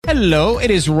Hello, it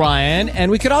is Ryan,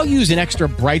 and we could all use an extra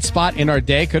bright spot in our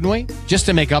day, couldn't we? Just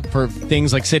to make up for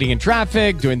things like sitting in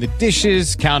traffic, doing the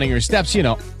dishes, counting your steps, you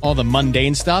know, all the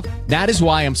mundane stuff. That is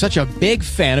why I'm such a big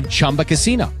fan of Chumba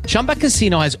Casino. Chumba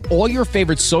Casino has all your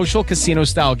favorite social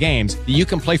casino-style games that you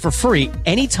can play for free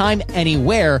anytime,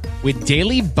 anywhere with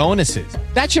daily bonuses.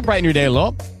 That should brighten your day a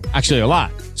little. Actually, a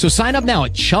lot. So sign up now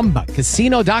at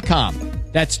ChumbaCasino.com.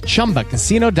 That's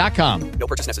ChumbaCasino.com. No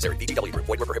purchase necessary. VGW Group.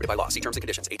 Void where prohibited by law. See terms and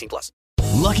conditions. 18+.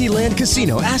 Lucky Land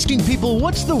Casino, asking people,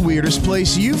 what's the weirdest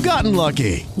place you've gotten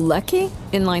lucky? Lucky?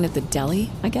 In line at the deli,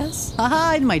 I guess?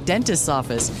 Aha, in my dentist's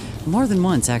office. More than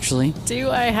once, actually.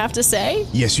 Do I have to say?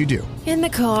 Yes, you do. In the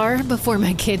car before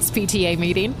my kids' PTA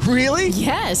meeting. Really?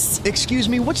 Yes. Excuse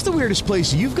me, what's the weirdest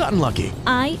place you've gotten lucky?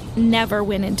 I never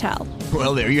win and tell.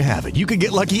 Well, there you have it. You can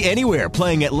get lucky anywhere,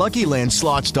 playing at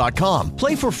LuckyLandSlots.com.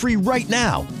 Play for free right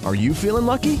now. Are you feeling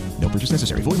lucky? No purchase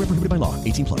necessary. Void where prohibited by law.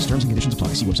 18+. Terms and conditions apply.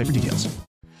 See website for details.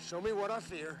 Show me what I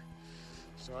fear,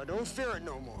 so I don't fear it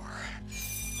no more.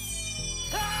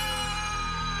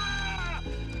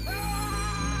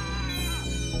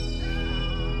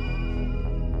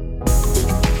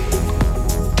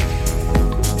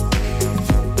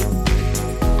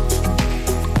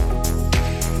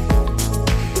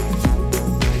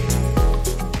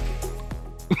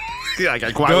 Yeah, I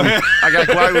got quiet. I got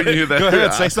quiet when you hear that. Go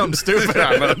ahead, say something stupid.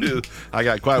 I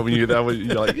got quiet when you hear that.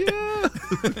 You're like, yeah.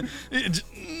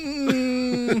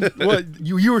 What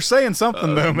you were saying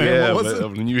something though, man. Yeah, what was it?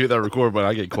 when you hear that record button,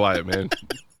 I get quiet, man.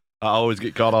 I always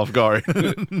get caught off guard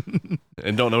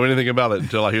and don't know anything about it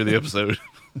until I hear the episode.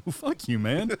 Well, fuck you,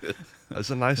 man.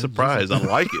 That's a nice surprise. I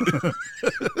like it.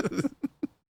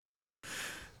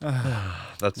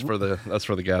 That's for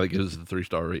the guy that gives the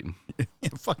 3-star rating. Yeah,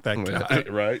 fuck that guy.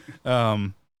 Right.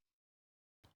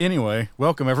 Anyway,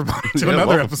 welcome everybody to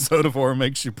another episode of Horror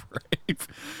Makes You Brave.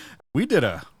 We did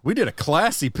a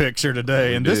classy picture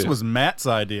today, and this was Matt's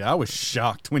idea. I was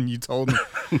shocked when you told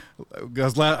me. I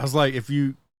was like,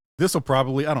 this will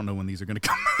probably, I don't know when these are going to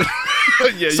come out.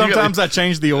 Yeah, sometimes I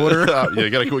change the order. Yeah, you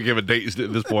got to quit giving dates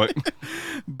at this point.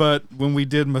 But when we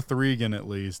did Mithrigan, at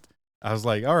least, I was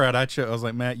like, all right, I was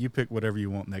like, Matt, you pick whatever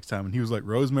you want next time. And he was like,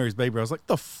 Rosemary's Baby. I was like,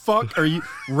 the fuck are you?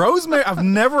 Rosemary? I've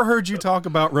never heard you talk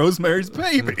about Rosemary's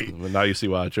Baby. Well, now you see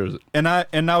why I chose it. And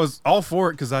I was all for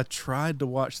it because I tried to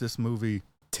watch this movie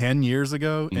 10 years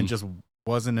ago and just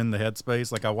wasn't in the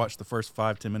headspace. Like I watched the first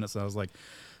 5-10 minutes and I was like,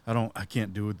 I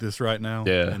can't do this right now.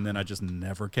 Yeah. And then I just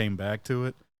never came back to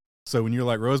it. So when you're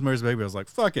like Rosemary's Baby, I was like,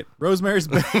 fuck it, Rosemary's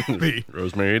Baby.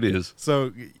 Rosemary it is.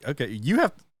 So, okay,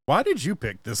 why did you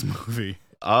pick this movie?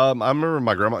 I remember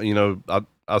my grandma,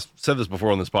 I said this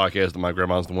before on this podcast that my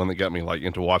grandma's the one that got me like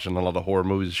into watching a lot of horror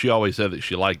movies. She always said that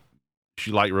she liked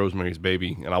Rosemary's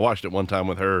Baby, and I watched it one time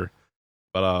with her.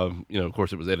 But of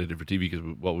course it was edited for TV because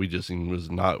what we just seen would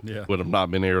have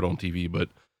not been aired on TV. But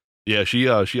yeah, she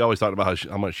always talked about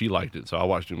how much she liked it. So I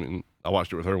watched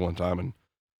it with her one time, and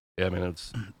yeah, man,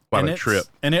 it's quite a trip.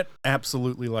 And it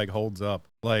absolutely like holds up.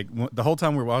 Like the whole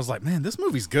time I was like, man, this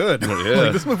movie's good. Yeah.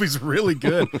 Like, this movie's really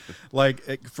good. Like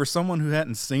for someone who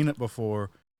hadn't seen it before,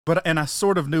 and I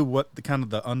sort of knew what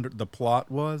the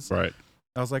plot was. Right.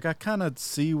 I was like, I kind of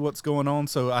see what's going on.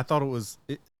 So I thought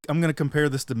I'm going to compare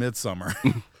this to Midsummer.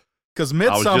 Because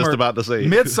Midsummer, I was just about to say.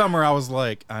 Midsummer, I was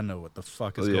like, I know what the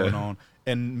fuck is going on.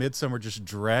 And Midsummer just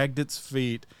dragged its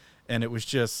feet, and it was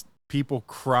just people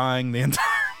crying the entire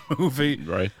movie.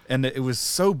 Right. And it was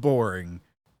so boring.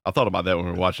 I thought about that when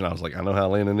we were watching. I was like, I know how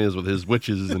Landen is with his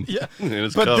witches and yeah.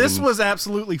 And but this was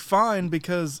absolutely fine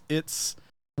because it's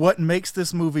what makes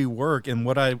this movie work. And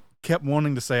what I kept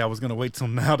wanting to say, I was going to wait till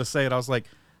now to say it. I was like,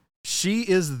 she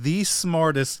is the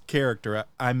smartest character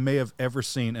I may have ever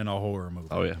seen in a horror movie.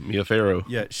 Oh yeah, Mia Farrow.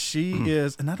 Yeah, she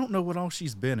is, and I don't know what all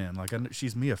she's been in. Like,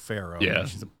 she's Mia Farrow. Yeah, I mean,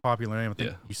 she's a popular name. I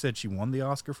think you said she won the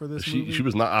Oscar for this movie? She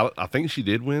was not. I think she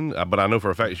did win, but I know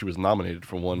for a fact she was nominated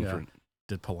for one. Yeah.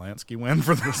 Did Polanski win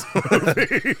for this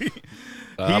movie?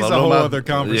 He's a whole other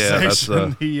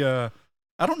conversation. Yeah,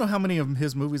 I don't know how many of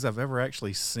his movies I've ever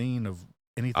actually seen of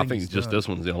anything. I think just this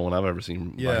one's the only one I've ever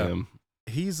seen by him.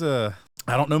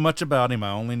 I don't know much about him.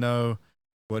 I only know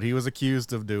what he was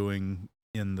accused of doing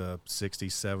in the 60s,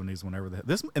 70s, whenever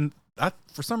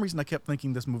for some reason I kept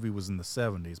thinking this movie was in the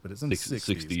 70s, but it's in the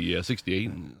 60s. 68,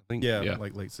 I think. Yeah,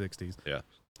 like late 60s. Yeah.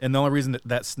 And the only reason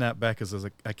that snapped back is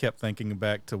I kept thinking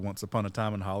back to Once Upon a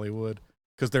Time in Hollywood,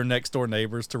 because they're next door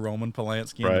neighbors to Roman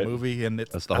Polanski in the movie, and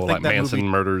that's the whole like Manson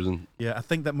murders and I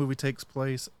think that movie takes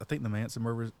place. I think the Manson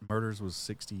murders was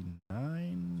 69.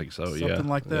 I think so, something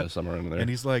like that. Yeah, somewhere in there. And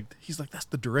he's like, that's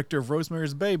the director of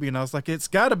Rosemary's Baby, and I was like, it's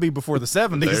got to be before the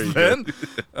 70s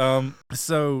then.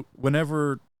 So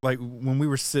whenever like when we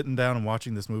were sitting down and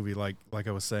watching this movie, like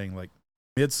I was saying, like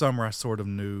Midsummer, I sort of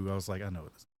knew. I was like, I know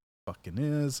what this fucking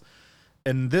is.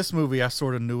 And this movie, I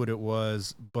sort of knew what it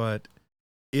was, but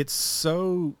it's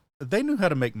so, they knew how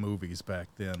to make movies back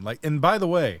then. Like, and by the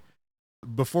way,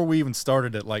 before we even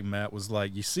started it, like Matt was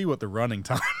like, you see what the running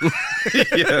time is.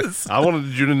 Yes, I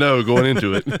wanted you to know going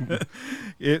into it.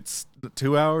 It's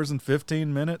 2 hours and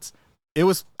 15 minutes.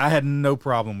 I had no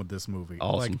problem with this movie.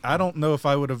 Awesome. Like, I don't know if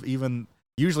I would have even,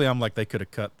 usually I'm like, they could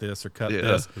have cut this or cut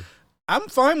this. I'm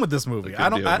fine with this movie.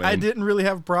 I didn't really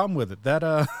have a problem with it.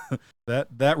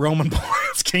 That Roman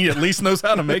Polanski at least knows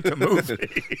how to make a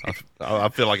movie. I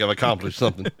feel like I've accomplished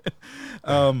something.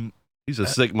 He's a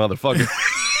sick motherfucker.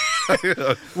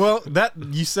 Well,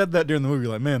 you said that during the movie,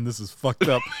 like, man, this is fucked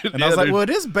up. And I was like, well, it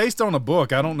is based on a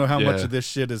book. I don't know how much of this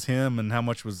shit is him and how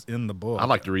much was in the book. I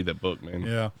like to read that book, man.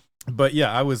 Yeah. But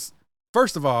yeah,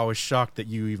 first of all, I was shocked that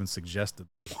you even suggested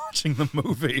watching the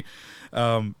movie.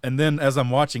 And then as I'm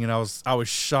watching it, I was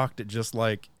shocked at just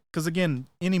like, because again,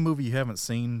 any movie you haven't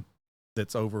seen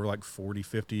that's over like 40,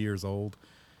 50 years old,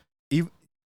 if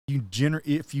you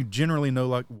generally know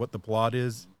like what the plot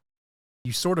is,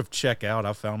 you sort of check out.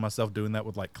 I found myself doing that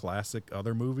with like classic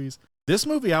other movies. This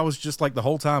movie, I was just like the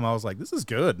whole time, I was like, this is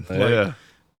good. Yeah.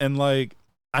 And like,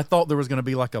 I thought there was going to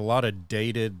be like a lot of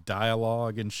dated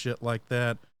dialogue and shit like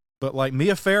that. But like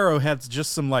Mia Farrow had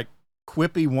just some like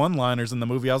quippy one-liners in the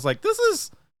movie. I was like, this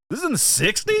is in the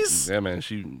 60s? Yeah,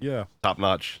 man. Top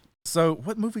notch. So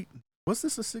what movie? Was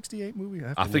this a 68 movie?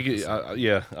 I think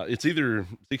it's either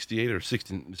 68 or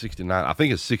 69. I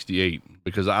think it's 68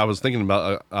 because I was thinking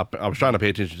about, I was trying to pay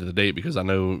attention to the date because I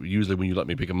know usually when you let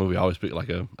me pick a movie, I always pick like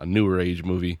a newer age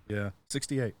movie. Yeah,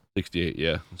 68. 68,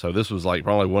 yeah. So this was like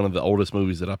probably one of the oldest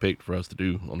movies that I picked for us to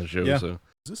do on the show. Yeah. So.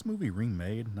 Is this movie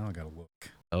remade? Now I gotta look.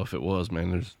 Oh, if it was,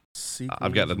 man,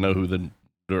 I've got to know who the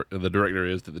director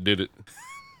is that did it.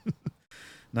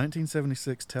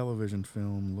 1976 television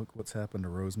film. Look What's Happened to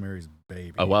Rosemary's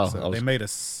Baby. Oh wow! So they made a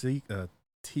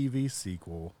TV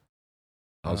sequel.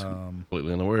 I was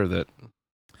completely unaware of that.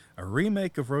 A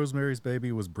remake of Rosemary's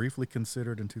Baby was briefly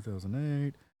considered in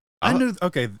 2008. I knew.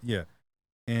 Okay, yeah.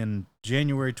 In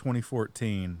January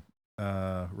 2014,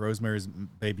 Rosemary's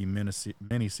Baby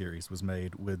miniseries was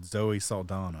made with Zoe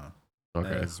Saldana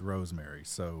as Rosemary.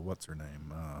 So what's her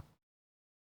name?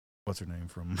 What's her name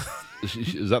from?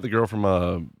 Is that the girl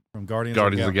from Guardians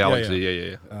of the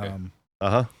Galaxy? Yeah.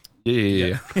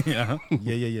 Okay. Yeah.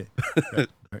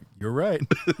 You're right.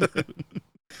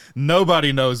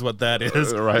 Nobody knows what that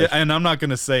is, right? And I'm not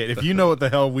going to say it. If you know what the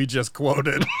hell we just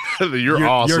quoted, you're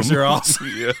awesome. You're awesome.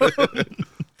 Yeah.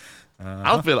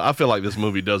 I feel like this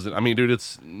movie doesn't. I mean, dude,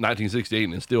 it's 1968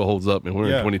 and it still holds up, and we're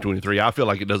in 2023. I feel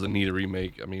like it doesn't need a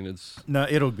remake. I mean,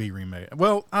 it'll be remade.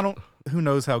 Well, who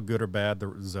knows how good or bad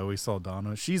the Zoe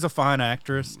Saldana. She's a fine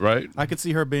actress, right? I could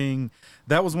see her being.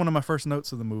 That was one of my first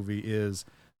notes of the movie. Is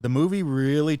the movie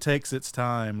really takes its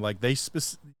time? Like they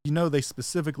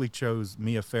specifically chose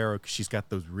Mia Farrow because she's got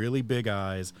those really big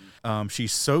eyes.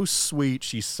 She's so sweet.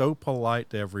 She's so polite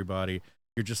to everybody.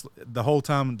 You're just the whole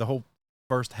time, the whole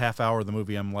first half hour of the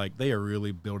movie, I'm like, they are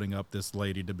really building up this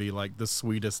lady to be like the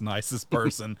sweetest, nicest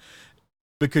person.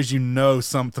 Because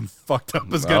something fucked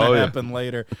up is going to happen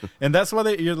later. And that's why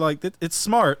you're like, it's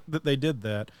smart that they did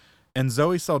that. And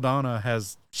Zoe Saldana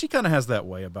she kind of has that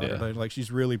way about her. Like,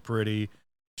 she's really pretty.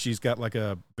 She's got like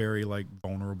a very like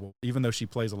vulnerable, even though she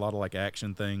plays a lot of like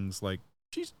action things, like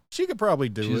she could probably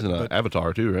do it. She's in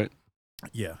Avatar too, right?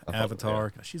 Yeah,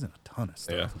 Avatar. She's in a ton of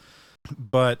stuff. Yeah.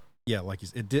 But yeah, like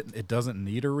it doesn't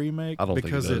need a remake. I don't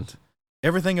because think it does.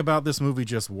 Everything about this movie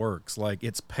just works. Like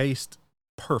it's paced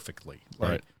perfectly. Like,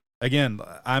 right. Again,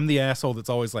 I'm the asshole that's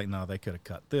always like, no, they could have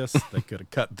cut this. They could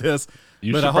have cut this.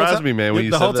 You surprised me, man, when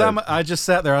you said that. The whole time I just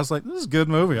sat there, I was like, this is a good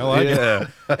movie. I like it.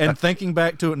 And thinking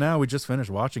back to it now, we just finished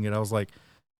watching it. I was like,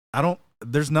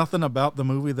 there's nothing about the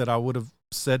movie that I would have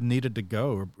said needed to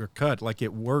go or cut. Like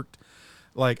it worked.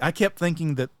 Like I kept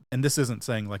thinking that, and this isn't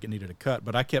saying like it needed a cut,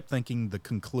 but I kept thinking the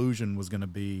conclusion was going to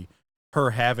be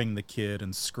her having the kid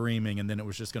and screaming, and then it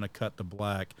was just going to cut to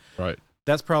black. Right.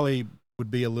 That's probably would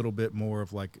be a little bit more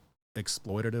of like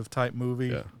exploitative type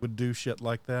movie would do shit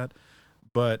like that.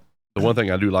 But the one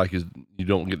thing I do like is you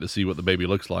don't get to see what the baby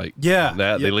looks like.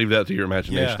 They leave that to your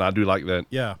imagination. I do like that.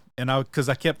 Yeah. And because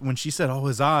I kept, when she said, oh,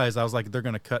 his eyes, I was like, they're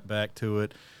going to cut back to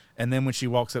it. And then when she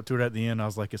walks up to it at the end, I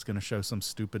was like, it's going to show some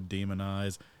stupid demon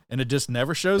eyes. And it just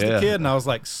never shows the kid. And I was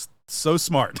like, so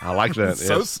smart. I like that.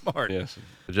 So smart. Yes.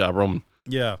 Good job, Roman.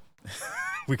 Yeah.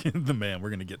 We're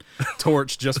going to get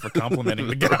torched just for complimenting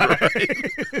the guy.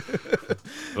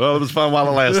 Well, it was fun while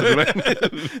it lasted,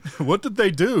 man. What did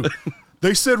they do?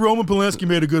 They said Roman Polanski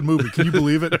made a good movie. Can you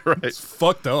believe it? Right. It's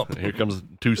fucked up. Here comes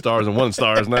 2 stars and 1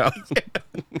 stars now.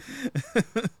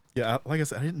 Yeah, like I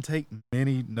said, I didn't take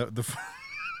many.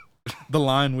 The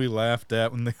line we laughed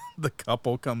at when the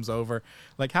couple comes over,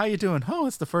 like, "How you doing?" "Oh,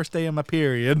 it's the first day of my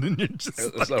period." And you're just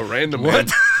It's a random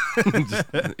what? Just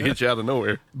hit you out of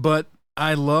nowhere. But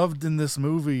I loved in this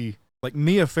movie, like,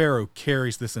 Mia Farrow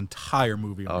carries this entire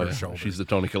movie on her shoulders. She's the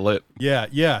Toni Collette.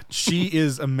 Yeah. She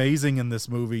is amazing in this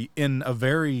movie in a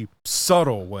very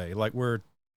subtle way. Like, we're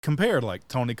compared like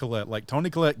Toni Collette. Like,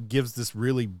 Toni Collette gives this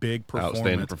really big performance.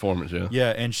 Outstanding performance, yeah. Yeah,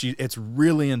 and it's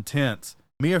really intense.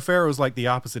 Mia Farrow's like the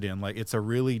opposite end. Like, it's a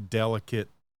really delicate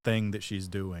thing that she's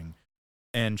doing.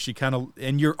 And she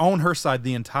and you're on her side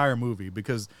the entire movie,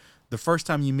 because the first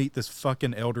time you meet this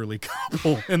fucking elderly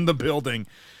couple in the building,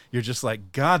 you're just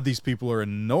like, God, these people are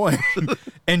annoying.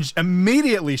 And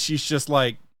immediately she's just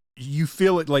like, you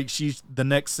feel it, like the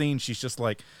next scene, she's just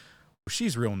like,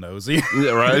 she's real nosy.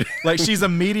 Yeah, right. Like, she's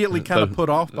immediately kind of put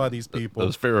off by these people.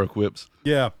 Those Pharaoh quips.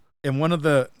 Yeah. And one of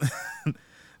the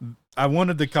I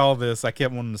wanted to call this, I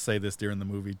kept wanting to say this during the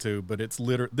movie too, but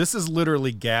this is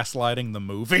literally gaslighting the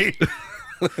movie.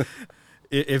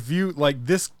 If you like,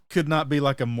 this could not be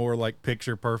like a more like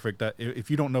picture perfect. If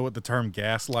you don't know what the term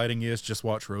gaslighting is, just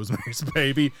watch Rosemary's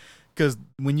Baby, because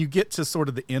when you get to sort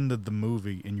of the end of the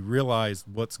movie and you realize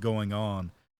what's going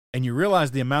on, and you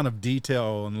realize the amount of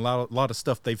detail and a lot of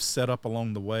stuff they've set up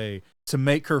along the way to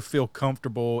make her feel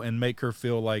comfortable and make her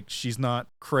feel like she's not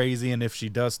crazy, and if she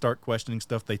does start questioning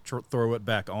stuff, they throw it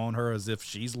back on her as if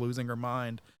she's losing her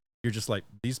mind. You're just like,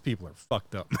 these people are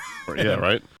fucked up. Yeah,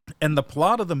 right. And the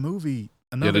plot of the movie.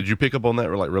 Did you pick up on that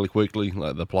like really quickly,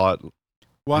 like the plot?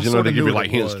 Well, I they sort of give knew you like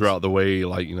hints was. throughout the way,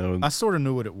 like, you know. I sort of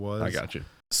knew what it was. I got you.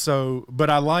 So, but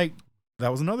that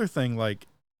was another thing. Like,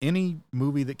 any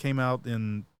movie that came out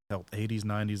in the 80s,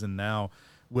 90s, and now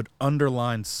would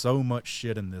underline so much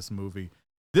shit in this movie.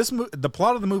 The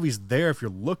plot of the movie's there if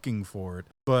you're looking for it,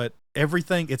 but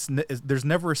everything, there's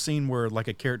never a scene where like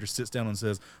a character sits down and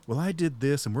says, "Well, I did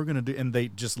this, and we're gonna do," and they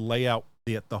just lay out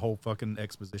the whole fucking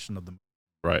exposition of the movie.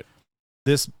 Right.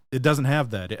 It doesn't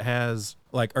have that. It has,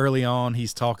 like, early on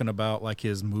he's talking about like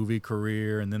his movie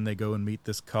career, and then they go and meet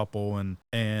this couple, and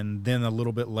then a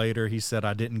little bit later he said,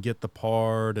 "I didn't get the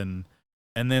part," and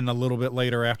then a little bit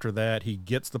later after that he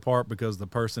gets the part because the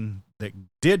person that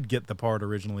did get the part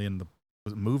originally in the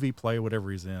movie, play,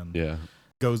 whatever he's in,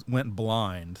 went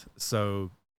blind,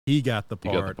 so he got the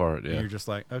part. You got the part, yeah. And you're just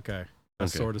like, okay, I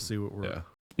sort of see what we're. Yeah.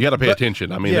 You got to pay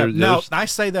attention. I mean, now I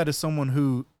say that as someone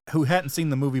who hadn't seen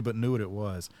the movie but knew what it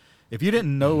was. If you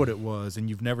didn't know what it was and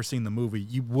you've never seen the movie,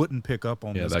 you wouldn't pick up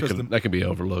on this. That can be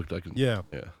overlooked. Yeah.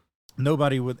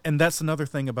 Nobody would. And that's another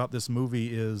thing about this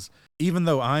movie is, even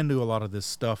though I knew a lot of this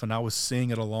stuff and I was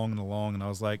seeing it along, and I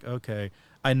was like, okay,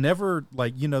 I never,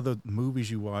 like, you know, the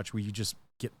movies you watch where you just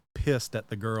get pissed at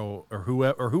the girl or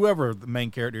whoever the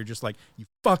main character, you're just like, you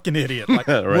fucking idiot. Like,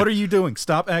 right. What are you doing?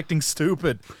 Stop acting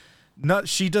stupid.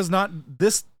 She does not.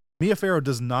 Mia Farrow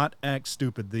does not act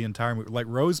stupid the entire movie. Like,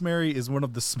 Rosemary is one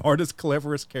of the smartest,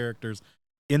 cleverest characters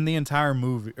in the entire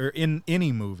movie, or in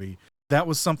any movie. That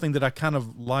was something that I kind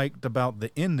of liked about the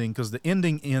ending, because the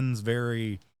ending ends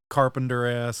very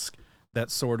Carpenter-esque. That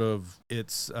sort of,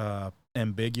 it's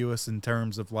ambiguous in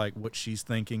terms of like what she's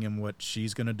thinking and what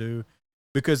she's going to do.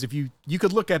 Because if you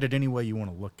could look at it any way you want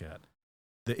to look at.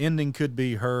 The ending could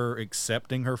be her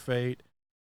accepting her fate,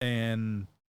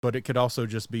 but it could also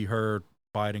just be her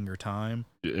biding her time.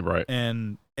 Right.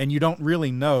 And you don't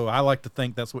really know. I like to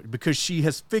think that's because she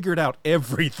has figured out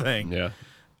everything. Yeah.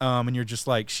 And you're just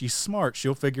like, she's smart.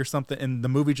 She'll figure something. And the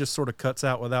movie just sort of cuts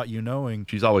out without you knowing.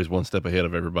 She's always one step ahead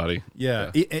of everybody.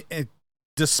 Yeah.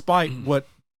 Despite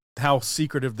how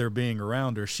secretive they're being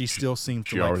around her, she still seems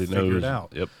to like figure it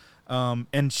out. Yep.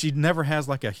 And she never has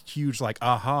like a huge like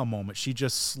aha moment. She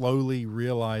just slowly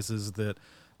realizes that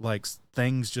like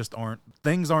things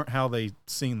aren't how they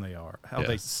seem they are,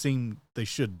 they seem they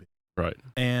should be. Right.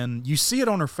 And you see it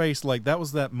on her face. Like, that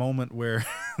was that moment where,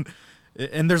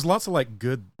 and there's lots of like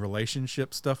good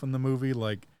relationship stuff in the movie.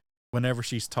 Like, whenever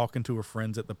she's talking to her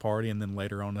friends at the party, and then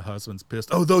later on the husband's pissed.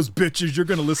 "Oh, those bitches, you're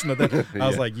going to listen to that." I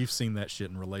was like, you've seen that shit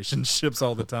in relationships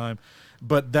all the time.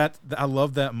 But I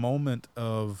love that moment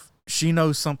of, she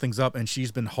knows something's up, and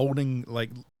she's been holding,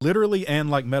 like, literally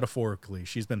and like metaphorically,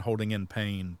 she's been holding in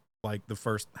pain like the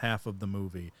first half of the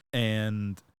movie,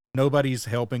 and nobody's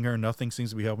helping her. Nothing seems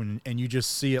to be helping, and you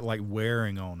just see it like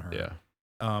wearing on her.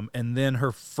 Yeah. And then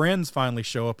her friends finally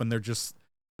show up, and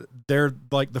they're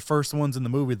like the first ones in the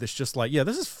movie that's just like, yeah,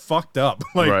 this is fucked up.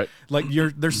 Like, right. Like,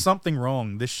 there's something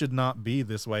wrong. This should not be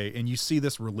this way. And you see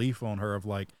this relief on her of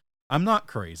like, I'm not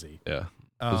crazy. Yeah.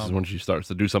 This is when she starts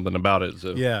to do something about it.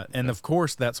 So yeah, and of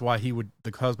course that's why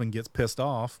the husband gets pissed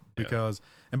off because.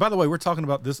 And by the way, we're talking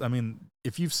about this. I mean,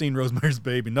 if you've seen Rosemary's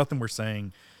Baby, nothing we're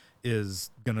saying is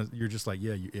gonna. You're just like,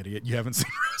 yeah, you idiot, you haven't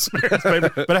seen Rosemary's Baby,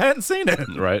 but I hadn't seen it.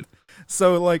 Right.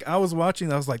 So like, I was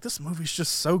watching, I was like, this movie's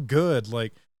just so good.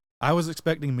 Like, I was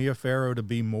expecting Mia Farrow to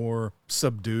be more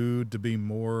subdued, to be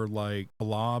more like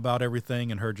blah about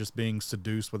everything, and her just being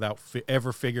seduced without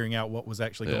ever figuring out what was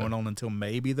actually going on until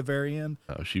maybe the very end.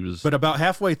 She was, but about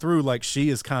halfway through, like she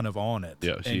is kind of on it.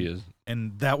 Yeah, she is,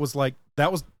 and that was like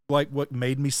what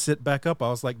made me sit back up. I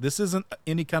was like, this isn't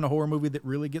any kind of horror movie that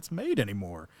really gets made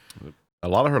anymore. A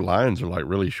lot of her lines are like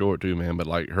really short too, man. But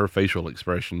like her facial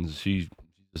expressions, she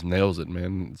just nails it,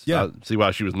 man. I see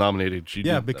why she was nominated. She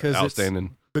did because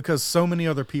outstanding. Because so many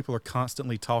other people are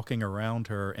constantly talking around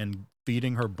her and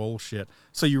feeding her bullshit.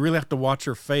 So you really have to watch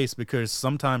her face because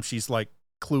sometimes she's like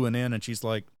cluing in and she's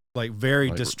like very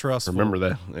distrustful. Remember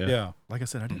that? Yeah. Like I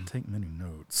said, I didn't take many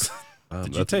notes.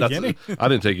 Did you take any? I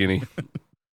didn't take any.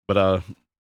 But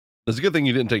it's a good thing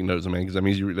you didn't take notes, man, because that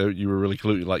means you were really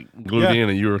glued in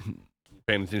and you were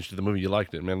paying attention to the movie. You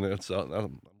liked it, man.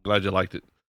 I'm glad you liked it.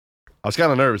 I was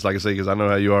kind of nervous, like I say, because I know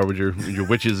how you are with your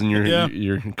witches and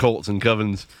your cults and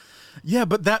covens. Yeah,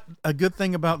 but a good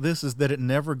thing about this is that it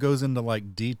never goes into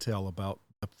like detail about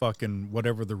the fucking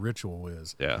whatever the ritual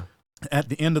is. Yeah. At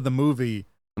the end of the movie,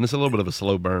 and it's a little bit of a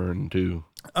slow burn too.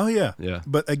 Oh yeah, yeah.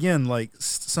 But again, like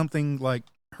something like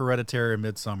Hereditary or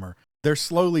Midsummer, they're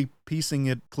slowly piecing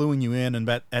it, cluing you in, and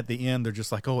at the end they're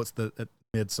just like, oh, it's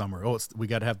Midsummer. Oh, we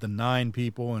got to have the 9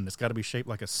 people, and it's got to be shaped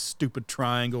like a stupid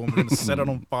triangle, and we're going to set it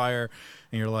on fire.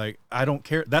 And you're like, I don't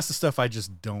care. That's the stuff I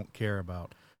just don't care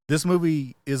about. This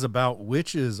movie is about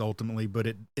witches ultimately, but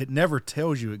it never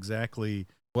tells you exactly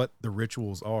what the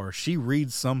rituals are. She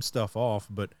reads some stuff off,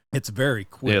 but it's very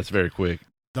quick. Yeah, it's very quick.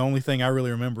 The only thing I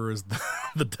really remember is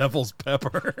the devil's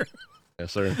pepper.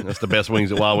 Yes, sir. That's the best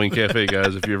wings at Wild Wing Cafe,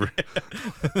 guys. If you ever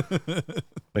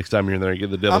next time you're in there,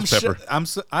 get the devil's pepper.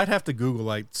 I'd have to Google,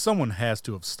 like, someone has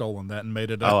to have stolen that and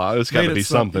made it up. Oh, it's got to be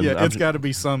something. Yeah, it's got to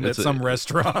be at some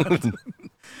restaurant.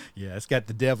 Yeah, it's got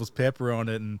the devil's pepper on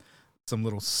it and some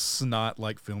little snot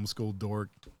like film school dork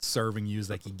serving you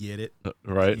like you get it.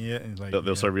 Right. Yeah. And like,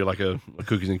 they'll serve you like a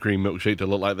cookies and cream milkshake to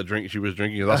look like the drink she was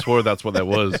drinking. I swear that's what that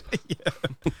was.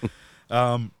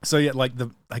 Yeah. So yeah, like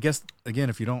I guess again,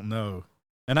 if you don't know,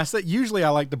 and I said usually I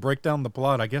like to break down the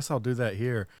plot. I guess I'll do that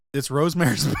here. It's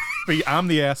Rosemary's Baby. I'm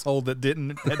the asshole that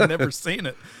had never seen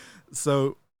it.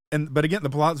 So but again, the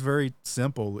plot's very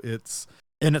simple. It's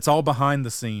all behind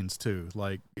the scenes too.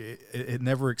 Like it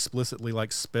never explicitly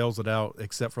like spells it out,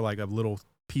 except for like a little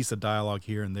piece of dialogue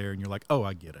here and there, and you're like, oh,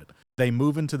 I get it. They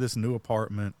move into this new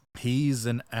apartment. He's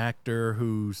an actor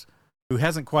who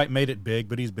hasn't quite made it big,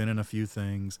 but he's been in a few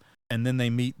things. And then they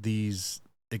meet these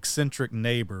eccentric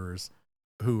neighbors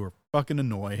who are fucking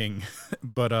annoying.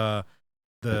 But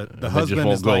the husband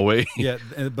is go away. Yeah,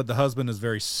 but the husband is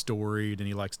very storied and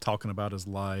he likes talking about his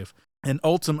life. And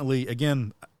ultimately,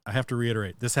 again, I have to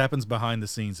reiterate, this happens behind the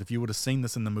scenes. If you would have seen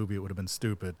this in the movie, it would have been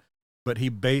stupid. But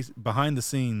behind the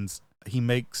scenes,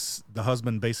 the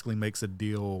husband basically makes a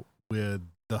deal with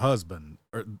the husband,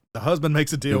 or the husband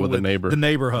makes a deal with the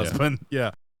neighbor husband.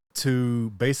 Yeah.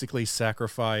 To basically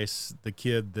sacrifice the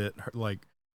kid that, like,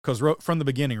 because from the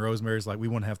beginning, Rosemary's like, we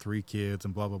want to have 3 kids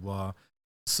and blah, blah, blah.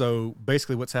 So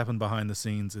basically what's happened behind the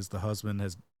scenes is the husband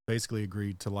has basically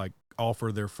agreed to like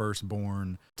offer their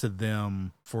firstborn to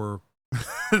them for,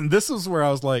 this is where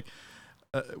I was like,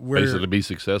 basically to be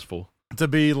successful. To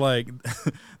be like,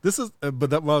 this is,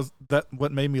 but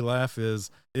what made me laugh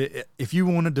is if you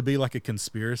wanted to be like a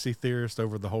conspiracy theorist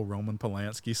over the whole Roman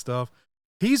Polanski stuff,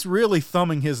 he's really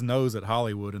thumbing his nose at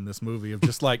Hollywood in this movie of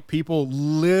just like people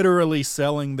literally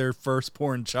selling their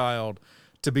firstborn child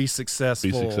to be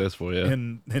successful, yeah,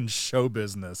 in show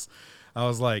business. I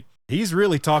was like, he's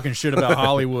really talking shit about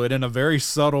Hollywood in a very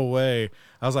subtle way.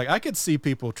 I was like, I could see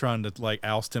people trying to like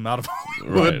oust him out of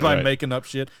Hollywood by making up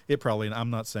shit.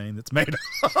 I'm not saying it's made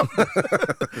up.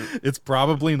 It's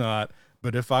probably not.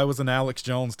 But if I was an Alex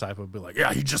Jones type, I'd be like,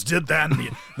 yeah, he just did that.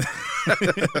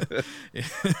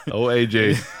 Oh,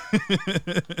 AJ.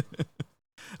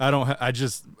 I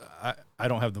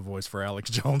don't have the voice for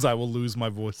Alex Jones. I will lose my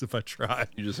voice if I try.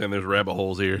 You're just saying there's rabbit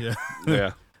holes here. Yeah.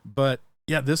 Yeah. But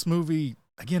yeah, this movie,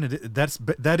 again,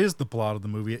 that is the plot of the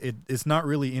movie. It's not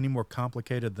really any more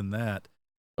complicated than that.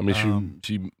 I mean,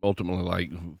 she ultimately like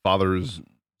fathers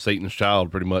Satan's child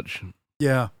pretty much.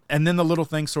 Yeah. And then the little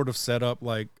thing sort of set up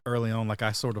like early on, like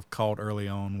I sort of called early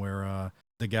on where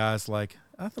the guy's like,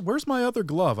 where's my other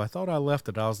glove? I thought I left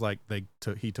it. I was like,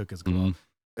 he took his glove. Mm-hmm.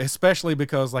 especially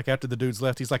because like after the dude's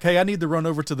left, he's like, "Hey, I need to run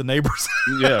over to the neighbor's."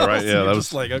 Yeah, right. Yeah, that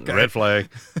was like, okay, red flag.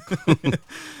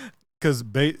 Because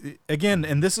again,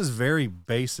 and this is very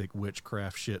basic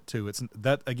witchcraft shit too. It's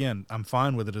that again, I'm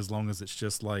fine with it as long as it's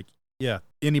just like, yeah,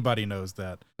 anybody knows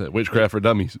that. Witchcraft for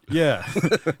dummies. Yeah,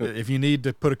 if you need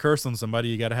to put a curse on somebody,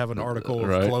 you got to have an article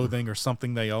of clothing or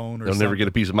something they own. Or They'll never get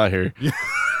a piece of my hair.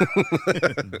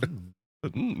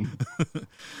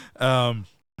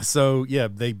 So yeah,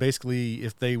 they basically,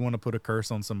 if they want to put a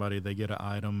curse on somebody, they get an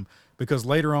item. Because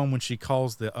later on, when she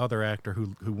calls the other actor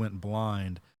who went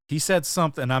blind, he said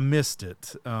something, I missed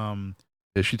it.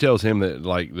 Yeah, she tells him that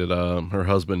her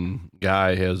husband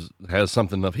Guy has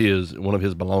something of one of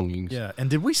his belongings. Yeah, and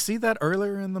did we see that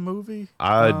earlier in the movie?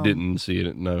 I didn't see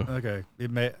it. No. Okay,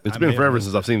 It's been forever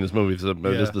since I've seen this movie. So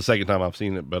this is the second time I've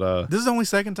seen it. But this is the only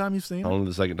second time you've seen it. Only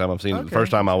the second time I've seen it. The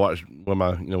first time I watched with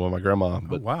my grandma.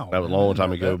 But wow, that was a long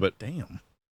time ago. But damn,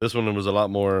 this one was a lot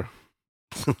more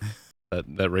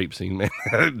that rape scene,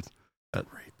 man. That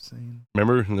rape scene.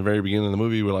 Remember in the very beginning of the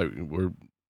movie,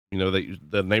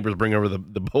 the neighbors bring over the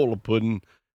bowl of pudding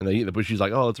and they eat the pudding. She's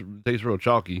like, "Oh, it tastes real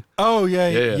chalky." Oh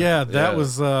yeah. That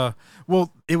was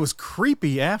well, it was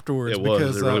creepy afterwards. It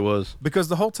because really was. Because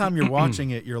the whole time you're watching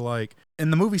it, you're like,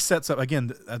 and the movie sets up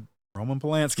again. Roman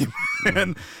Polanski,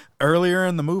 and earlier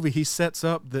in the movie, he sets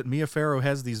up that Mia Farrow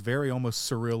has these very almost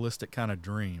surrealistic kind of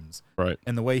dreams, right?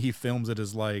 And the way he films it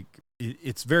is like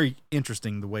it's very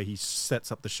interesting the way he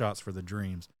sets up the shots for the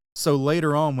dreams. So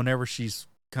later on, whenever she's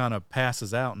kind of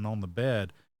passes out and on the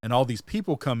bed and all these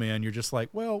people come in, you're just like,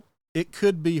 well, it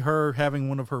could be her having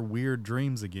one of her weird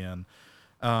dreams again.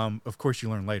 Of course you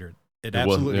learn later it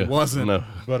absolutely wasn't. No.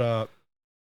 But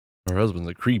her husband's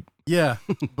a creep. Yeah.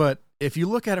 But if you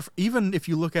look at it, even if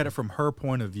you look at it from her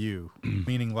point of view,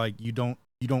 meaning like you don't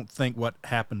think what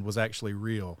happened was actually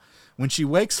real, when she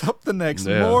wakes up the next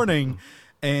morning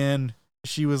and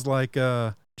she was like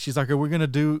she's like, are we gonna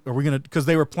because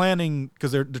they were planning,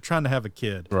 because they're trying to have a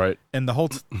kid, right? And the whole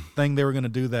thing they were gonna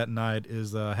do that night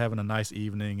is having a nice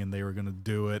evening, and they were gonna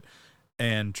do it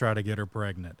and try to get her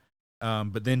pregnant.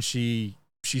 But then she's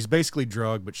basically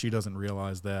drugged, but she doesn't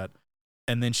realize that.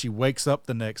 And then she wakes up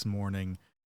the next morning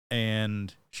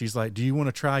and she's like, do you want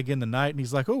to try again tonight? And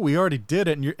he's like, oh, we already did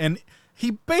it. And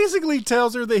he basically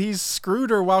tells her that he's screwed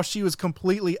her while she was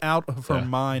completely out of her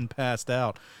mind, passed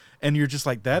out. And you're just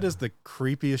like, that is the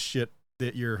creepiest shit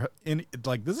that you're in.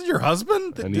 Like, this is your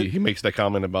husband? And he makes that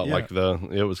comment about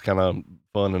it was kind of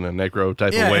fun in a necro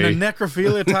type of way. Yeah, in a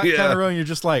necrophilia type kind of way. And you're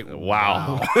just like,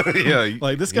 wow. Yeah.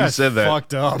 Like, this guy's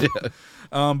fucked up.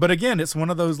 Yeah. But again, it's one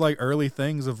of those like early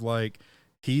things of like,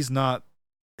 he's not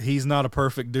a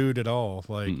perfect dude at all.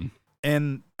 Like,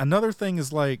 and another thing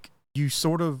is like, you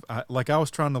sort of like, I was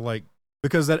trying to like,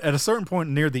 because at a certain point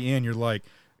near the end, you're like,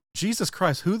 Jesus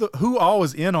Christ, who all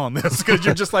is in on this? Because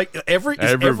you're just like,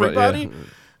 everybody. Yeah.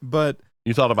 But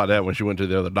you thought about that when she went to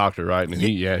the other doctor, right? And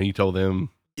he told them.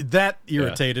 That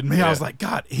irritated me. I was like,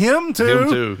 God, him too? Him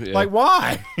too. Yeah. Like,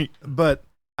 why? But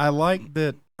I like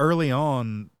that early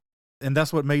on, and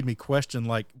that's what made me question,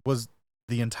 like, was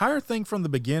the entire thing from the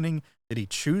beginning, did he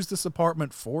choose this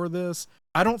apartment for this?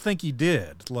 I don't think he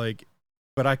did. Like,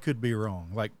 but I could be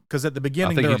wrong. Like, because at the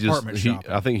beginning, they're apartment shopping.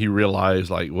 I think he realized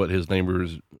like what his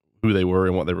neighbors, who they were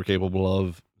and what they were capable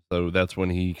of. So that's when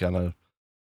he kind of,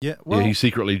 he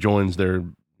secretly joins their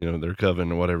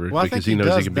coven or whatever, because he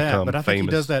knows he can become famous. But I think he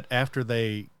does that after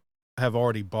they have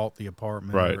already bought the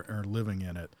apartment or living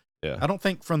in it. Yeah. I don't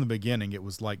think from the beginning it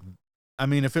was like, I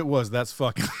mean, if it was, that's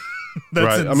fucking. That's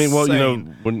right. insane. I mean,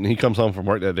 well, when he comes home from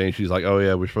work that day, she's like, "Oh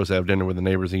yeah, we're supposed to have dinner with the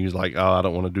neighbors," and he's like, "Oh, I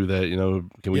don't want to do that.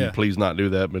 Can we please not do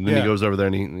that?" But then he goes over there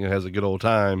and he has a good old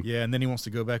time. Yeah, and then he wants to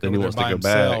go back. Then over he wants there to by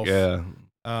go himself. back.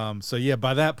 Yeah. So yeah,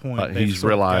 by that point, he's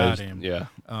realized. Got him. Yeah.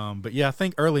 But yeah, I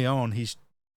think early on he's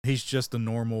just a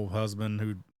normal husband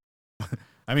who.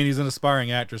 I mean, he's an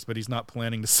aspiring actress, but he's not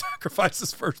planning to sacrifice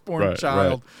his firstborn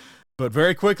child. Right. But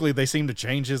very quickly, they seem to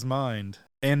change his mind,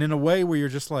 and in a way where you're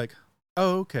just like,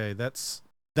 "Oh, okay, that's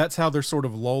how they're sort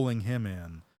of lulling him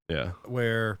in." Yeah.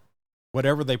 Where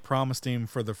whatever they promised him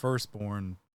for the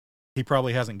firstborn, he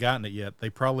probably hasn't gotten it yet.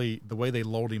 The way they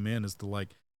lulled him in is to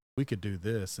like, we could do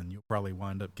this, and you'll probably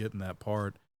wind up getting that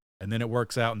part, and then it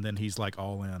works out, and then he's like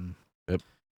all in. Yep.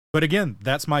 But again,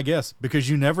 that's my guess, because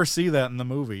you never see that in the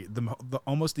movie.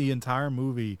 Almost the entire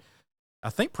movie, I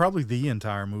think probably the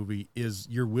entire movie is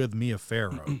you're with Mia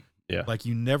Farrow. Yeah. Like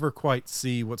you never quite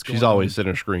see what's going on. She's always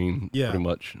center screen, pretty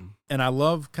much. And I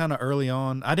love kind of early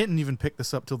on, I didn't even pick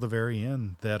this up till the very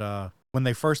end, that when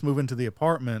they first move into the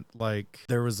apartment, like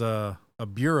there was a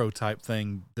bureau type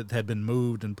thing that had been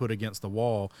moved and put against the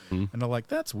wall. And they're like,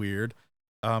 that's weird.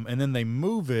 And then they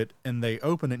move it and they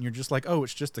open it and you're just like, oh,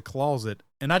 it's just a closet.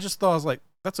 And I just thought, I was like,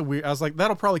 I was like,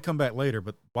 that'll probably come back later,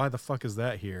 but why the fuck is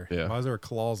that here? Yeah. Why is there a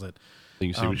closet?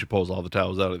 You can see when she pulls all the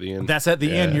towels out at the end. That's at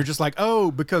the end. You're just like,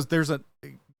 oh, because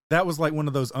that was like one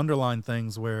of those underlying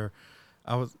things where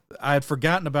I had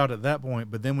forgotten about it at that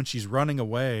point, but then when she's running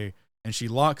away and she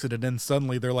locks it, and then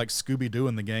suddenly they're like Scooby-Doo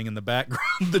and the gang in the background.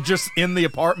 They're just in the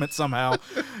apartment somehow.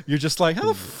 You're just like, how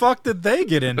the fuck did they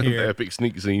get in here? The epic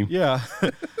sneak scene. Yeah.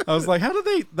 I was like, how did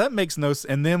they, that makes no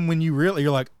sense. And then when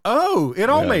you're like, oh, it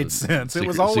all made sense. It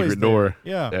was always secret door.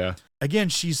 Yeah. Again,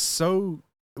 she's so,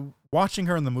 watching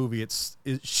her in the movie,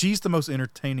 she's the most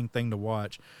entertaining thing to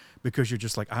watch because you're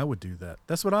just like, I would do that.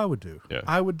 That's what I would do. Yeah.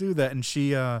 I would do that. And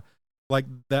she, like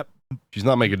that. She's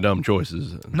not making dumb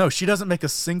choices. No, she doesn't make a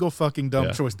single fucking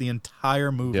dumb choice the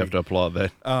entire movie. You have to applaud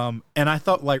that. And I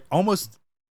thought like almost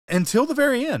until the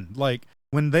very end, like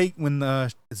when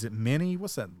is it Minnie?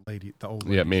 What's that lady? The old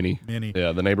lady? Yeah, Minnie.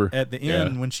 Yeah, the neighbor. At the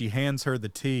end, when she hands her the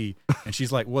tea and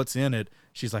she's like, "What's in it?"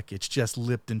 She's like, "It's just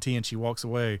Lipton tea," and she walks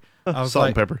away. I was salt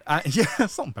like, and pepper.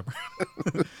 Salt and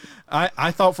pepper.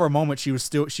 I thought for a moment she was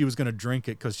going to drink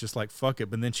it because just like fuck it,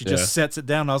 but then she just sets it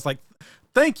down. And I was like,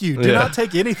 thank you. Do not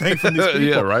take anything from these people.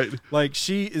 Yeah, right. Like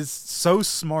she is so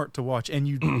smart to watch,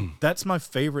 and that's my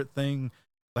favorite thing.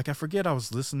 Like I forget, I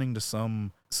was listening to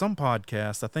some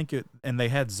podcast. I think and they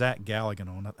had Zach Galligan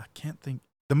on. I can't think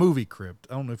the movie Crypt.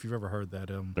 I don't know if you've ever heard that.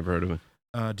 Never heard of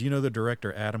it. Do you know the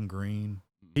director Adam Green?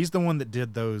 He's the one that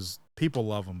did those. People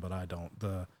love him, but I don't.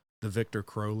 The Victor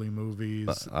Crowley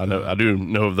movies. I know. I do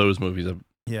know of those movies. I've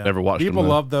never watched them. People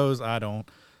love those. I don't.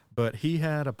 But he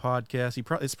had a podcast.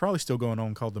 It's probably still going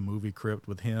on called The Movie Crypt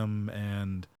with him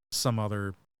and some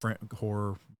other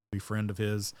horror friend of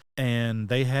his. And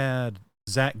they had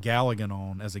Zach Galligan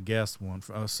on as a guest one.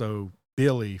 So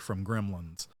Billy from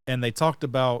Gremlins. And they talked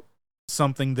about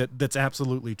something that's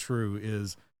absolutely true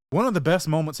is one of the best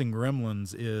moments in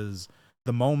Gremlins is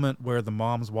the moment where the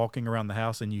mom's walking around the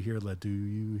house and you hear, do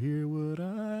you hear what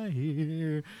I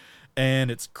hear? And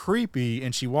it's creepy.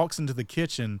 And she walks into the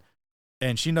kitchen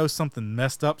and she knows something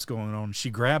messed up's going on. She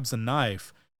grabs a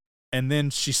knife and then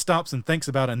she stops and thinks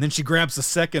about it. And then she grabs a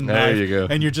second knife. There you go.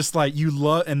 And you're just like, you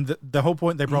love, and the whole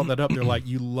point they brought that up, they're like,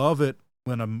 you love it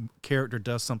when a character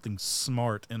does something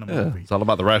smart in a movie. It's all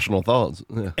about the rational thoughts.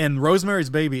 Yeah. And Rosemary's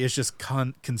Baby is just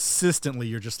consistently,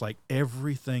 you're just like,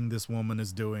 everything this woman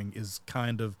is doing is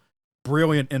kind of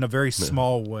brilliant in a very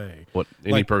small way. What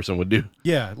any person would do.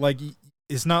 Yeah. Like,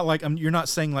 it's not like, you're not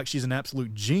saying like she's an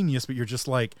absolute genius, but you're just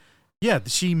like, yeah,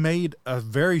 she made a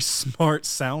very smart,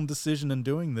 sound decision in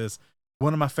doing this.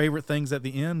 One of my favorite things at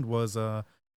the end was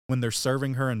when they're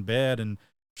serving her in bed and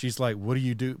she's like, what do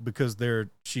you do? Because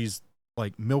she's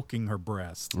like milking her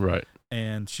breast. Right.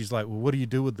 And she's like, well, what do you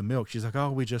do with the milk? She's like, oh,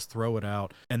 we just throw it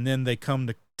out. And then they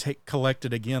come to collect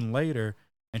it again later.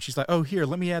 And she's like, oh, here,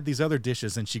 let me add these other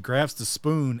dishes. And she grabs the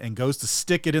spoon and goes to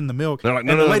stick it in the milk. They're like,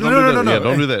 no, don't do that. Yeah,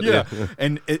 don't do that. Yeah.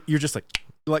 And you're just like,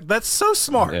 that's so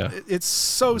smart. Yeah. It's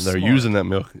so smart. They're using that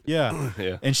milk. Yeah.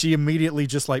 Yeah. And she immediately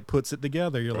just like puts it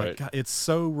together. You're like, Right. God, it's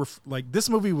so, like, this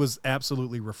movie was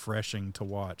absolutely refreshing to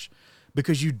watch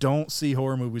because you don't see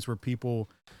horror movies where people,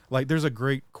 like, there's a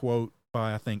great quote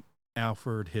by, I think,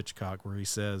 Alfred Hitchcock where he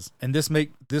says, and this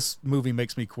movie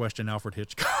makes me question Alfred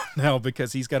Hitchcock now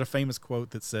because he's got a famous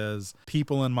quote that says,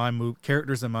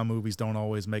 characters in my movies don't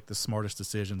always make the smartest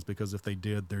decisions because if they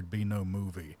did, there'd be no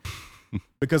movie.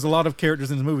 Because a lot of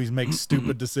characters in the movies make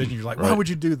stupid decisions. You're like, why would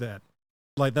you do that?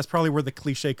 Like, that's probably where the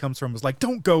cliche comes from. It's like,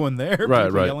 don't go in there.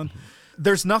 Right. Yelling.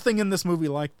 There's nothing in this movie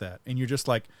like that. And you're just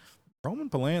like, Roman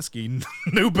Polanski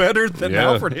knew better than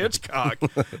Alfred Hitchcock.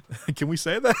 Can we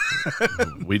say that?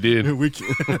 We did.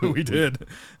 we did.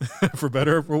 For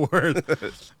better or for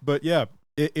worse. But yeah,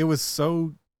 it was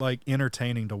so like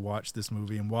entertaining to watch this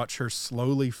movie and watch her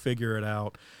slowly figure it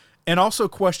out. And also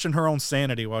question her own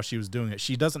sanity while she was doing it.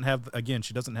 She doesn't have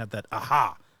that,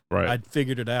 aha, right. I'd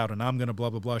figured it out and I'm going to blah,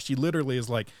 blah, blah. She literally is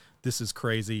like, this is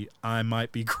crazy. I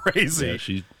might be crazy. Yeah,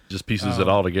 she just pieces it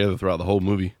all together throughout the whole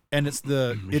movie. And she's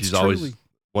truly, always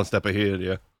one step ahead,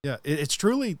 yeah. Yeah, it's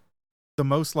truly the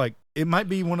most, like, it might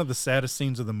be one of the saddest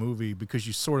scenes of the movie because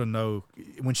you sort of know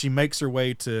when she makes her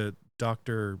way to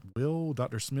Dr.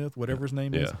 Smith, whatever his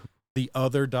name is. The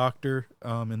other doctor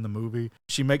in the movie,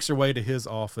 she makes her way to his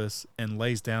office and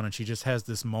lays down and she just has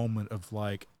this moment of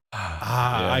like,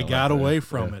 I got away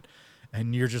from it.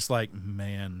 And you're just like,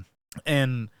 man.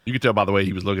 And you could tell by the way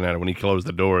he was looking at her when he closed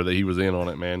the door that he was in on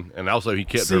it, man. And also he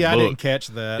kept her book. I didn't catch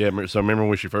that. Yeah, so remember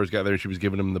when she first got there, she was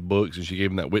giving him the books and she gave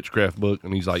him that witchcraft book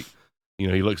and he's like,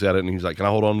 he looks at it and he's like, can I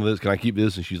hold on to this? Can I keep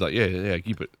this? And she's like, yeah,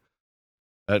 keep it.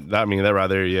 I mean, that right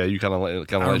there, yeah, you kind of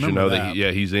lets you know that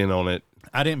he's in on it.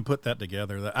 I didn't put that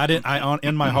together.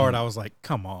 In my heart, I was like,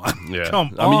 come on. Yeah.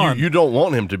 Come I on. mean, you don't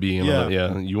want him to be in on it.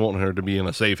 Yeah. You want her to be in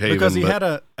a safe haven. Because he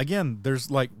had there's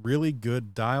like really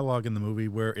good dialogue in the movie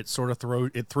where it sort of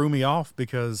threw me off,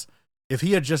 because if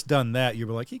he had just done that, you'd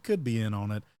be like, he could be in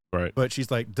on it. Right. But she's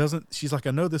like,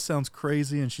 I know this sounds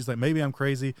crazy. And she's like, maybe I'm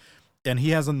crazy. And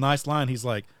he has a nice line. He's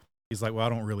like, well, I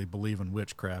don't really believe in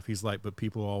witchcraft. He's like, but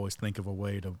people always think of a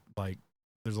way to, like,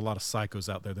 there's a lot of psychos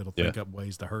out there that'll think up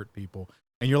ways to hurt people.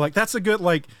 And you're like, that's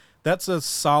a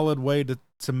solid way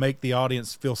to make the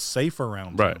audience feel safe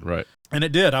around him. Right. And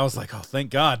it did. I was like, oh,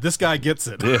 thank God, this guy gets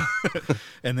it. Yeah.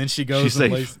 And then she goes she's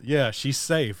and safe. she's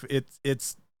safe.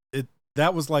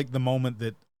 That was like the moment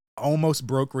that almost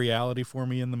broke reality for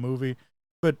me in the movie,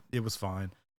 but it was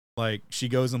fine. Like, she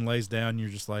goes and lays down, and you're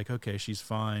just like, okay, she's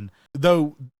fine.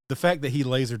 Though the fact that he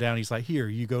lays her down, he's like, here,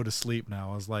 you go to sleep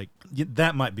now. I was like,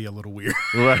 that might be a little weird.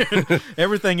 Right.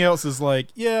 Everything else is like,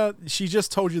 yeah, she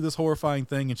just told you this horrifying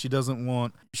thing, and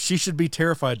she should be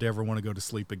terrified to ever want to go to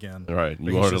sleep again. Right.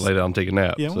 You want her to lay down and take a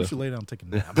nap. Yeah, why don't you lay down and take a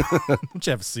nap? Why don't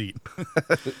you have a seat?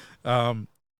 And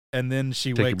then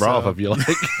she take wakes your bra up. off if you like.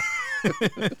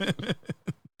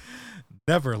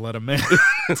 Never let a man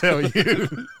tell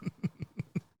you.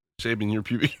 Shaving your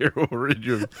pubic hair will rid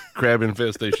you of crab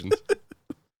infestations.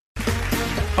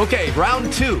 Okay,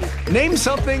 round 2. Name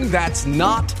something that's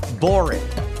not boring.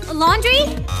 A laundry?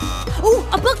 Ooh,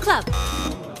 a book club.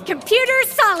 Computer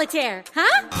solitaire,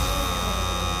 huh?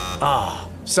 Ah,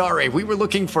 sorry, we were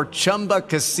looking for Chumba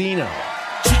Casino.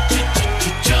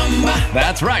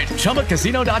 That's right,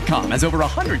 ChumbaCasino.com has over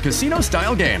 100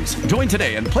 casino-style games. Join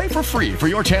today and play for free for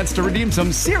your chance to redeem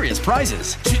some serious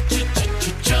prizes.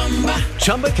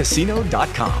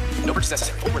 ChumbaCasino.com. No purchase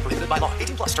necessary. Void where prohibited by law.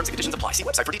 18+ terms and conditions apply. See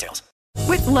website for details.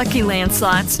 With Lucky Land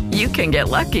Slots, you can get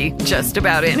lucky just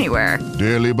about anywhere.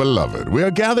 Dearly beloved, we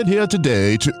are gathered here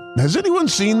today to... Has anyone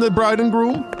seen the bride and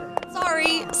groom?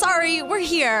 Sorry, we're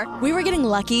here. We were getting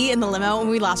lucky in the limo and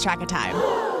we lost track of time.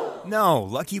 No,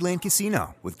 Lucky Land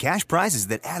Casino, with cash prizes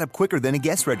that add up quicker than a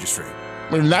guest registry.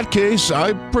 In that case,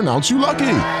 I pronounce you lucky.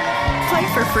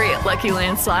 Play for free at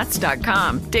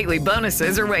LuckyLandSlots.com. Daily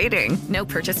bonuses are waiting. No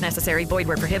purchase necessary. Void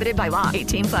where prohibited by law.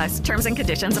 18+. Terms and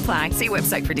conditions apply. See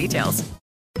website for details.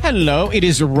 Hello, it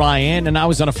is Ryan, and I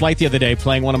was on a flight the other day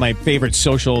playing one of my favorite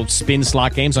social spin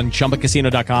slot games on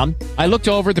ChumbaCasino.com. I looked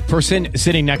over the person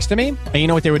sitting next to me, and you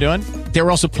know what they were doing? They were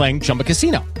also playing Chumba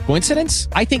Casino. Coincidence?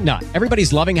 I think not.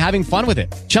 Everybody's loving having fun with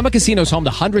it. Chumba Casino is home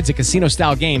to hundreds of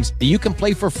casino-style games that you can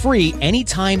play for free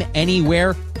anytime,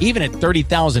 anywhere, even at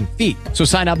 30,000 feet. So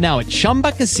sign up now at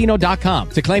ChumbaCasino.com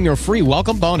to claim your free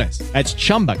welcome bonus. That's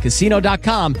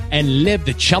ChumbaCasino.com and live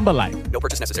the Chumba life. No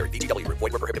purchase necessary. VGW. Void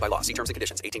where prohibited by law. See terms and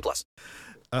conditions. 18+.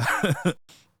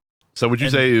 So would you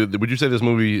say this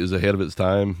movie is ahead of its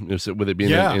time with it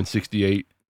being in 68?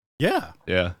 Yeah.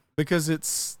 Yeah.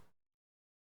 Because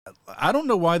I don't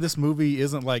know why this movie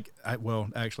isn't like,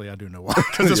 actually I do know why,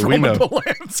 because it's Roman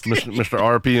Polanski. Mr.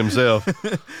 RP himself.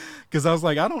 Because I was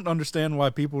like, I don't understand why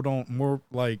people don't, more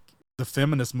like the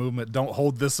feminist movement, don't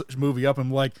hold this movie up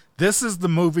and like, this is the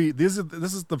movie, this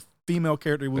is the female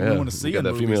character we want to see in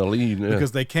that movies. female lead,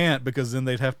 because they can't, because then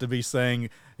they'd have to be saying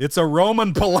it's a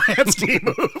Roman Polanski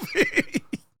movie.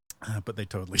 But they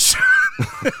totally should.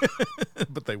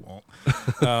 But they won't.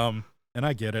 And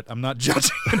I get it. I'm not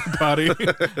judging anybody.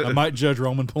 I might judge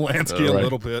Roman Polanski a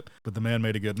little bit, but the man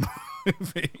made a good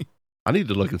movie. I need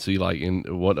to look and see like in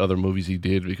what other movies he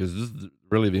did, because this is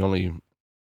really the only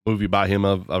movie by him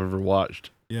I've ever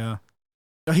watched. Yeah.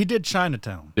 He did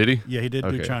Chinatown. Did he? Yeah, he did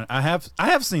do China. I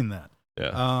have seen that.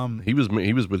 Yeah. He was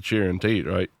with Sharon Tate,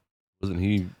 right? Wasn't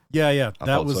he? Yeah.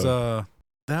 That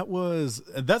was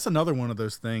that's another one of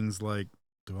those things like,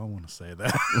 do I want to say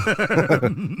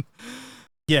that?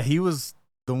 Yeah,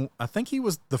 I think he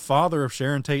was the father of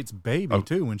Sharon Tate's baby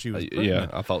too when she was pregnant. Yeah,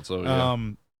 I thought so. Yeah.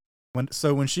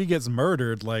 When she gets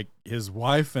murdered, like his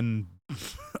wife and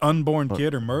unborn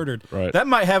kid are murdered. Right. That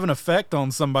might have an effect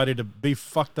on somebody to be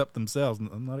fucked up themselves.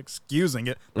 I'm not excusing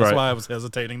it. That's why I was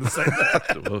hesitating to say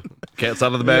that. Well, cat's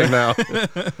out of the bag now.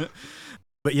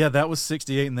 But yeah, that was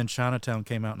 68, and then Chinatown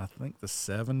came out in I think the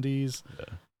 70s. Yeah.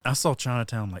 I saw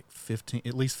Chinatown like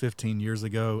at least 15 years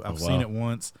ago. I've seen it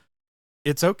once.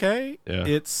 It's okay. Yeah.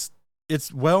 It's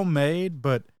well made,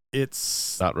 but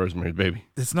it's not Rosemary's Baby.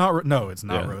 It's not. No, it's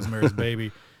not Rosemary's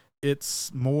Baby.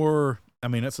 It's more. I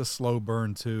mean, it's a slow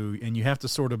burn too, and you have to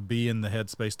sort of be in the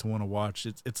headspace to want to watch.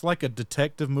 It's like a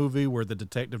detective movie where the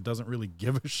detective doesn't really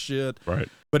give a shit. Right.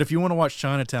 But if you want to watch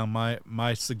Chinatown,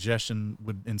 my suggestion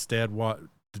would instead watch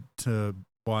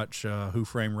Who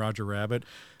Framed Roger Rabbit.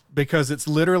 because it's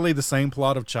literally the same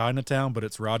plot of Chinatown, but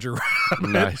it's Roger Rabbit.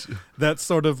 Nice. That's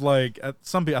sort of like I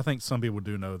think some people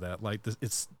do know that. Like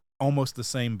it's almost the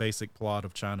same basic plot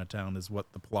of Chinatown as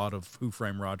what the plot of Who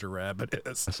Framed Roger Rabbit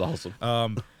is. That's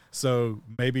awesome. So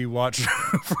maybe watch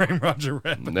Who Framed Roger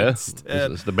Rabbit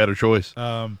instead. It's the better choice.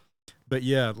 But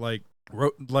yeah,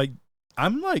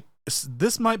 I'm like,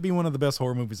 this might be one of the best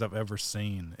horror movies I've ever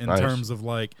seen in terms of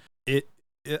like it.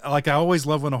 Like I always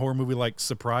love when a horror movie like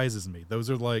surprises me. Those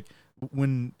are like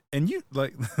I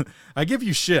give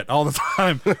you shit all the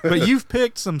time, but you've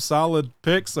picked some solid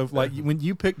picks of like when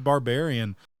you picked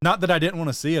Barbarian. Not that I didn't want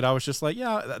to see it. I was just like,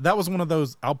 yeah, that was one of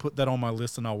those. I'll put that on my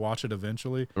list and I'll watch it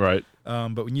eventually. Right.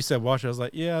 But when you said watch it, I was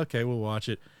like, yeah, okay, we'll watch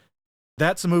it.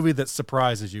 That's a movie that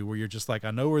surprises you, where you're just like,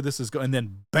 I know where this is going, and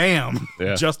then bam,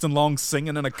 Justin Long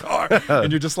singing in a car,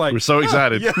 and you're just like, we're so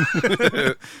excited.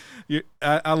 Yeah.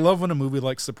 I love when a movie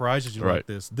like surprises you like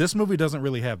this. This movie doesn't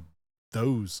really have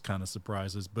those kind of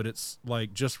surprises, but it's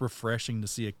like just refreshing to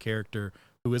see a character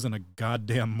who isn't a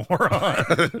goddamn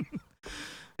moron.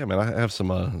 Yeah, man, I have some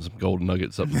golden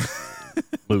nuggets up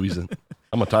movies, and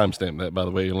I'm gonna timestamp that, by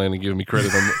the way. Landen giving me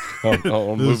credit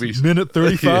on movies. Minute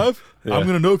 35. Yeah. I'm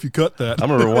gonna know if you cut that. I'm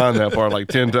gonna rewind that part like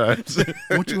 10 times.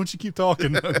 Once you keep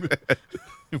talking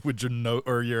with your note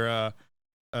or your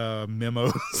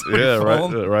memos. Yeah,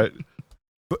 right.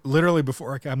 But literally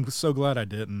before I'm so glad I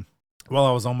didn't. While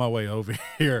I was on my way over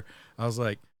here, I was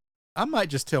like, I might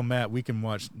just tell Matt we can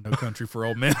watch No Country for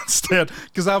Old Men instead,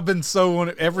 because I've been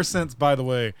ever since. By the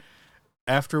way,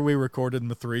 after we recorded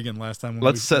Mithrigan last time,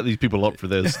 let's set these people up for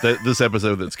this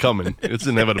episode that's coming. It's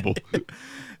inevitable.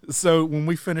 So when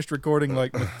we finished recording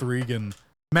like Mithrigan,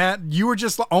 Matt, you were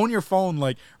just on your phone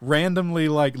like randomly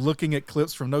like looking at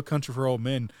clips from No Country for Old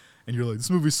Men. And you're like, this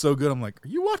movie's so good. I'm like, are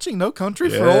you watching No Country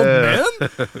for Old Men?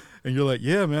 And you're like,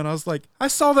 yeah, man. I was like, I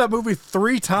saw that movie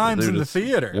 3 times in the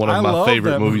theater. One of my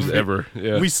favorite movies ever.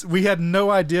 Yeah. We had no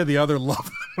idea the other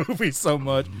loved the movie so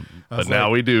much. But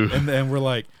now we do. And we're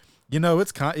like,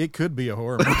 it could be a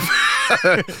horror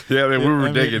movie. Yeah, man, we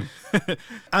were digging.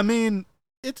 I mean,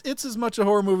 it's as much a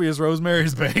horror movie as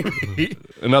Rosemary's Baby.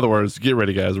 In other words, get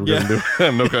ready, guys. We're going to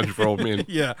do No Country for Old Men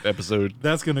episode.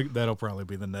 That'll probably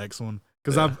be the next one.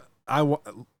 Because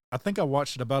I think I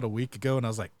watched it about a week ago, and I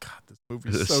was like, God, this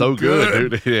movie's so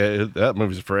good, dude. Yeah, that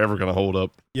movie's forever going to hold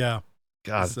up. Yeah.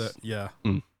 God. Yeah.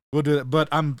 We'll do that. But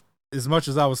as much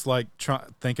as I was like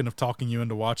thinking of talking you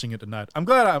into watching it tonight, I'm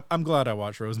glad I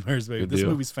watched Rosemary's Baby. This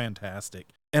movie's fantastic.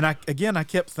 And I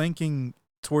kept thinking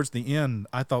towards the end,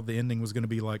 I thought the ending was going to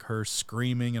be like her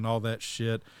screaming and all that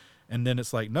shit. And then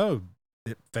it's like, no,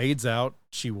 it fades out.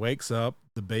 She wakes up.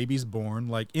 The baby's born.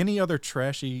 Like any other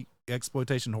trashy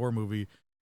exploitation horror movie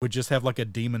would just have like a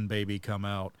demon baby come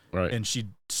out and she'd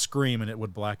scream and it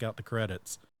would black out the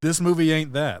credits. This movie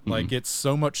ain't that. Like it's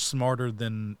so much smarter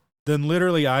than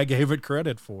literally I gave it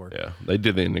credit for. Yeah, they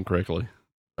did the ending correctly.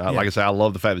 Like I said, I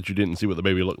love the fact that you didn't see what the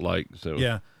baby looked like. So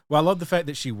yeah, well, I love the fact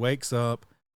that she wakes up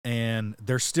and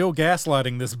they're still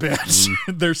gaslighting this bitch.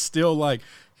 They're still like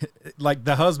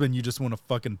the husband, you just want to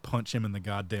fucking punch him in the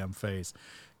goddamn face.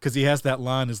 Because he has that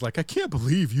line is like, I can't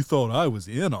believe you thought I was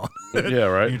in on it. Yeah,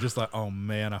 right. And you're just like, oh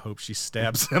man, I hope she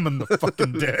stabs him in the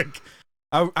fucking dick.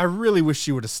 I really wish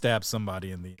she would have stabbed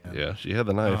somebody in the end. Yeah, she had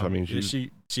the knife. I mean,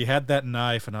 she had that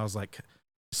knife, and I was like,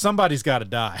 somebody's got to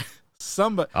die.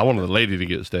 Somebody. I wanted the lady to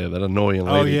get stabbed. That annoying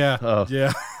lady. Oh yeah,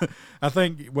 yeah. I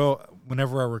think. Well,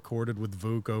 whenever I recorded with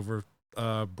Vuk over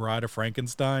Bride of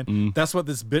Frankenstein, that's what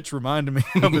this bitch reminded me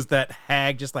of, is that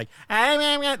hag just like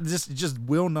just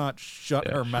will not shut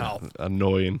her mouth.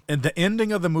 Annoying. And the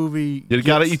ending of the movie, you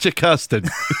gotta eat your custard.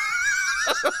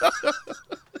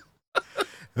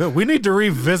 We need to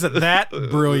revisit that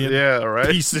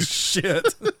brilliant piece of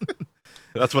shit.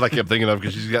 That's what I kept thinking of,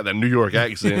 because she's got that New York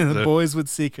accent. The boys would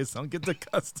seek us, don't get the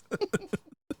custard.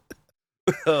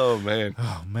 Oh man.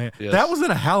 Yes. That was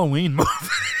in a Halloween movie.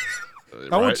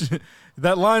 I want you,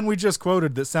 that line we just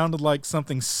quoted that sounded like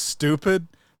something stupid,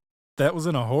 that was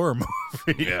in a horror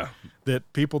movie. Yeah.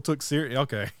 That people took serious.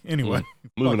 Okay. Anyway.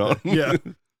 Moving on. Yeah.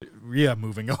 Yeah,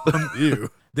 moving on. Ew.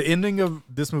 The ending of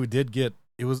this movie there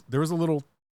was a little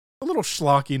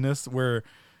schlockiness where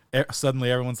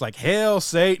suddenly everyone's like, hail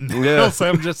Satan. Yeah. So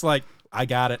I'm just like, I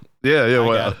got it. Yeah, yeah.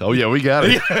 Well, oh yeah, we got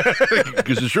it.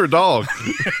 Because it's your dog.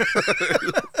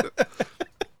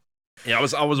 Yeah, I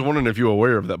was wondering if you were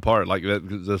aware of that part, like that,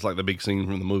 because that's like the big scene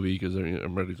from the movie. Because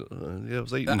everybody's it was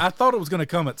Satan. I thought it was going to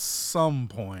come at some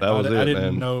point. I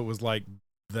didn't know it was like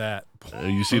that.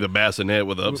 You see the bassinet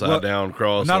with the upside down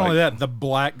cross. Not only that, the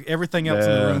black, everything else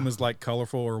in the room is like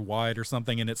colorful or white or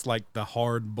something, and it's like the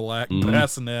hard black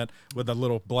bassinet with a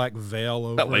little black veil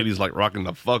over. That lady's like rocking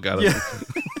the fuck out of it.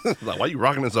 Like, why are you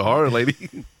rocking it so hard, lady?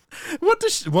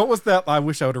 What was that? I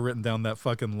wish I would have written down that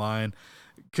fucking line,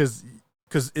 because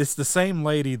it's the same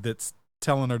lady that's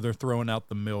telling her they're throwing out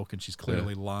the milk, and she's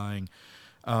clearly lying.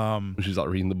 She's like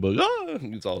reading the book.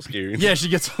 It's all scary. Yeah, she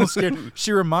gets all scared.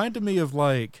 She reminded me of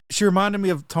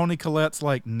Toni Collette's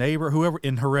like neighbor, whoever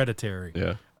in Hereditary.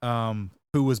 Yeah.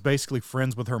 Who was basically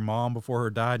friends with her mom before her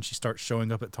died, and she starts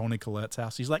showing up at Toni Collette's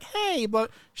house. She's like, "Hey," but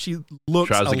she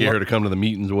tries to get her to come to the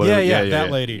meetings or whatever. Yeah,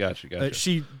 that lady. Gotcha.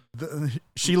 She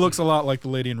looks a lot like the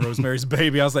lady in Rosemary's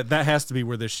Baby. I was like, that has to be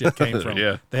where this shit came from.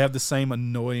 Yeah. They have the same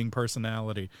annoying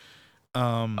personality.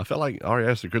 I felt like Ari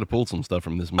Aster could have pulled some stuff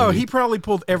from this movie. Oh, he probably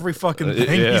pulled every fucking thing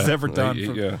he's ever done.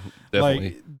 Yeah,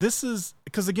 definitely. Like, this is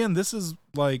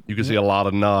like you can see a lot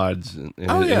of nods in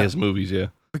his movies. Yeah,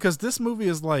 because this movie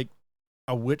is like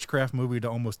a witchcraft movie to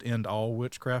almost end all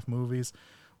witchcraft movies,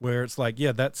 where it's like,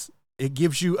 it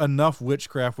gives you enough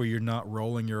witchcraft where you're not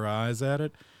rolling your eyes at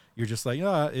it. You're just like,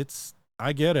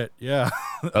 I get it. Yeah.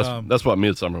 That's what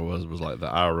Midsummer was like, the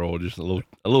eye roll, just a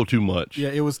little too much. Yeah,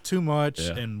 it was too much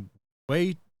and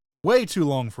way too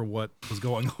long for what was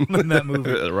going on in that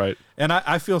movie. Right. And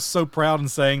I feel so proud in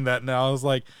saying that now. I was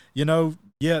like, Midsummer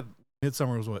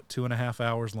was 2.5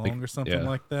 hours long or something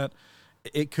like that.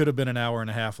 It could have been an hour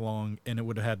and a half long, and it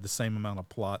would have had the same amount of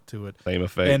plot to it. Same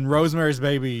effect. And Rosemary's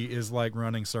Baby is like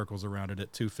running circles around it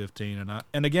at 2:15.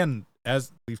 And again,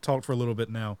 as we've talked for a little bit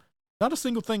now, not a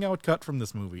single thing I would cut from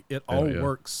this movie. It all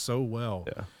works so well.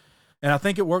 Yeah. And I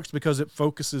think it works because it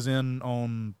focuses in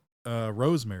on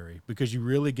Rosemary, because you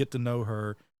really get to know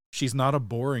her. She's not a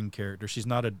boring character. She's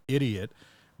not an idiot.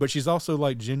 But she's also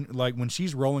like when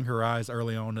she's rolling her eyes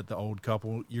early on at the old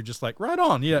couple, you're just like, right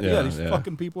on. Yeah, these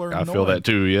fucking people are annoying. I feel that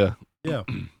too, yeah. Yeah.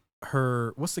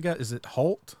 What's the guy? Is it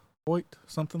Hoyt?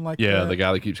 Something like that? Yeah, the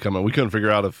guy that keeps coming. We couldn't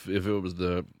figure out if it was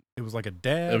it was like a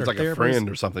dad. It was like a friend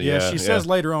or something. Yeah, she says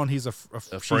later on she's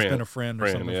been a friend or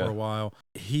something for a while.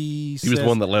 He was the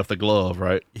one that left the glove,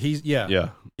 right? Yeah.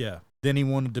 Then he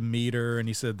wanted to meet her, and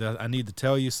he said that I need to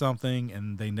tell you something,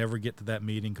 and they never get to that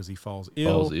meeting because he falls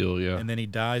ill. Yeah. And then he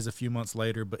dies a few months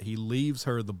later, but he leaves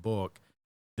her the book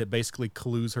that basically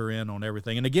clues her in on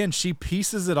everything. And again, she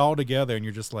pieces it all together, and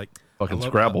you're just like, fucking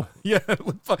Scrabble. Yeah,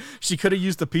 she could have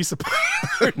used a piece of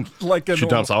paper. She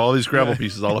dumps all these Scrabble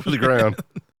pieces all over the ground.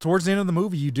 Towards the end of the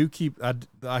movie, you do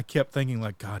I kept thinking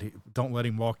like, God, don't let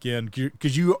him walk in,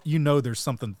 because you know there's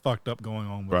something fucked up going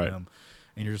on with him.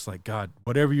 And you're just like, God,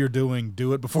 whatever you're doing,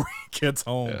 do it before he gets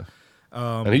home.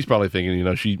 Yeah. And he's probably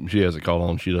thinking, she hasn't called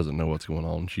on. She doesn't know what's going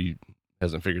on. She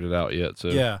hasn't figured it out yet. So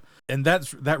yeah, and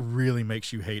that really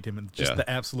makes you hate him, and just the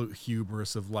absolute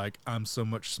hubris of like, I'm so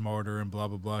much smarter and blah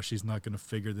blah blah. She's not going to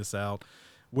figure this out.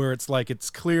 Where it's like, it's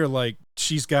clear like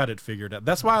she's got it figured out.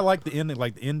 That's why I like the ending.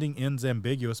 Like, the ending ends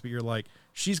ambiguous, but you're like,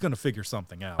 she's going to figure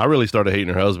something out. I really started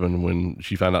hating her husband when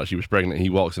she found out she was pregnant. He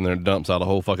walks in there and dumps out a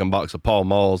whole fucking box of Pall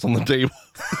Malls on the table.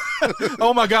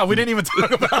 Oh my God, we didn't even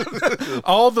talk about it.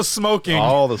 All the smoking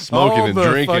and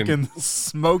drinking, fucking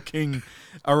smoking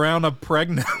around a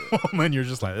pregnant woman. You're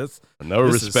just like, this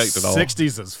respect at all.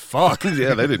 60s as fuck.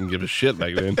 Yeah, they didn't give a shit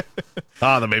back then.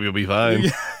 The baby will be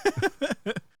fine.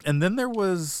 And then there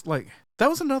was like, that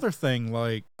was another thing,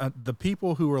 like the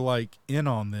people who were like in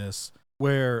on this,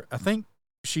 where I think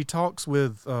she talks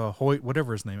with Hoyt,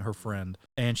 whatever his name, her friend,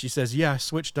 and she says, I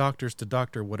switched doctors to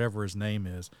Dr. whatever his name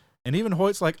is. And even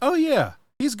Hoyt's like, oh yeah,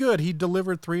 he's good. He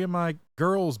delivered 3 of my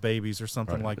girls' babies or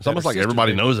something like that. It's almost like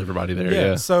everybody knows everybody there.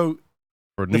 Yeah. So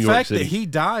for the fact that he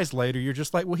dies later, you're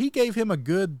just like, well, he gave him a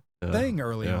good thing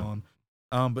early on.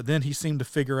 But then he seemed to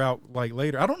figure out like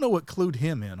later. I don't know what clued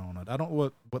him in on it. I don't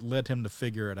know what led him to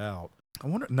figure it out. I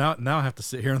wonder now I have to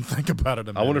sit here and think about it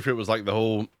a minute. I wonder if it was like the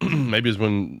whole maybe it's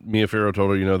when Mia Farrow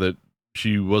told her, that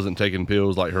she wasn't taking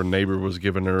pills, like her neighbor was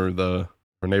giving her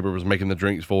her neighbor was making the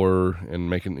drinks for her and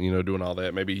making, doing all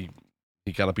that. Maybe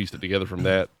he kind of pieced it together from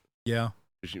that. Yeah.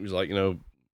 She was like,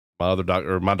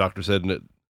 my doctor said that.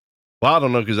 Well, I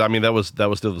don't know, because I mean that was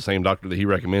still the same doctor that he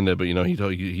recommended, but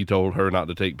he told her not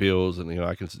to take pills, and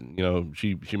I can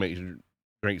she makes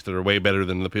drinks that are way better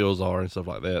than the pills are and stuff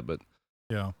like that. But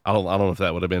yeah, I don't know if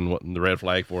that would have been the red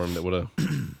flag for him. That would have.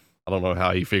 I don't know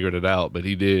how he figured it out, but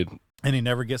he did. And he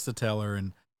never gets to tell her,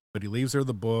 but he leaves her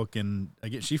the book, and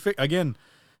again,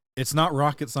 it's not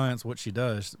rocket science what she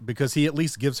does, because he at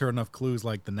least gives her enough clues,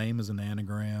 like the name is an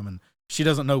anagram, and she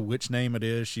doesn't know which name it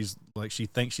is. She's like, she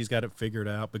thinks she's got it figured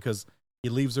out because he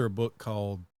leaves her a book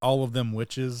called All of Them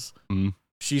Witches. Mm-hmm.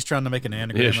 She's trying to make an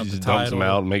anagram of the she title. dumps them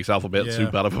out and makes alphabet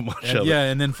soup out of them. Yeah,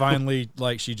 and then finally,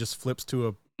 like, she just flips to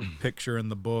a picture in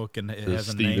the book, and it has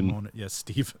a name on it. Yeah,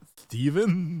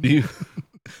 Steven.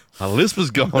 My lisp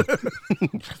is gone.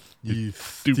 You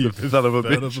stupid son of a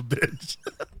bitch. bitch.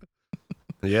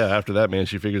 Yeah, after that, man,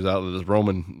 she figures out that it's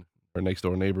Roman, her next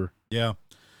door neighbor. Yeah,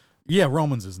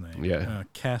 Roman's his name. Yeah,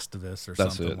 Castivus or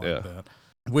That's something it, like that.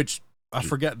 Which I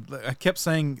forget. I kept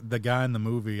saying the guy in the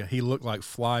movie. He looked like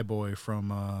Flyboy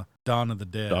from Dawn of the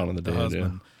Dead. Dawn of the Dead,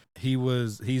 husband. Yeah.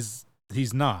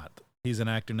 He's not. He's an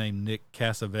actor named Nick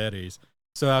Cassavetes.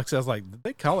 So I was like, did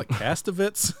they call it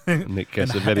Castivitz? Nick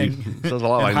Cassavetes. Sounds a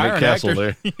lot like Nick Castle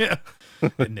there. Yeah.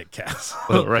 Nick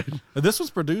Castle. Right. This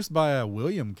was produced by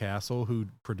William Castle, who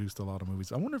produced a lot of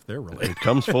movies. I wonder if they're related. It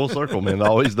comes full circle, man. It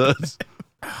always does.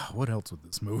 What else with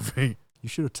this movie? You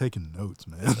should have taken notes,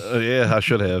 man. Yeah, I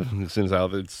should have. Since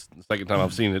it's the second time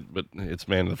I've seen it, but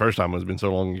the first time it's been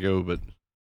so long ago, but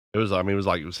it was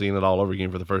like seeing it all over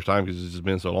again for the first time because it's just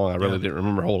been so long. I really didn't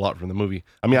remember a whole lot from the movie.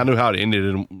 I mean, I knew how it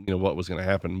ended and what was going to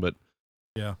happen, but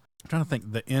yeah, I'm trying to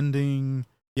think the ending.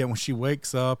 Yeah, when she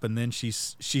wakes up and then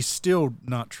she's still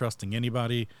not trusting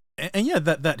anybody, and yeah,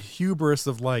 that hubris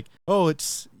of like, oh,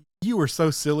 it's you were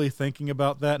so silly thinking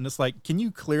about that, and it's like, can you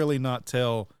clearly not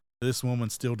tell this woman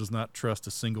still does not trust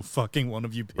a single fucking one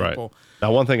of you people? Right.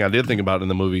 Now, one thing I did think about in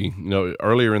the movie,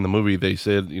 earlier in the movie, they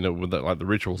said, with the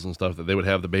rituals and stuff, that they would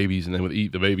have the babies and they would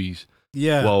eat the babies.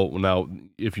 Yeah. Well, now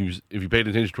if you paid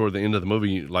attention toward the end of the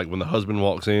movie, like when the husband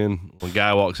walks in, when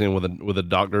Guy walks in with a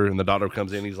doctor, and the doctor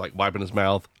comes in, he's like wiping his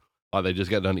mouth, like they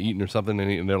just got done eating or something,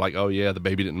 and they're like, oh yeah, the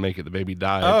baby didn't make it, the baby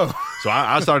died. Oh. So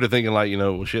I started thinking like,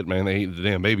 well, shit, man, they ate the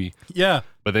damn baby. Yeah.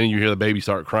 But then you hear the baby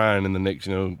start crying, and the next,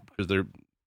 because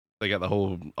they got the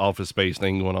whole Office Space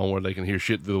thing going on where they can hear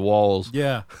shit through the walls.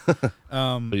 Yeah.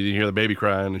 But you hear the baby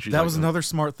crying, and she's that was another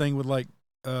smart thing with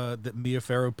that Mia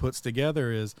Farrow puts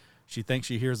together is she thinks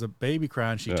she hears a baby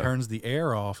crying, she turns the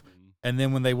air off, and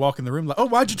then when they walk in the room, like, oh,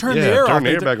 why'd you turn the air off? Turn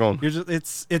the air back on.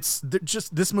 It's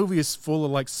just this movie is full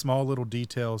of like small little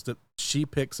details that she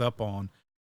picks up on,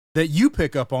 that you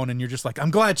pick up on, and you're just like,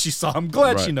 I'm glad she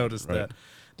noticed that.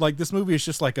 Like, this movie is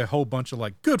just like a whole bunch of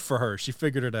like, good for her, she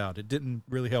figured it out. It didn't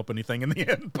really help anything in the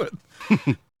end,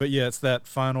 but yeah, it's that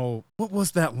final. What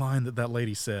was that line that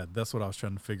lady said? That's what I was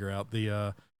trying to figure out.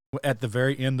 The at the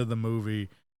very end of the movie,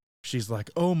 she's like,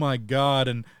 oh my God,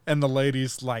 and the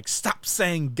lady's like, stop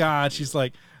saying God. She's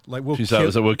like we'll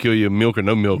kill you, milk or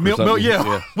no milk.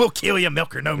 Yeah, we'll kill you,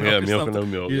 milk or no milk. Yeah, milk or no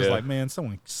milk. You're just like, man,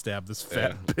 someone stabbed this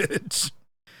fat bitch.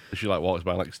 She like walks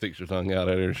by and like sticks her tongue out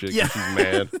at her and shit. Yeah. She's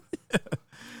mad.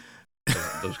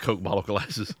 Those Coke bottle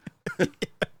glasses.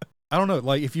 I don't know.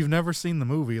 Like, if you've never seen the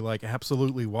movie, like,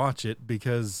 absolutely watch it,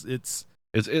 because it's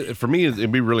for me,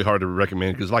 it'd be really hard to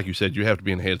recommend because, like you said, you have to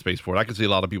be in headspace for it. I can see a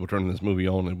lot of people turning this movie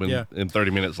on and in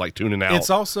 30 minutes, like tuning out.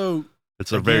 It's also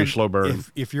a very slow burn.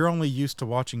 If you're only used to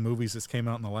watching movies that came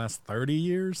out in the last 30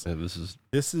 years,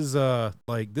 this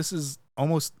is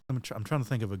almost. I'm trying to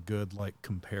think of a good like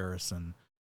comparison.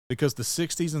 Because the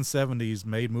 60s and 70s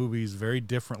made movies very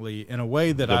differently in a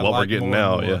way that I like more. What we're getting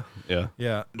now,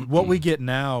 yeah. What we get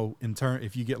now,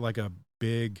 if you get like a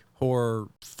big horror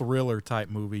thriller type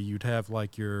movie, you'd have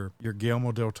like your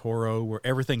Guillermo del Toro, where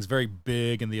everything's very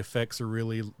big and the effects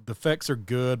are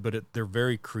good, but they're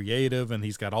very creative, and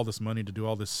he's got all this money to do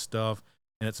all this stuff,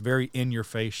 and it's very in your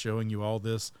face, showing you all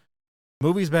this.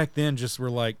 Movies back then just were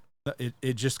like,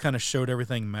 it just kind of showed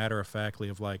everything matter of factly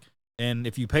of like. And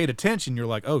if you paid attention, you're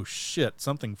like, oh, shit,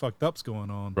 something fucked up's going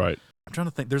on. Right. I'm trying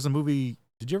to think. There's a movie.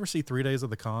 Did you ever see 3 Days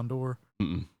of the Condor?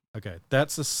 Mm-mm. Okay.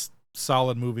 That's a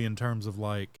solid movie in terms of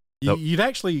like, Nope. you've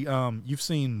actually, you've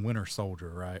seen Winter Soldier,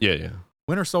 right? Yeah.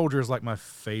 Winter Soldier is like my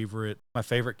favorite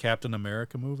Captain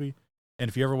America movie. And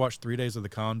if you ever watch 3 Days of the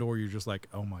Condor, you're just like,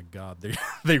 oh my God,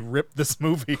 they ripped this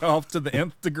movie off to the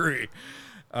nth degree.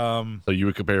 So you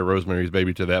would compare Rosemary's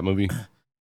Baby to that movie?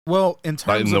 Well, in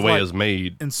terms in the of way like, it's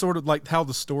made, and sort of like how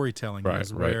the storytelling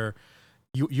is, where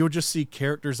you'll just see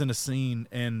characters in a scene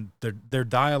and their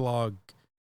dialogue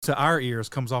to our ears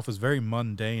comes off as very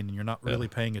mundane, and you're not really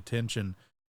paying attention,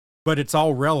 but it's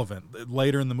all relevant.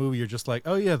 Later in the movie, you're just like,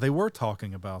 oh yeah, they were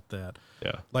talking about that.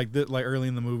 Yeah, like early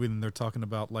in the movie, and they're talking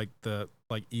about like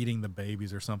eating the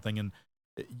babies or something, and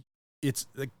it's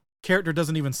the character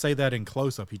doesn't even say that in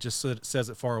close up. He just says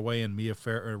it far away, and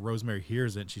Rosemary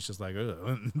hears it, and she's just like, ugh,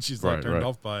 and she's like turned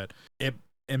off by it.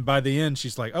 And by the end,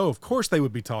 she's like, oh, of course they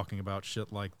would be talking about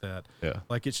shit like that. Yeah,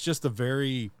 like it's just a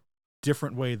very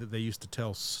different way that they used to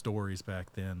tell stories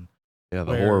back then. Yeah,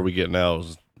 the horror we get now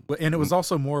is. And it was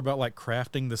also more about like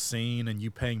crafting the scene and you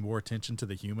paying more attention to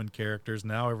the human characters.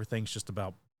 Now everything's just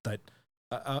about that.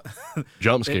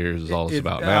 Jump scares is all it's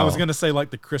about now. I was gonna say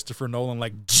like the Christopher Nolan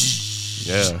like.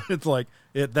 Yeah, it's like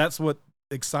that's what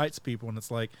excites people, and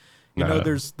it's like You know,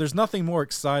 there's nothing more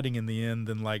exciting in the end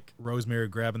than like Rosemary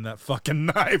grabbing that fucking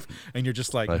knife, and you're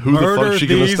just like, who the fuck is she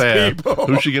gonna stab? People.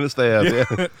 Who's she gonna stab?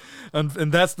 Yeah.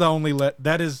 And that's the only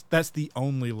that's the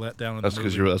only letdown in that's the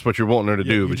movie. because that's what you're wanting her to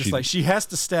do. You're But just like, she has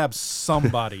to stab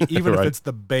somebody, even Right. if it's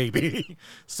the baby.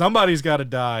 Somebody's got to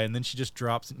die, and then she just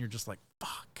drops it, and you're just like,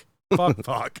 fuck.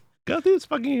 Got this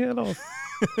fucking head off.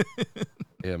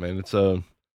 Yeah, man, it's the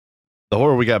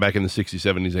horror we got back in the 60s,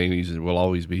 70s, 80s will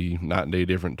always be night and day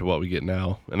different to what we get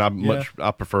now. And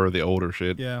I prefer the older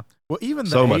shit. Yeah. Well, even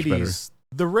the so 80s, much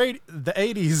better. The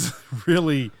 80s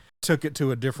really took it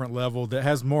to a different level that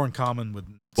has more in common with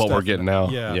What stuff we're getting now.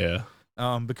 Yeah.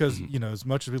 Because, you know, as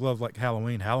much as we love like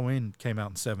Halloween came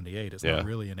out in 78. It's not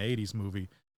really an 80s movie,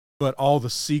 but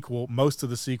most of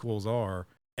the sequels are.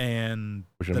 And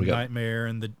the Nightmare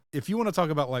and if you want to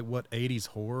talk about like what 80s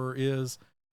horror is,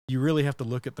 you really have to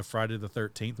look at the Friday the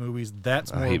 13th movies.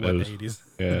 That's more what those. 80s.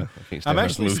 Yeah. I can't stand I'm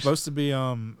actually those movies. supposed to be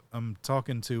I'm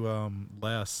talking to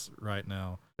Les right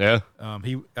now. Yeah.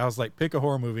 I was like, pick a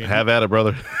horror movie. Have at it,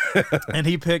 brother. And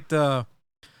he picked I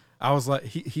was like,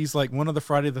 he's like one of the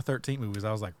Friday the 13th movies.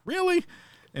 I was like, really?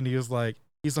 And he's like,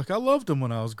 I loved them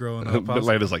when I was growing up. But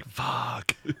later's like,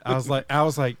 fuck. I was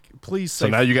like, please say. So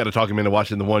now you got to talk him into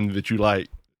watching the one that you like.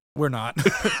 We're not.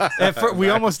 We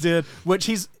almost did. Which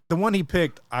the one he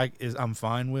picked. I'm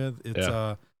fine with.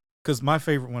 It's because my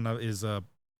favorite one is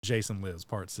Jason Lives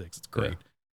Part 6. It's great. Yeah.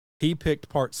 He picked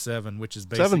Part 7, which is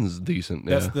basically 7's decent.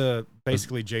 That's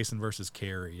basically Jason versus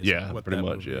Carrie. What pretty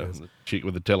much. Yeah, the chick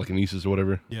with the telekinesis or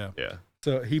whatever. Yeah. Yeah.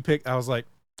 So he picked. I was like,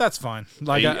 that's fine.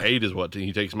 Like 8 is what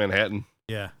he takes Manhattan.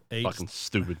 Yeah, 8. Fucking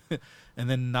stupid. And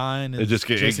then 9 is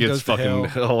it gets fucking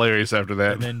hilarious after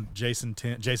that. And then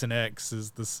Jason X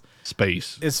is this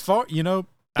space. As far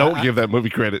don't give that movie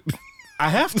credit. I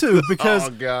have to because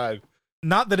oh god,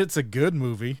 not that it's a good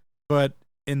movie, but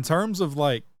in terms of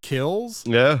like kills,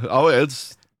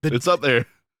 it's up there.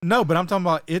 No, but I'm talking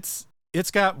about it's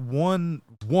got one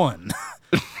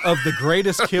of the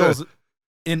greatest kills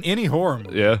in any horror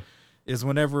movie. Yeah. Is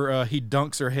whenever he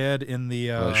dunks her head in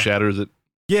the shatters it.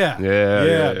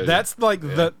 Yeah. That's like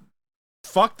the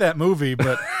fuck that movie,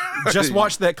 but just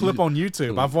watch that clip on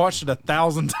YouTube. I've watched it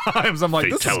 1,000 times. I'm like,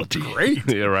 Fatality. This is great.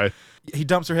 Yeah, right. He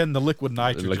dumps her head in the liquid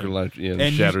nitrogen.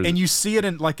 And shatters you see it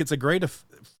in like it's a great.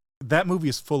 That movie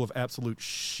is full of absolute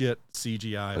shit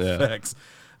CGI effects.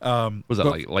 Was that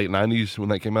like late 90s when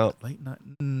that came out?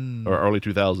 Or early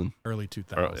 2000? Early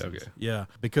 2000s. Okay. Yeah,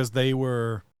 because they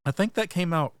were. I think that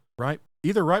came out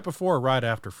either right before or right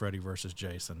after Freddy versus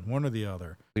Jason, one or the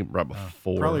other. I think right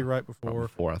before. Probably right before. Right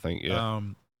before, I think. Yeah.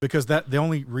 Because the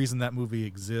only reason that movie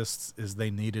exists is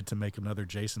they needed to make another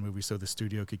Jason movie so the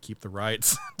studio could keep the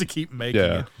rights to keep making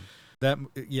it.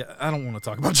 I don't want to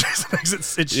talk about Jason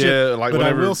X. It's shit. Like but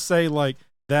whenever, I will say, like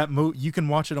that movie, you can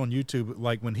watch it on YouTube.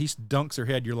 Like when he dunks her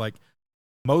head, you're like,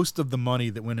 most of the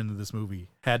money that went into this movie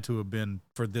had to have been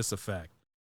for this effect.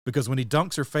 Because when he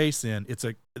dunks her face in,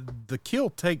 the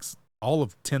kill takes all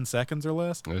of 10 seconds or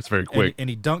less. It's very quick. And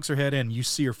he dunks her head in, you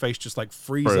see her face just like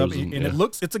freeze up. And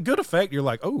it's a good effect. You're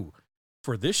like, oh,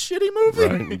 for this shitty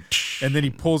movie? Right. And then he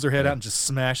pulls her head out and just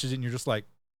smashes it, and you're just like,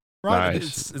 right,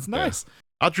 nice. It's nice. Yeah.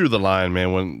 I drew the line,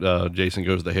 man, when Jason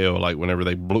Goes to Hell, like whenever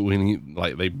they blew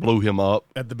him up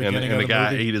at the beginning, and of the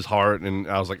guy movie. Ate his heart, and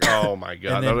I was like, oh my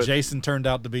god! And then Jason turned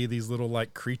out to be these little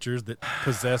like creatures that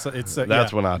possess it.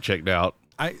 That's when I checked out.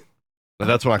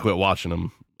 That's when I quit watching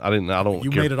them.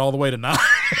 You made it all the way to 9.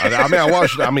 I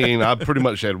watched. I pretty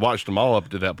much had watched them all up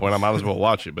to that point. I might as well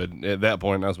watch it. But at that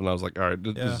point, that's when I was like, all right,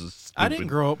 this is stupid. I didn't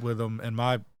grow up with them, and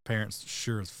my parents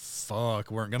sure as fuck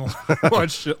weren't gonna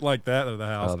watch shit like that in the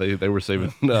house. They were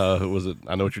saving. Was it?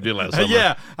 I Know What You Did Last Summer.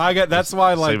 Yeah, that's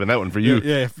why like saving that one for you.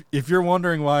 Yeah, if you're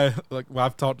wondering why, like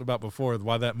I've talked about before,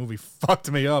 why that movie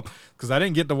fucked me up, because I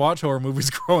didn't get to watch horror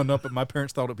movies growing up, but my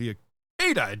parents thought it'd be a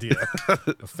great idea,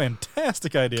 a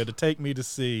fantastic idea to take me to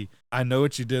see I Know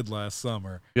What You Did Last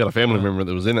Summer. You had a family member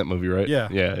that was in that movie, right?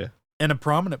 Yeah, and a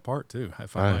prominent part too,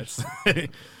 if I might say.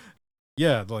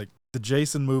 Yeah, like the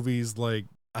Jason movies, like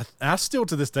I still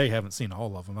to this day haven't seen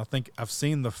all of them. I think I've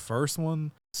seen the first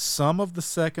one, some of the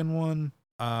second one.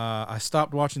 I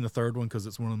stopped watching the third one because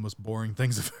it's one of the most boring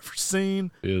things I've ever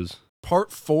seen. It is.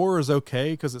 Part 4 is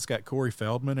okay because it's got Corey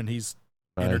Feldman and he's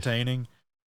entertaining.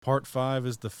 Part 5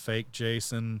 is the fake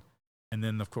Jason, and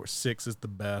then of course 6 is the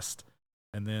best.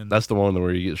 And then that's the one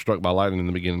where you get struck by lightning in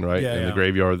the beginning, right? Yeah, in the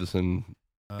graveyard that's in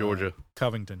Georgia,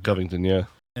 Covington. Yeah.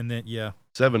 And then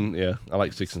 7, I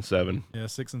like 6 and 7. Yeah,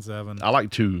 6 and 7. I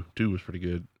like 2. 2 was pretty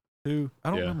good. 2,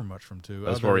 I don't remember much from 2.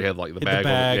 That's where he had like the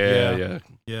bag.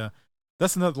 Yeah.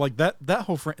 That's another like that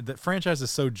whole that franchise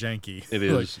is so janky. It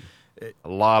is. A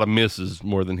lot of misses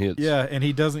more than hits. Yeah, and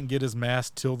he doesn't get his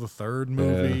mask till the third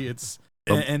movie. It's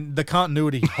and the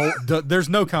continuity. There's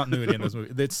no continuity in this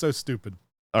movie. It's so stupid.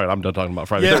 All right, I'm done talking about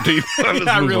Friday the 13th.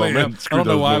 I really am. I don't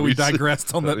know why movies. we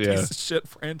digressed on that piece of shit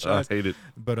franchise. I hate it.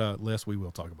 But Les, we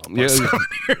will talk about.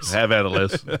 Have at it,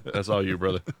 Les. That's all you,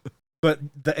 brother. But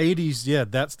the 80s,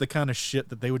 that's the kind of shit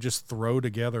that they would just throw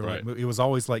together. Right. Like it was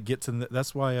always like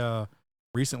that's why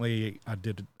recently I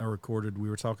recorded, we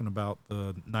were talking about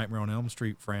the Nightmare on Elm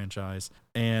Street franchise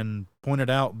and pointed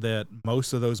out that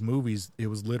most of those movies, it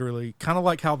was literally kind of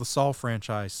like how the Saw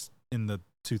franchise in the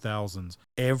 2000s,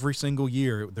 every single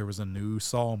year there was a new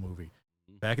Saw movie.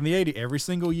 Back in the 80s, every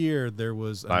single year there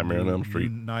was a Nightmare on Elm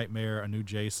Street, new Nightmare, a new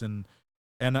Jason.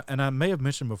 And I may have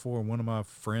mentioned before, one of my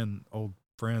old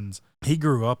friends, he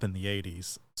grew up in the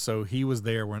 80s, so he was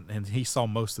there and he saw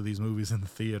most of these movies in the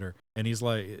theater, and he's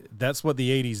like, that's what the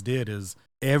 80s did. Is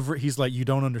he's like, you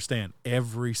don't understand,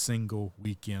 every single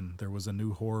weekend there was a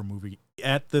new horror movie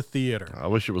at the theater. I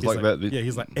wish it was like that. Yeah,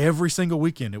 he's like, every single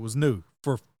weekend it was new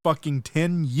for fucking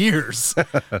 10 years.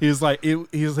 He's like,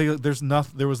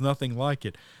 there was nothing like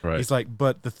it. Right. He's like,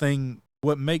 but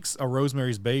what makes A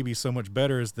Rosemary's Baby so much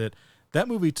better is that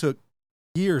movie took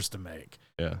years to make.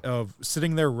 Yeah. Of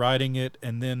sitting there writing it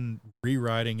and then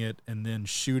rewriting it and then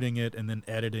shooting it and then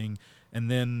editing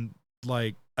and then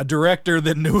like a director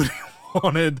that knew what he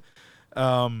wanted.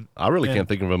 I really can't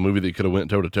think of a movie that could have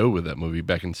went toe to toe with that movie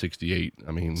back in '68.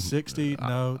 I mean, 60?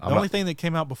 No, the only thing that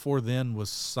came out before then was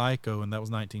Psycho, and that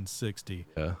was 1960.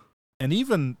 Yeah,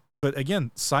 But again,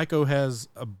 Psycho has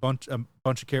a bunch of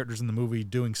characters in the movie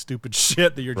doing stupid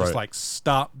shit that you're just like,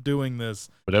 stop doing this.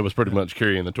 But that was pretty much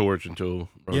carrying the torch until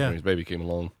Rosemary's Baby came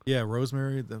along. Yeah,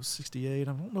 Rosemary, that was 68. I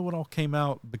don't know what all came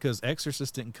out because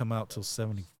Exorcist didn't come out till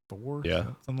 74. Yeah.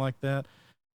 Something like that.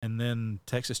 And then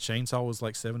Texas Chainsaw was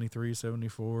like 73,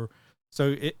 74.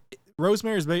 So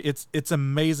Rosemary's Baby, it's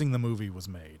amazing the movie was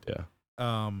made.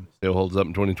 Yeah. Still holds up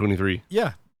in 2023.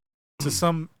 Yeah. To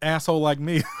some asshole like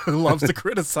me who loves to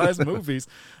criticize movies.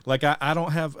 Like I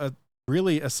don't have a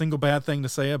single bad thing to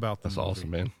say about them. That's awesome,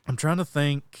 man. I'm trying to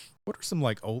think, what are some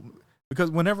like old,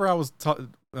 because whenever I was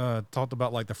talked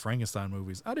about like the Frankenstein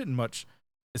movies, I didn't much,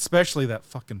 especially that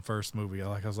fucking first movie.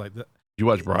 I was like, did you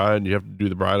watch Bride? You have to do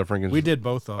the Bride of Frankenstein? We did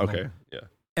both of them. Okay, yeah.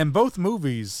 And both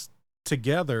movies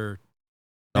together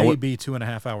may be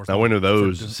 2.5 hours. Now, when are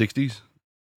those? 60s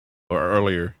or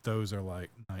earlier? Those are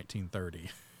like 1930.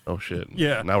 Oh shit!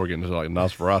 Yeah. Now we're getting to like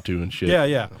Nosferatu and shit.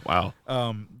 Yeah. Wow.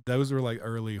 Those were like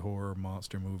early horror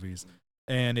monster movies,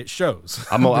 and it shows.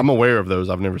 I'm aware of those.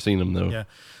 I've never seen them though. Yeah.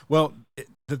 Well,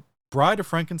 the Bride of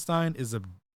Frankenstein is a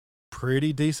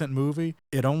pretty decent movie.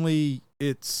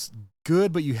 It's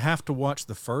good, but you have to watch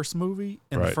the first movie,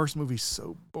 and the first movie's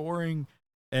so boring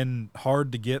and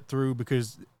hard to get through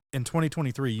because in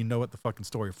 2023, you know what the fucking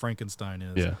story of Frankenstein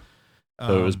is. Yeah.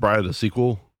 So is Bride a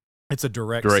sequel? It's a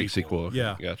direct sequel. Okay.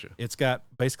 Yeah. Gotcha. It's got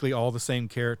basically all the same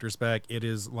characters back. It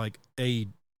is like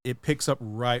it picks up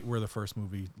right where the first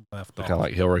movie left off. Kind of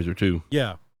like Hellraiser 2.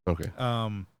 Yeah. Okay.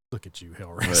 Look at you,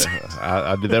 Hellraiser.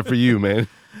 I did that for you, man.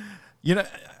 You know,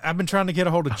 I've been trying to get a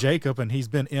hold of Jacob, and he's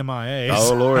been MIA.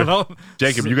 Oh, Lord.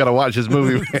 Jacob, you got to watch this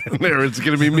movie, man. It's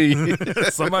going to be me.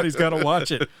 Somebody's got to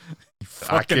watch it. You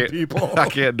fucking people. I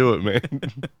can't do it,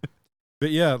 man.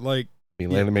 But yeah, like.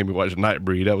 Landen made me watch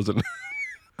Nightbreed. That was a...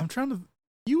 I'm trying to.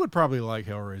 You would probably like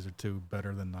Hellraiser 2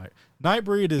 better than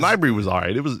Nightbreed. Nightbreed was all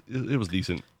right. It was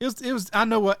decent. It was. I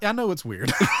know it's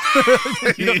weird.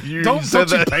 you don't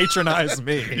patronize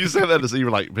me. You said that as you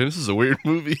were like, man, this is a weird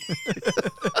movie.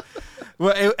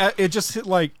 Well, it just hit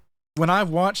like when I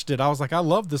watched it, I was like, I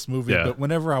love this movie. Yeah. But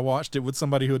whenever I watched it with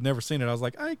somebody who had never seen it, I was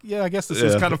like, I guess this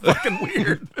is kind of fucking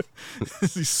weird.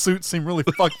 These suits seem really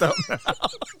fucked up now.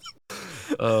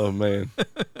 Oh man.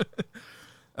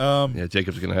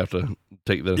 Jacob's gonna have to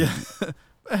take the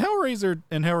Hellraiser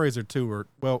and Hellraiser 2 are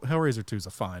Hellraiser 2 is a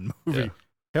fine movie.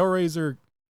 Yeah.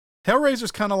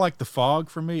 Hellraiser's kind of like The Fog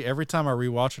for me. Every time I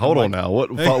rewatch it, hold on now, what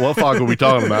fog are we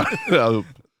talking about?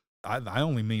 I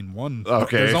only mean one.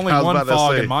 Okay, there's only one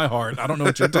fog in my heart. I don't know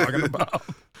what you're talking about.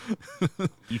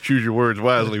 You choose your words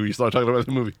wisely when you start talking about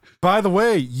the movie. By the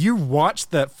way, you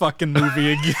watched that fucking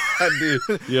movie again. I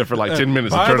did. Yeah, for like 10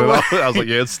 minutes. I turned it off. I was like,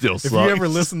 yeah, it still sucks. If you ever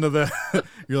listen to that,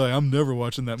 you're like, I'm never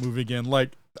watching that movie again.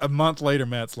 Like a month later,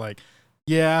 Matt's like,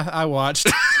 yeah, I watched.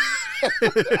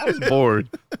 I was bored.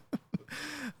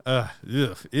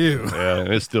 Ew. Yeah,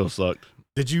 it still sucked.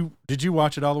 Did you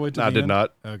watch it all the way to the end? I did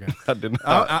not. Okay. I did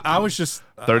not. I was just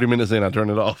 30 minutes in, I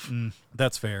turned it off.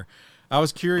 That's fair. I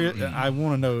was curious. I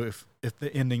want to know if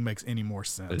the ending makes any more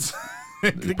sense.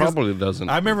 It probably doesn't.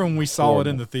 I remember when we saw it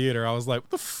in the theater, I was like, what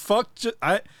the fuck?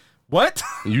 What?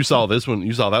 You saw this one?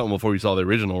 You saw that one before you saw the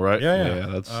original, right? Yeah.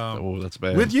 That's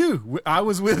bad. With you, I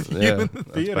was with you in the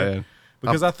theater. Bad.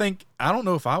 Because I don't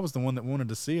know if I was the one that wanted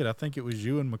to see it. I think it was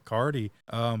you and McCarty,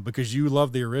 because you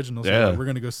love the original. So like, we're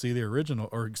going to go see the original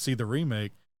or see the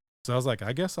remake. So I was like,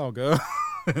 I guess I'll go.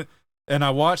 And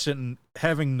I watched it, and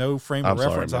having no frame of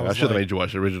reference, I should have made you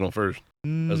watch the original first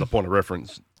as a point of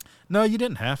reference. No, you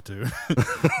didn't have to,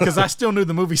 because I still knew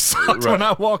the movie sucked when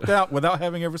I walked out without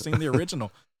having ever seen the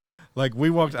original. Like we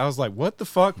walked, I was like, "What the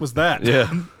fuck was that?"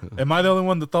 Yeah. Am I the only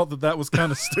one that thought that was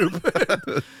kind of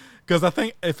stupid? Because I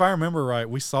think, if I remember right,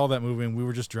 we saw that movie and we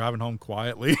were just driving home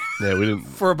quietly. Yeah, we didn't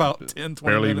for about 10, 20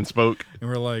 barely minutes. even spoke. And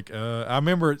we're like, I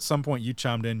remember at some point you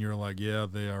chimed in. You were like, "Yeah,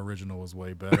 the original was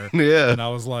way better." Yeah, and I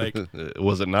was like,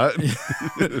 "Was it not?"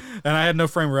 And I had no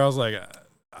frame where I was like,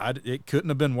 it couldn't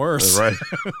have been worse, right?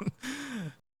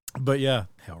 But yeah,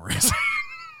 Hellraiser.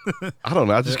 I don't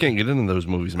know. I just can't get into those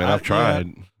movies, man. I've tried.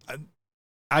 Yeah,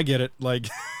 I get it. Like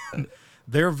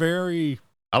they're very.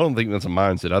 I don't think that's a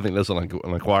mindset. I think that's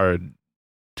an acquired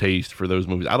taste for those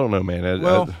movies. I don't know, man.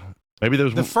 Maybe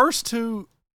there's the first two.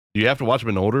 Do you have to watch them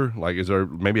in order? Like, is there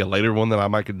maybe a later one that I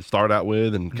might could start out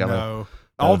with and kind of? No,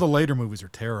 all the later movies are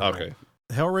terrible. Okay.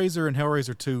 Hellraiser and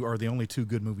Hellraiser 2 are the only two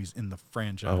good movies in the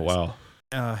franchise. Oh wow.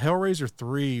 Hellraiser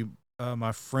 3,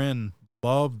 my friend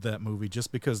loved that movie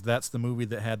just because that's the movie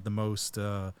that had the most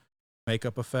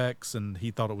makeup effects, and he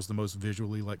thought it was the most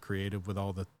visually creative with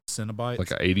all the Cenobites.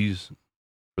 Like a 80s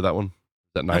for that one? Is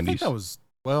that 90s? I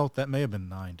think that may have been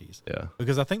 90s. Yeah.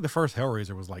 Because I think the first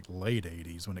Hellraiser was like late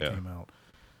 80s when it came out.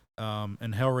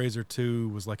 And Hellraiser 2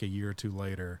 was like a year or two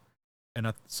later. And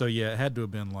it had to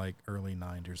have been like early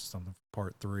 90s or something for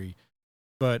part 3.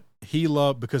 But he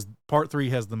loved, because part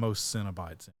 3 has the most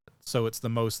Cenobites in it. So it's the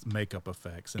most makeup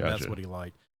effects, and that's what he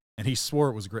liked. And he swore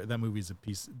it was great. That movie's a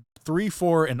piece. 3,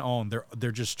 4, and on,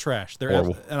 they're just trash. They're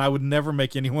horrible. And I would never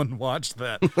make anyone watch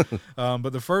that.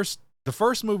 But the first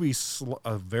movie's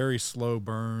a very slow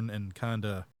burn and kind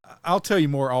of. I'll tell you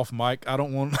more off mic. I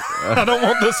don't want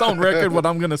this on record what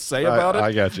I'm going to say about it.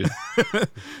 I got you.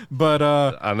 But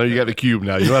I know you got the cube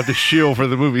now. You don't have to shill for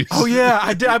the movies. Oh yeah,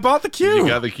 I did. I bought the cube. You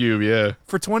got the cube, yeah,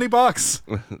 for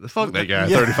 $20. Fuck that guy.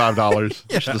 $35.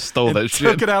 Yeah. Should have stole that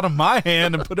shit. Took it out of my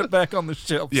hand and put it back on the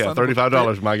shelf. Yeah,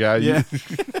 $35, my guy. Yeah.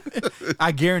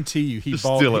 I guarantee you he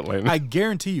bought steal it, Landen. I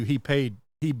guarantee you he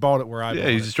bought it where I bought it. Yeah,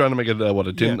 he's just trying to make it a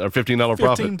 $10 or $15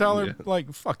 profit.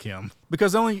 $15, fuck him.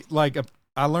 Because only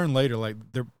I learned later,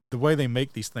 the way they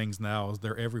make these things now is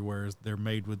they're everywhere. They're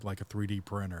made with like a 3D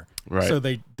printer, right? So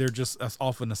they're just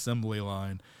off an assembly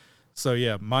line. So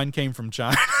yeah, mine came from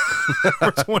China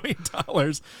for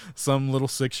 $20. Some little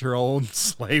 6-year-old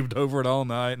slaved over it all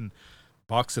night and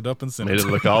boxed it up and sent made it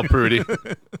look all pretty.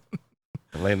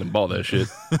 Landen bought that shit.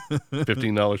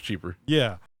 $15 cheaper.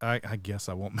 Yeah, I guess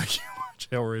I won't make you watch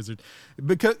Hellraiser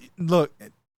because look,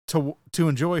 to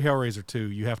enjoy Hellraiser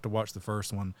 2, you have to watch the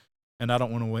first one. And I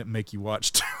don't want to make you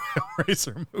watch 2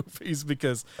 Hellraiser movies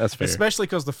because, that's fair. Especially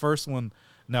because the first one.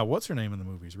 Now, what's her name in the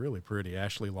movie? Is really pretty,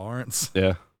 Ashley Lawrence.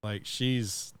 Yeah,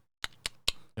 she's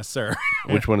yes, sir.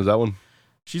 Which one is that one?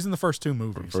 She's in the first 2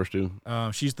 movies. First 2.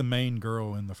 She's the main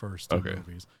girl in the first 2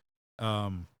 movies.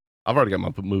 I've already got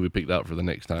my movie picked out for the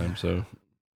next time, so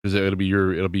because it'll be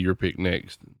your pick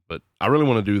next. But I really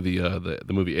want to do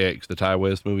the movie X, the Ty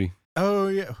West movie. Oh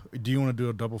yeah, do you want to do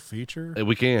a double feature?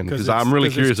 We can, because I'm really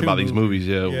curious about these movies.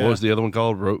 Yeah. What was the other one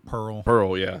called? Pearl.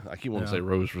 Pearl. Yeah, I keep wanting to say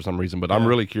Rose for some reason, but I'm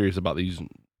really curious about these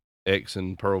X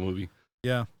and Pearl movie.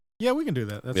 Yeah, we can do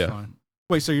that. That's fine.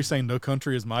 Wait, so you're saying No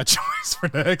Country is my choice for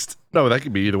next? No, that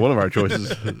could be either one of our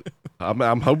choices.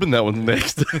 I'm hoping that one's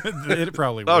next. It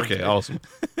probably will. Okay, awesome.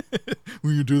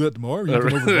 Will you do that tomorrow? You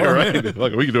come over tomorrow? Right.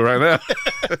 Look, we can do it right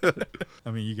now.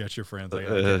 I mean, you got your friends.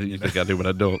 You think I do, but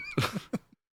I don't.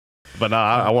 But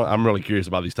I'm really curious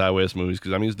about these Ty West movies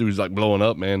because this dude's like blowing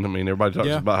up, man. I mean, everybody talks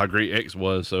about how great X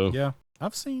was. So yeah,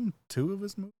 I've seen 2 of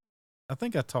his movies. I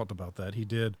think I talked about that. He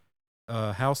did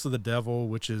House of the Devil,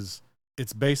 which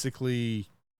it's basically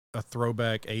a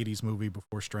throwback 80s movie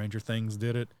before Stranger Things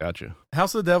did it. Gotcha.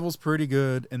 House of the Devil's pretty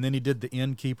good, and then he did The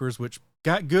Innkeepers, which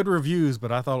got good reviews,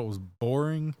 but I thought it was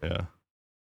boring. Yeah.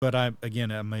 But I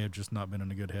may have just not been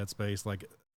in a good headspace.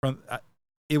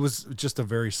 It was just a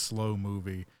very slow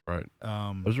movie. Right.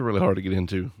 Those are really hard to get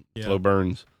into. Yeah. Slow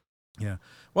burns. Yeah.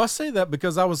 Well, I say that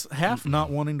because I was half not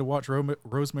wanting to watch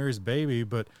Rosemary's Baby,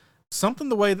 but something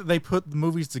the way that they put the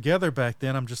movies together back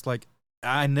then, I'm just like,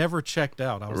 I never checked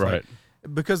out. I was like,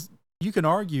 because you can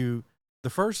argue the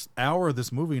first hour of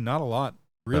this movie, not a lot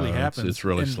really happens. It's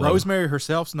really and slow. Rosemary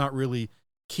herself's not really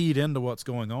keyed into what's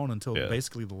going on until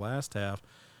basically the last half.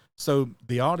 So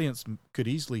the audience could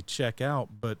easily check out,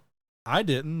 but I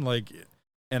didn't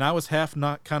and I was half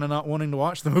not wanting to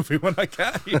watch the movie when I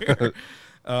got here.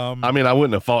 I mean, I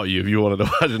wouldn't have fought you if you wanted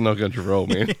to watch No Country for Old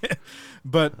Men. Yeah.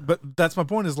 But that's my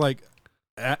point is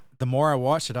the more I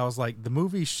watched it, I was like, the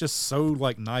movie's just so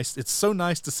nice. It's so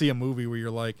nice to see a movie where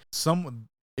you're like,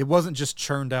 it wasn't just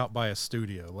churned out by a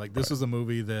studio. Like this was a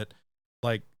movie that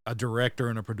a director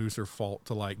and a producer fought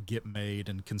to get made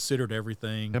and considered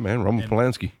everything. Yeah, man, Roman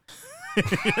Polanski.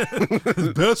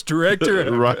 Best director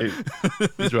ever. Right.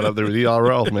 He's right up there with Eli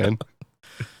Roth, man.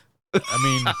 I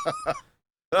mean,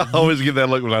 I always get that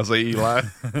look when I say Eli.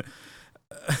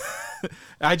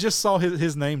 I just saw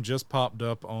his name just popped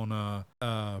up on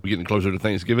we getting closer to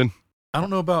Thanksgiving? I don't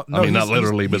know about I mean, not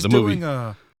literally, but the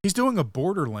movie. He's doing a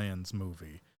Borderlands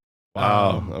movie.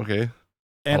 Wow, okay.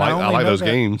 And I like those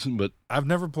games, but I've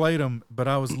never played them, but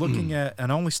I was looking at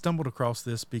and I only stumbled across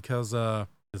this because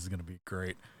this is going to be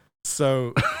great.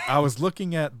 So I was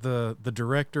looking at the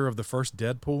director of the first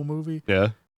Deadpool movie. Yeah.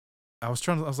 I was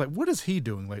like, what is he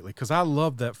doing lately? Because I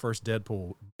loved that first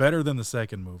Deadpool better than the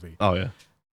second movie. Oh, yeah.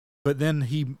 But then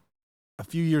a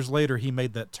few years later, he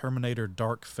made that Terminator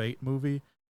Dark Fate movie,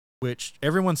 which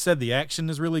everyone said the action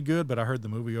is really good, but I heard the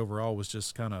movie overall was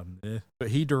just kind of eh. But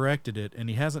he directed it, and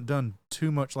he hasn't done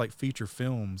too much feature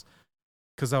films.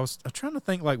 Because I'm trying to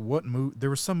think what movie. There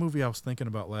was some movie I was thinking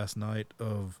about last night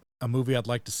of a movie I'd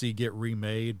like to see get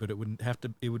remade, but it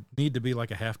would need to be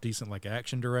a half decent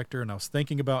action director, and I was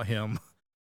thinking about him.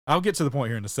 I'll get to the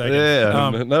point here in a second.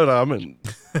 Yeah, no, I mean,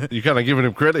 you're kind of giving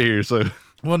him credit here, so.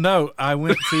 Well, no, I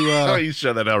went to. You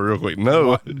shut that out real quick.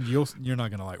 No, you're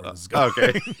not gonna like where this is going.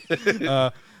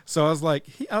 Okay. So I was like,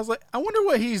 I wonder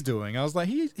what he's doing. I was like,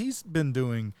 he's been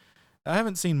doing. I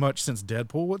haven't seen much since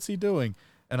Deadpool. What's he doing?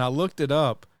 And I looked it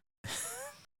up.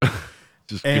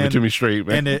 Just give it to me straight,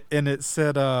 man. And it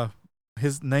said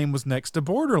his name was next to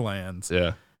Borderlands.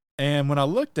 Yeah. And when I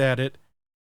looked at it,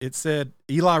 it said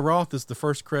Eli Roth is the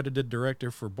first credited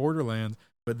director for Borderlands,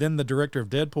 but then the director of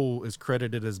Deadpool is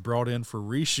credited as brought in for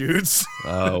reshoots.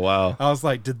 Oh, wow. I was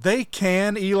like, did they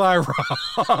can Eli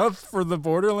Roth for the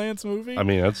Borderlands movie? I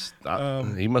mean,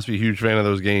 he must be a huge fan of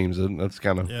those games. That's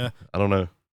kind of, yeah. I don't know.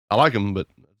 I like them, but.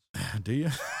 Do you?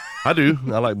 I do.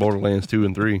 I like Borderlands 2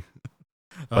 and 3.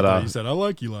 But you said, I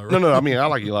like Eli Roth. No, I mean, I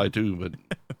like Eli too, but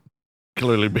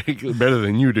clearly better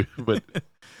than you do. But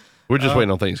we're just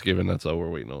waiting on Thanksgiving. That's all we're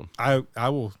waiting on. I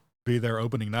will be there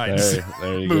opening night.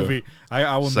 There you movie. Go.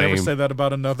 I will never say that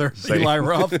about another Eli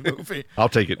Roth movie. I'll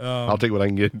take it. I'll take what I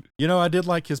can get. I did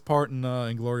like his part in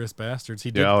Inglourious Bastards.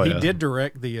 He did. He did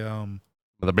direct the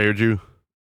Bear Jew.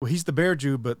 Well, he's the Bear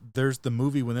Jew, but there's the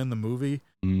movie within the movie.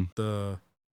 The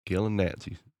killing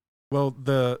Nazis. Well,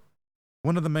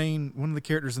 one of the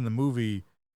characters in the movie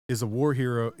is a war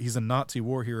hero. He's a Nazi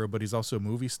war hero, but he's also a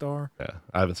movie star. Yeah,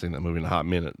 I haven't seen that movie in a hot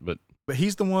minute, but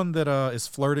he's the one that is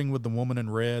flirting with the woman in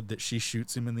red that she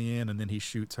shoots him in the end, and then he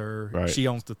shoots her. Right. She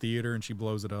owns the theater and she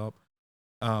blows it up.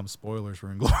 Spoilers for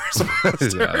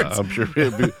Inglourious. Yeah, I'm sure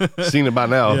you've seen it by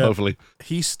now. Yeah. Hopefully,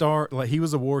 he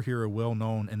was a war hero, well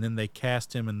known, and then they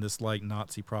cast him in this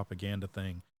Nazi propaganda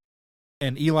thing,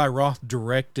 and Eli Roth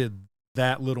directed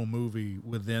that little movie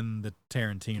within the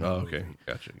Tarantino. Oh, okay, movie.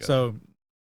 Gotcha. So,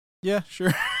 yeah,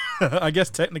 sure. I guess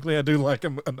technically I do like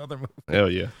another movie. Hell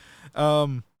yeah.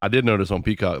 I did notice on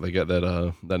Peacock they got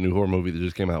that new horror movie that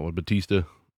just came out with Batista,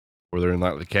 where they're in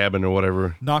the cabin or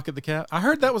whatever. Knock at the Cabin. I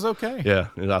heard that was okay. Yeah,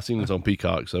 I seen this on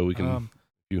Peacock, so we can.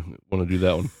 If you want to do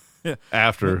that one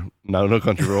after No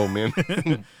Country for Old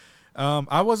Men.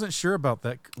 I wasn't sure about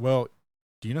that. Well,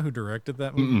 do you know who directed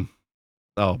that movie?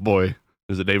 Oh boy.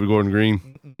 Is it David Gordon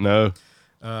Green? No.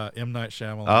 M. Night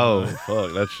Shyamalan. Oh,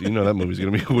 fuck. That's that movie's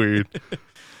going to be weird.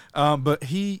 But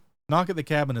Knock at the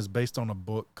Cabin is based on a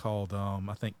book called,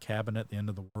 I think, Cabin at the End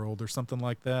of the World or something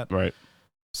like that. Right.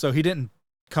 So he didn't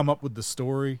come up with the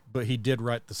story, but he did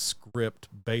write the script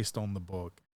based on the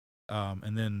book.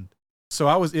 And then, so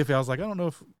I was iffy. I was like, I don't know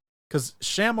if, because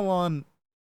Shyamalan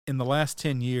in the last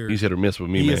 10 years. He's hit or miss with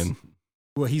me, man.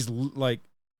 Well, he's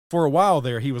for a while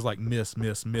there, he was miss,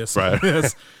 right.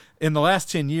 miss. In the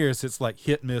last 10 years, it's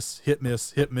hit, miss, hit,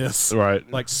 miss, hit, miss. Right.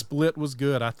 Split was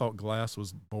good. I thought Glass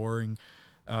was boring.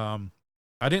 I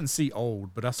didn't see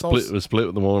Old, but I saw Split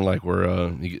with the one where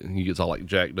he gets all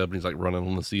jacked up and he's running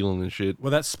on the ceiling and shit.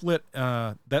 Well, that's Split,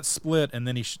 and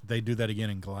then they do that again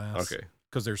in Glass. Okay.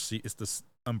 Because it's this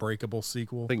Unbreakable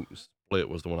sequel. I think Split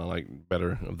was the one I like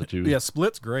better of the two. Yeah,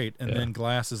 Split's great, and then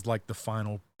Glass is the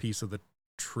final piece of the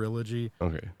trilogy.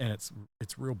 Okay. And it's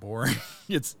real boring.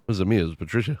 It was it me? It was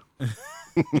Patricia.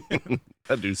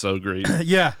 That dude's so great.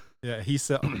 Yeah. He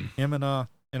said him and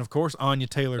of course Anya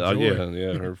Taylor-Joy.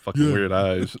 Yeah, her fucking weird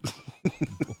eyes.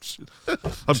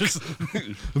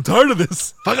 I'm tired of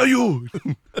this. Fuck are you?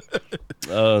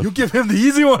 You give him the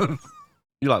easy one.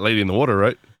 You like Lady in the Water,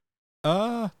 right?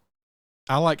 I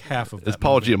like half of that. It's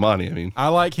Paul movie. Giamatti. I mean, I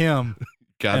like him.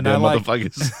 goddamn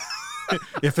motherfuckers.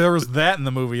 If there was that in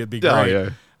the movie, it'd be great. Oh,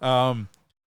 yeah.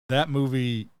 That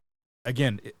movie,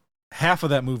 again, half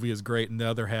of that movie is great, and the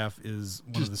other half is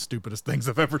one of the stupidest things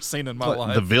I've ever seen in my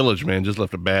life. The Village, man, just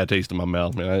left a bad taste in my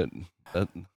mouth, man.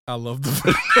 I love The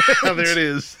Village. There it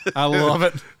is. I love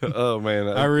it. Oh man,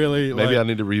 I really maybe I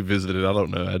need to revisit it. I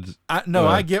don't know.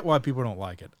 I get why people don't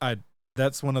like it.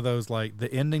 That's one of those, like,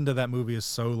 the ending to that movie is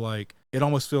so, like, it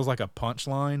almost feels like a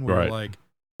punchline where you're like,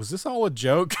 was this all a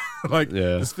joke?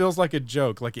 This feels like a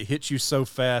joke. Like, it hits you so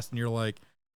fast and you're like,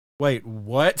 wait,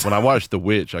 what? When I watched The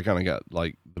Witch, I kind of got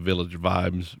like The Village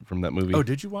vibes from that movie. Oh,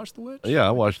 did you watch The Witch? Yeah,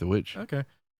 I watched The Witch. Okay.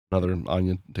 Another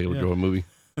Anya Taylor-Joy movie.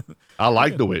 I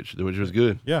like The Witch. The Witch was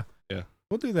good. Yeah. Yeah.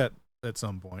 We'll do that at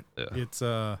some point. Yeah. It's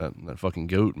that fucking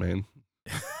goat, man.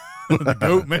 The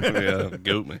goat man. Yeah, the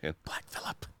goat man. Black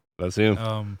Phillip. That's him.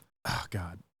 Oh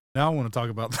God. Now I want to talk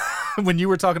about when you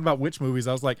were talking about witch movies.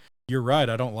 I was like, you're right.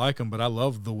 I don't like them, but I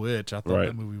love The Witch. I thought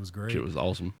that movie was great. It was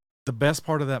awesome. The best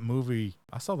part of that movie,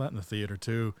 I saw that in the theater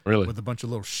too. Really? With a bunch of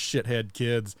little shithead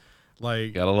kids.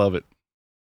 Like, gotta love it.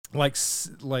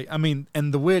 Like I mean,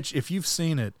 and The Witch, if you've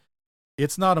seen it,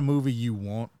 it's not a movie you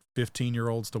want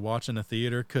 15-year-olds to watch in a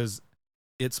theater, because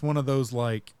it's one of those,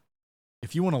 like,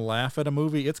 if you want to laugh at a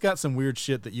movie, it's got some weird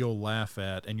shit that you'll laugh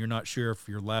at, and you're not sure if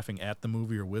you're laughing at the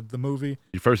movie or with the movie.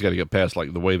 You first got to get past,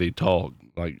 like, the way they talk.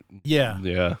 Like,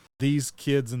 yeah. These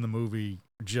kids in the movie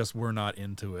just were not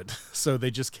into it, so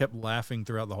they just kept laughing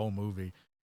throughout the whole movie.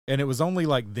 And it was only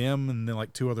like them and then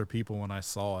like two other people when I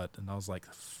saw it, and I was like,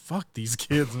 "Fuck these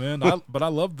kids, man!" But I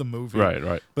loved the movie.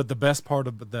 Right. But the best part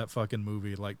of that fucking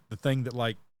movie, like the thing that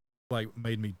like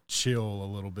made me chill a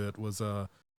little bit, was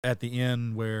at the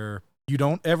end where you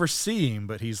don't ever see him,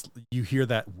 but you hear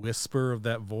that whisper of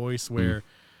that voice where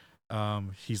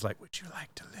he's like, "Would you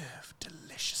like to live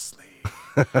deliciously?"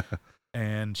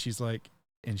 And she's like.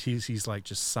 And he's like,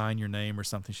 just sign your name or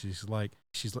something.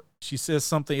 She says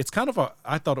something. It's kind of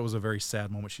I thought it was a very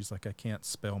sad moment. She's like, I can't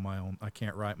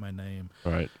write my name.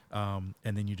 Right. And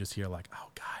then you just hear like, oh,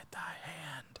 guide thy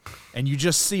hand. And you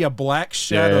just see a black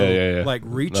shadow like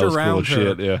reach around her.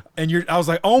 Shit, yeah. And I was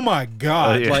like, oh my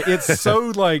God. Like, it's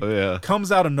so like,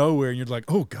 comes out of nowhere. And you're like,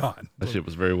 oh God. That shit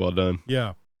was very well done.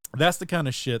 Yeah. That's the kind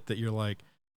of shit that you're like,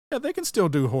 yeah, they can still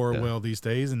do horror well these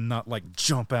days and not like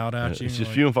jump out at you. It's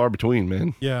just few and far between,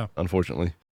 man. Yeah.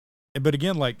 Unfortunately. But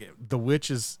again, like The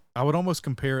Witch I would almost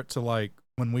compare it to like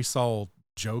when we saw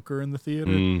Joker in the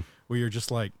theater, where you're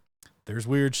just like, there's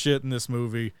weird shit in this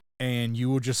movie, and you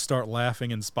will just start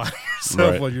laughing in spite of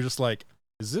yourself while you're just like,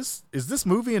 is this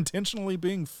movie intentionally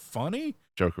being funny?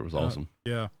 Joker was awesome.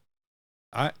 Yeah.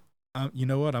 I you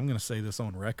know what? I'm going to say this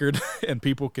on record, and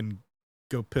people can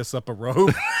go piss up a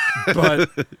robe. But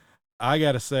I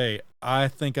gotta say, I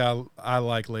think I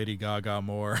like Lady Gaga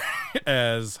more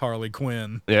as Harley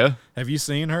Quinn. Yeah. Have you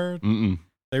seen her? Mm-mm.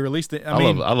 They released it. I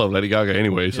love Lady Gaga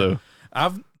anyway. So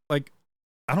I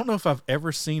don't know if I've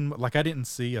ever seen, like, I didn't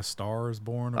see A Star Is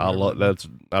Born. I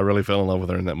really fell in love with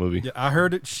her in that movie. Yeah, I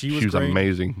heard it. She was great.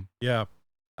 Amazing. Yeah.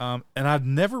 And I've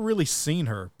never really seen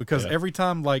her because every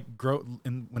time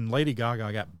when Lady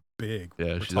Gaga got big.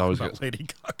 Yeah, she's always got Lady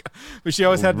Gaga, but she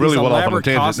always had these elaborate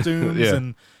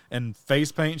costumes and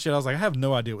face paint and shit. I was like, I have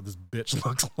no idea what this bitch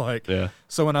looks like. Yeah.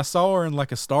 So when I saw her in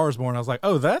like A Star Is Born, I was like,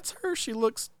 oh, that's her. She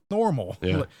looks normal.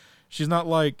 Yeah. Like, she's not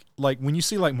like when you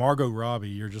see like Margot Robbie,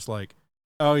 you're just like,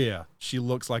 oh yeah, she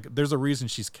looks like. There's a reason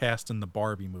she's cast in the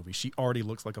Barbie movie. She already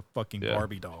looks like a fucking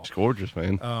Barbie doll. She's gorgeous,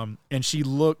 man. And she's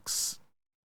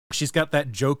got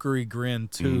that jokery grin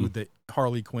too that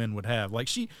Harley Quinn would have. Like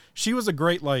she was a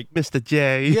great like Mr.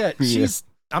 J. Yeah,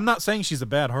 I'm not saying she's a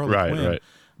bad Harley Quinn. Right.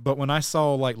 But when I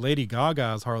saw like Lady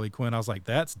Gaga's Harley Quinn, I was like,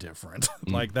 that's different.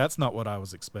 Like that's not what I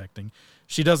was expecting.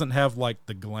 She doesn't have like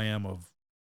the glam of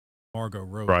Margot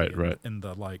Robbie, right, and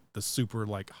the like the super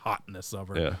like hotness of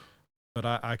her. Yeah. But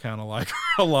I kind of like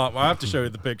her a lot. I have to show you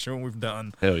the picture when we've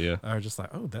done. Hell yeah. I was just like,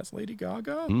 oh, that's Lady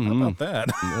Gaga? How about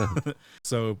that? Yeah.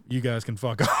 So you guys can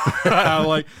fuck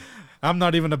off. I'm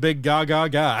not even a big Gaga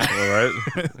guy. All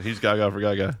right. He's Gaga for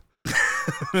Gaga.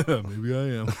 Maybe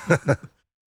I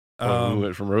am. We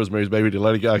went from Rosemary's Baby to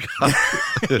Lady Gaga.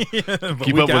 Keep up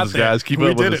with us, guys. Keep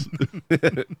up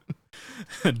with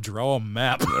us. Draw a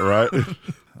map. Right.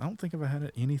 I don't think I've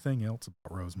had anything else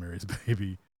about Rosemary's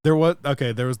Baby. There was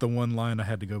the one line I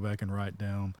had to go back and write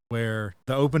down where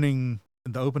the opening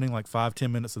in the opening, like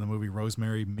 5-10 minutes of the movie,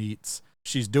 Rosemary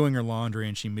she's doing her laundry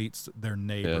and she meets their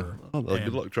neighbor. Yeah. Oh, the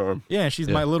good luck charm. Yeah, she's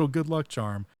my little good luck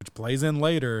charm, which plays in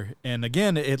later. And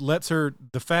again, it lets her,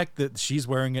 the fact that she's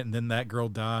wearing it and then that girl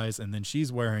dies and then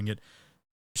she's wearing it,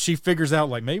 she figures out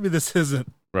like maybe this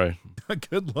isn't right a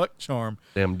good luck charm.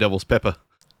 Damn devil's pepper.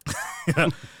 Yeah.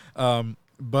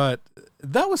 But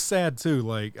that was sad too.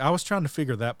 Like I was trying to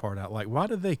figure that part out. Like, why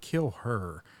did they kill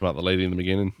her? About the lady in the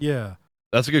beginning? Yeah.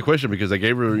 That's a good question because they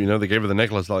gave her, the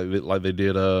necklace like they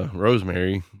did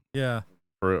Rosemary. Yeah.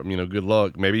 For, good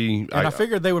luck. Maybe. And I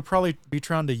figured they would probably be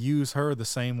trying to use her the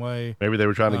same way. Maybe they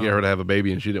were trying to get her to have a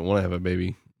baby and she didn't want to have a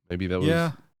baby. Maybe that was.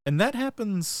 Yeah. And that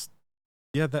happens.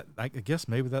 Yeah, that I guess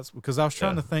maybe that's because I was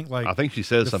trying to think like. I think she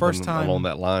says something first time, along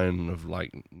that line of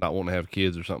like not wanting to have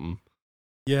kids or something.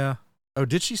 Yeah. Oh,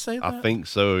 did she say that? I think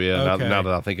so. Yeah. Okay. Now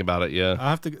that I think about it, yeah. I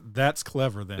have to. That's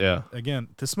clever then. Yeah. Again,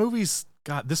 this movie is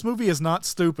not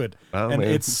stupid, oh, and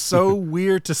man. it's so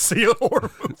weird to see a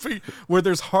horror movie where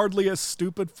there's hardly a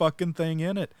stupid fucking thing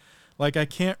in it. Like I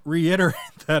can't reiterate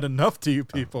that enough to you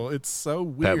people. It's so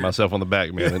weird. Pat myself on the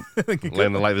back, man.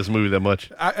 Landon like this movie that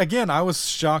much. I was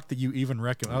shocked that you even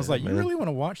recommend. I was like, man. You really want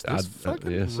to watch this?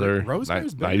 Yes, sir.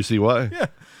 Rosemary's now you see why.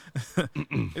 Yeah.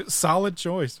 It's solid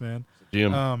choice, man.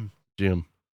 Jim.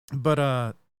 But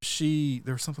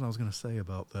there was something I was going to say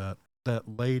about that.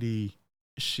 That lady,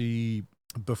 she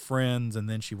befriends and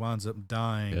then she winds up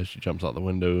dying. Yeah, she jumps out the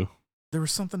window. There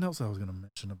was something else I was going to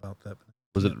mention about that.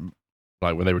 Was it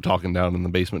like when they were talking down in the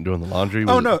basement doing the laundry?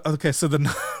 No. Okay, so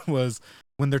the was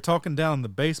when they're talking down in the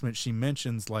basement, she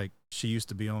mentions like she used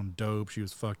to be on dope. She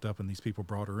was fucked up and these people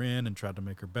brought her in and tried to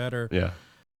make her better. Yeah.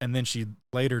 And then she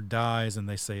later dies and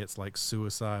they say it's like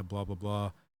suicide, blah, blah,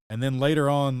 blah. And then later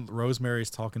on, Rosemary's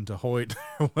talking to Hoyt,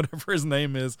 or whatever his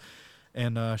name is,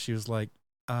 and she was like,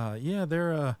 "Yeah,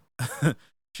 they're."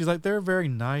 She's like, "They're a very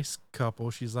nice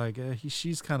couple." She's like,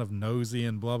 "She's kind of nosy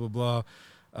and blah blah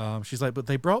blah." She's like, "But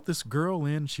they brought this girl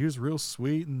in. She was real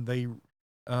sweet, and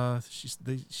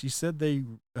she said they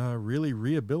really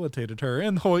rehabilitated her."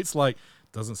 And Hoyt's like,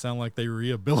 "Doesn't sound like they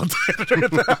rehabilitated her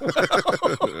that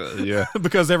well." Yeah.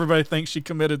 Because everybody thinks she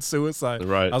committed suicide.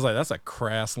 Right. I was like, that's a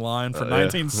crass line for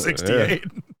 1968.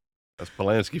 Yeah. That's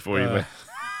Polanski for you, man.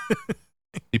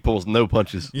 He pulls no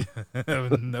punches. Yeah.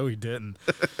 No, he didn't.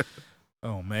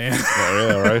 Oh, man. Oh,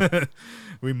 yeah, right.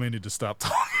 We may need to stop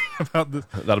talking about this.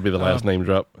 That'll be the last name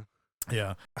drop.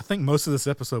 Yeah. I think most of this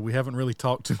episode, we haven't really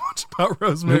talked too much about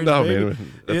Rosemary's Baby.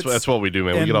 Man. That's what we do,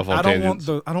 man. We get off on tangents.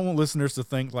 I don't want listeners to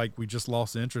think like we just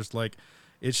lost interest. Like,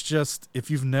 it's just, if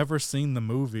you've never seen the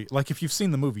movie, like if you've seen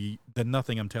the movie, then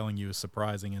nothing I'm telling you is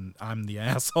surprising and I'm the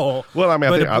asshole. Well, I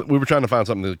mean, we were trying to find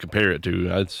something to compare it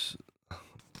to.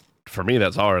 For me,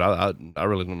 that's hard. I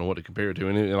really don't know what to compare it to.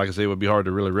 And like I say, it would be hard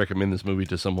to really recommend this movie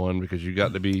to someone because you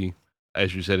got to be,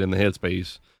 as you said, in the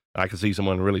headspace. I could see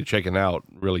someone really checking out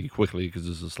really quickly because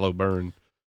it's a slow burn.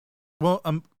 Well,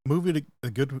 a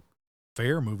good,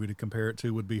 fair movie to compare it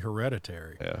to would be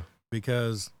Hereditary. Yeah.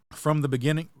 Because from the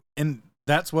beginning, and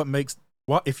that's what makes,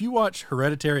 if you watch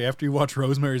Hereditary after you watch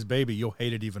Rosemary's Baby, you'll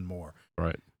hate it even more.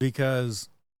 Right. Because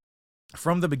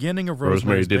from the beginning of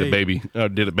Rosemary's Baby,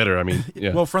 did it better. I mean,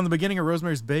 yeah. Well, from the beginning of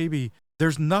Rosemary's Baby,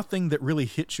 there's nothing that really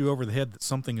hits you over the head that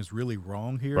something is really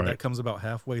wrong here. Right. That comes about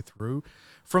halfway through.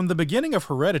 From the beginning of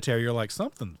Hereditary, you're like,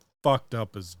 something fucked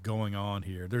up is going on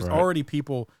here. There's already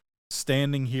people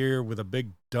standing here with a big,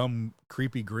 dumb,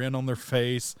 creepy grin on their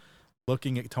face,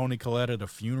 looking at Toni Collette at a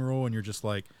funeral, and you're just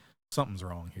like, something's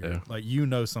wrong here. Yeah. Like,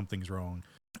 something's wrong.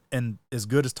 And as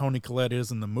good as Toni Collette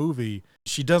is in the movie,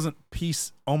 she doesn't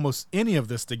piece almost any of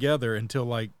this together until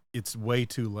like it's way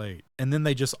too late. And then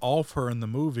they just off her in the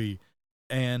movie.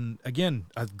 And again,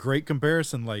 a great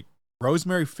comparison. Like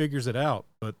Rosemary figures it out,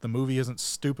 but the movie isn't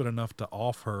stupid enough to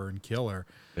off her and kill her.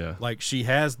 Yeah. Like she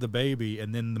has the baby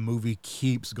and then the movie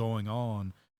keeps going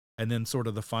on. And then sort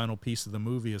of the final piece of the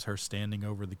movie is her standing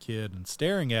over the kid and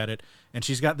staring at it. And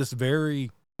she's got this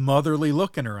very motherly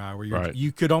look in her eye where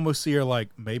you could almost see her like,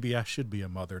 maybe I should be a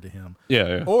mother to him.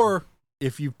 Yeah. Or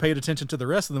if you paid attention to the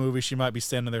rest of the movie, she might be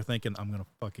standing there thinking, I'm going to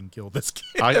fucking kill this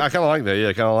kid. I kind of like that.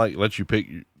 Yeah. Kind of like let you pick,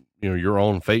 your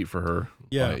own fate for her.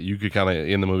 Yeah. Like, you could kind of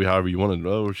end the movie however you wanted.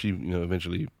 Oh, she,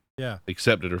 eventually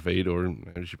accepted her fate, or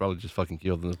she probably just fucking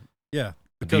killed them. Yeah.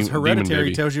 Because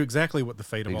Hereditary tells you exactly what the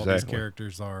fate of all these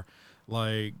characters are.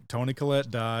 Like Toni Collette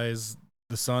dies,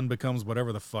 the son becomes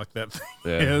whatever the fuck that thing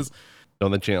is. Don't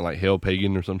they chant like hell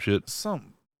pagan or some shit?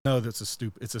 No, it's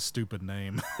a stupid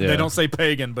name. Yeah. They don't say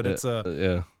pagan, but it's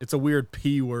a weird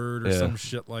P word or some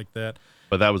shit like that.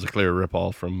 But that was a clear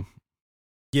ripoff from.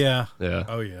 Yeah. Yeah.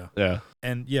 Oh yeah. Yeah.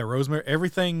 And Rosemary,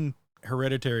 everything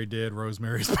Hereditary did,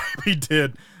 Rosemary's Baby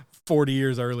did 40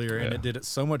 years earlier, and Yeah. it did it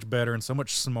so much better and so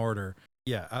much smarter.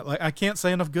 Yeah, I can't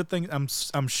say enough good things.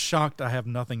 I'm shocked I have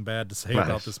nothing bad to say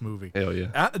about this movie. Hell yeah.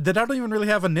 I don't even really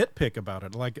have a nitpick about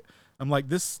it. Like, I'm like,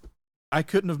 this, I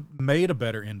couldn't have made a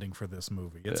better ending for this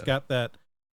movie. It's got that,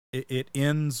 it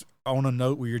ends on a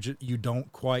note where you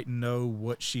don't quite know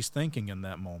what she's thinking in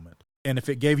that moment. And if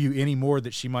it gave you any more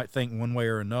that she might think one way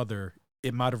or another,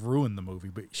 it might have ruined the movie.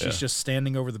 But she's just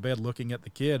standing over the bed looking at the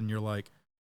kid, and you're like,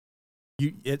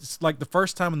 it's like the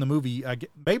first time in the movie,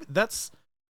 maybe that's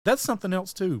something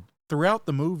else too. Throughout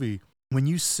the movie, when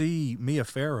you see Mia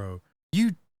Farrow,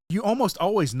 you almost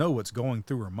always know what's going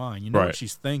through her mind. You know what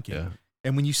she's thinking. Yeah.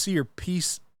 And when you see her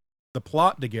piece the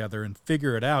plot together and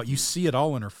figure it out, you see it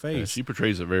all in her face. Yeah, she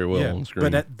portrays it very well on screen.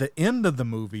 But at the end of the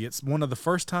movie, it's one of the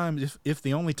first times, if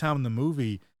the only time in the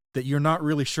movie, that you're not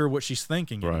really sure what she's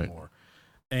thinking anymore.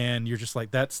 And you're just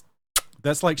like, that's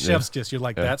like Chef's Kiss. You're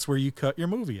like, that's where you cut your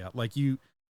movie out. Like you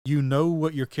know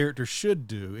what your character should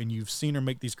do, and you've seen her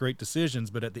make these great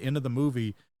decisions, but at the end of the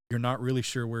movie, you're not really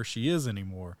sure where she is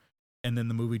anymore. And then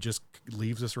the movie just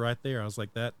leaves us right there. I was like,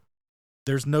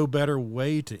 there's no better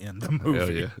way to end the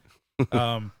movie.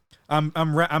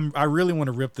 I really want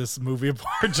to rip this movie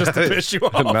apart just to piss you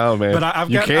off. No, man. But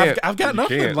I've got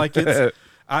nothing. Like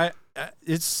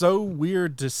it's so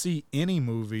weird to see any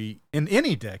movie in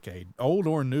any decade, old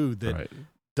or new, that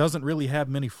doesn't really have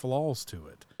many flaws to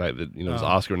it. Right, that it was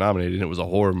Oscar nominated and it was a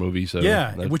horror movie, so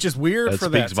which is weird for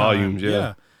that speaks volumes.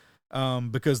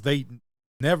 Because they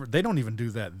don't even do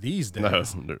that these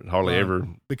days. No, hardly ever.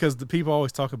 Because the people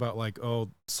always talk about like,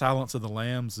 Silence of the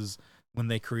Lambs is when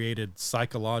they created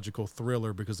psychological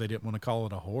thriller because they didn't want to call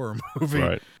it a horror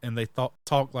movie, and they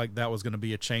talk like that was going to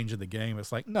be a change of the game.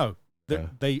 It's like, no,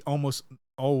 they almost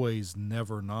always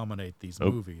never nominate these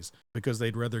movies because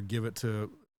they'd rather give it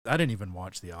to. I didn't even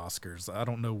watch the Oscars. I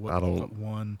don't know what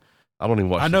won. I don't even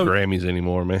watch the Grammys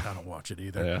anymore, man. I don't watch it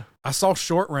either. Yeah. I saw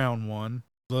Short Round one.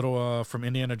 Little from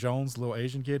Indiana Jones, little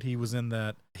Asian kid. He was in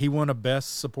that. He won a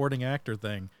Best Supporting Actor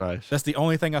thing. Nice. That's the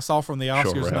only thing I saw from the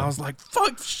Oscars, and I was like,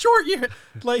 "Fuck, Short year!"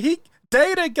 Like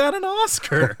Data got an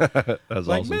Oscar. That's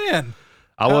like, awesome. Man.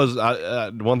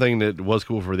 One thing that was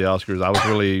cool for the Oscars, I was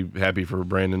really happy for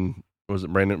Brandon. Was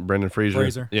it Brandon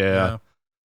Fraser? Yeah.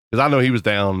 Because I know he was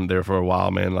down there for a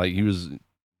while, man. Like he was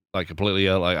like completely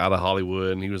out of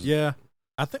Hollywood, and he was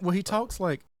I think he talks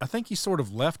like, I think he sort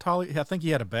of left Hollywood. I think he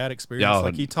had a bad experience.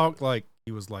 Like he talked like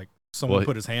he was like someone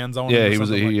put his hands on him. Yeah, he was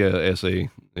SE.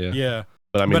 Yeah.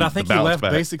 But I think he left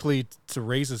basically to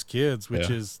raise his kids, which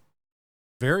is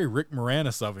very Rick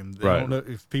Moranis of him. I don't know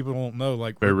if people don't know,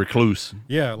 like very recluse.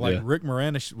 Yeah, Rick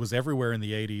Moranis was everywhere in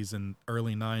the 80s and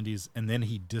early 90s, and then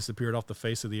he disappeared off the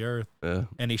face of the earth. Yeah.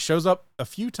 And he shows up a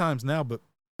few times now, but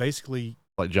basically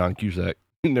like John Cusack.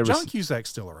 John Cusack's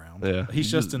still around. Yeah.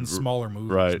 He's just in smaller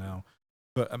movies now.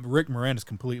 But Rick Moranis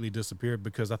completely disappeared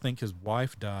because I think his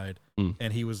wife died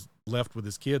and he was left with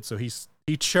his kids. So he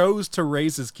chose to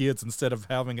raise his kids instead of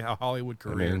having a Hollywood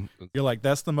career. I mean, you're like,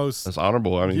 that's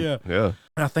honorable. I mean, yeah. And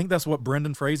I think that's what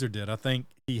Brendan Fraser did. I think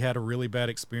he had a really bad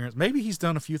experience. Maybe he's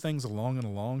done a few things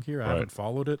along here. I haven't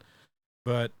followed it,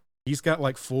 but he's got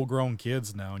like full grown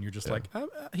kids now. And you're just like,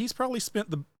 he's probably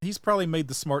made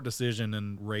the smart decision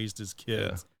and raised his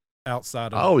kids.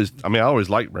 Outside of I always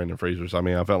liked Brandon Fraser. So, I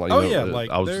mean, I felt like,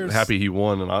 I was happy he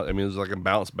won, and I mean, it was like a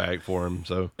bounce back for him.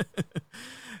 So,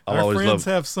 our friends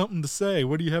have something to say.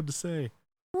 What do you have to say?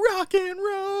 Rock and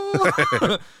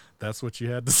roll. That's what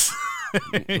you had to say.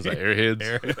 Was that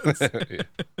Airheads?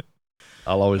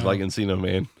 I'll always like Encino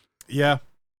Man. Yeah,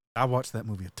 I watched that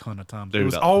movie a ton of times. Dude, it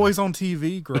was always on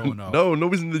TV growing up. No,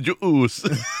 nobody's in the juice.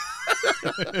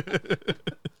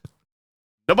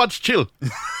 Not much chill.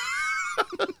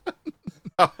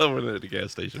 I went at the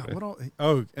gas station.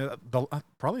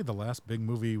 Probably the last big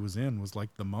movie he was in was like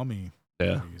The Mummy.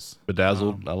 Movies.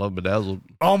 Bedazzled. I love Bedazzled.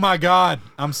 Oh my God!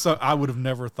 I would have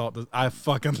never thought that. I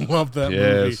fucking love that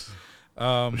movie.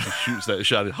 She shoots that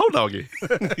shot. Hold doggy.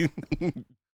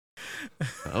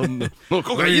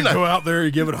 You go out there, you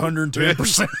give it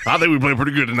 110%. I think we played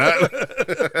pretty good in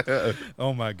that.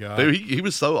 Oh my God, dude, he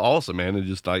was so awesome, man. And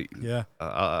just like,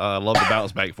 I love the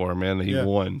bounce back for him, man. He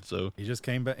won, so he just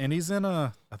came back, and he's in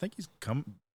I think he's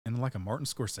in like a Martin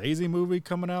Scorsese movie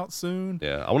coming out soon.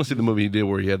 Yeah, I want to see the movie he did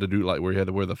where he had to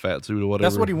wear the fat suit or whatever.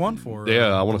 That's what he won for.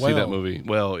 Yeah, I want to see that movie.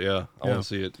 Well, I want to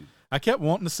see it. I kept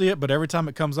wanting to see it, but every time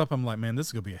it comes up, I'm like, man, this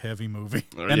is gonna be a heavy movie,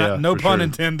 and no pun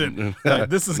intended. Like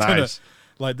this is nice.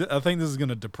 I think this is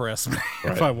gonna depress me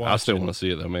if I watch it. I still want to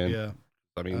see it though, man. Yeah,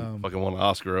 I mean, fucking won an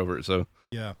Oscar over it, so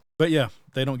yeah. But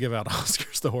they don't give out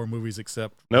Oscars to horror movies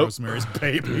except Rosemary's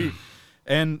Baby.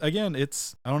 And again, I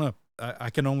don't know. I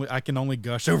can only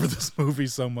gush over this movie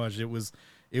so much. It was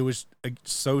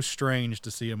so strange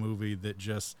to see a movie that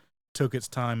just took its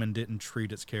time and didn't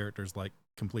treat its characters like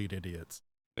complete idiots.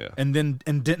 Yeah. And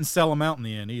didn't sell them out in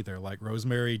the end either. Like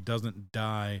Rosemary doesn't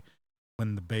die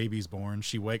when the baby's born.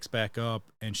 She wakes back up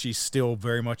and she's still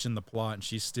very much in the plot, and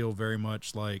she's still very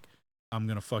much like, I'm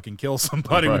gonna fucking kill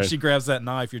somebody. Right. When she grabs that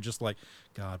knife, you're just like,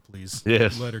 God, please,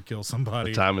 let her kill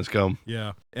somebody. The time has come.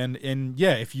 Yeah, and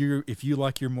yeah, if you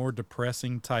like your more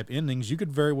depressing type endings, you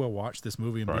could very well watch this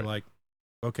movie and be like,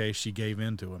 okay, she gave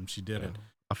in to him, she did it.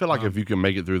 I feel like if you can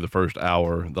make it through the first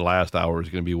hour, the last hour is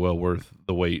going to be well worth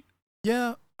the wait.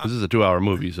 Yeah, this is a 2-hour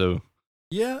movie, so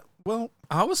yeah. Well,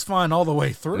 I was fine all the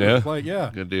way through. Yeah,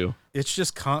 good deal. It's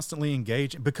just constantly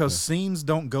engaging because scenes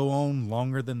don't go on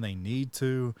longer than they need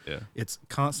to. Yeah, it's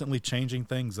constantly changing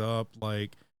things up.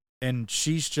 Like, and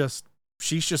she's just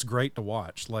great to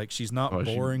watch. Like, she's not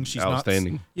boring. She's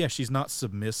outstanding. She's not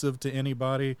submissive to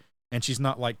anybody, and she's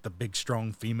not like the big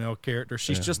strong female character.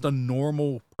 She's just a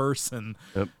normal person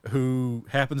who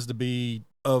happens to be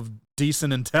of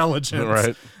decent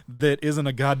intelligence that isn't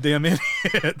a goddamn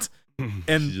idiot.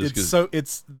 And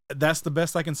that's the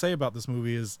best I can say about this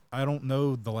movie is I don't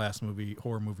know the last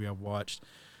horror movie I've watched.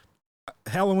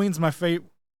 Halloween's my favorite.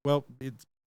 Well, it's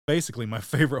basically my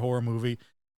favorite horror movie,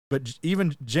 but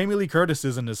even Jamie Lee Curtis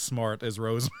isn't as smart as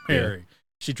Rosemary. Yeah.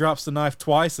 She drops the knife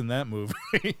twice in that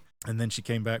movie, and then she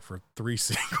came back for 3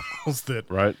 sequels that.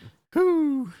 Right.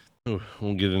 Whoo.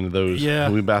 We'll get into those. Yeah.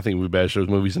 I think we bash those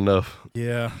movies enough.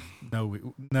 Yeah.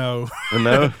 No. No.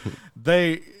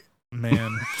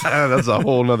 Man, that's a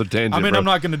whole nother tangent. I mean, bro. I'm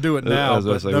not going to do it now,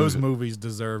 but those movies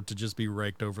deserve to just be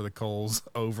raked over the coals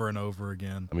over and over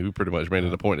again. I mean, we pretty much made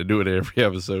it a point to do it every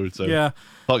episode. So yeah,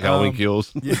 fuck Halloween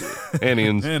Kills and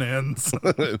ends. And ends.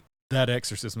 That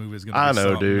Exorcist movie is going to be I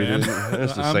know, dude. Man.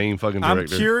 It's the same fucking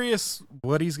director. I'm curious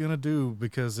what he's going to do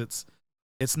because it's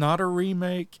not a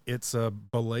remake. It's a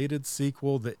belated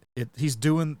sequel that he's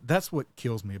doing. That's what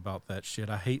kills me about that shit.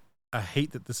 I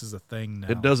hate that this is a thing now.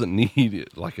 It doesn't need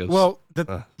it like a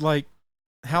like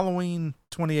Halloween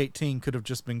 2018 could have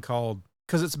just been called,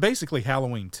 because it's basically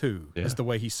Halloween 2 is the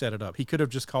way he set it up. He could have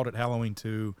just called it Halloween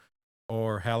 2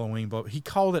 or Halloween, but he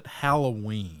called it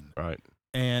Halloween. Right.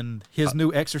 And his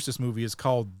new Exorcist movie is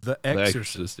called The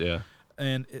Exorcist. Yeah.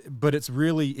 But it's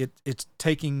really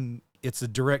it's a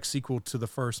direct sequel to the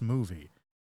first movie,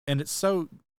 and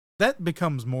that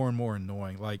becomes more and more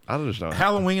annoying. Like, I just know.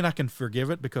 Halloween, I can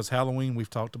forgive it because Halloween, we've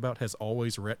talked about, has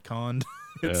always retconned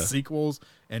its sequels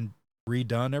and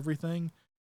redone everything.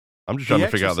 I'm just trying to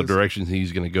figure out the directions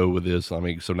he's going to go with this. I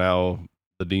mean, so now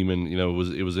the demon, it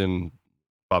was in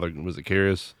Father, was it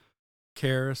Karras?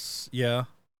 Karras, yeah.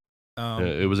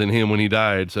 It was in him when he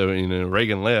died. So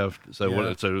Reagan left.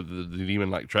 So so the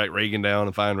demon like tracked Reagan down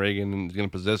and find Reagan and is going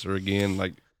to possess her again.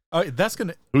 Like, that's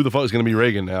gonna. Who the fuck is going to be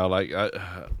Reagan now? Like,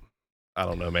 I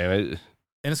don't know, man.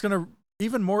 And it's gonna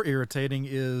even more irritating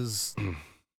is,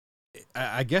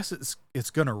 I guess it's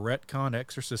gonna retcon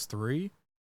Exorcist 3,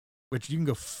 which you can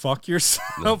go fuck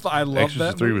yourself. I love Exorcist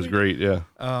that. 3 movie. was great. Yeah,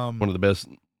 one of the best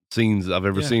scenes I've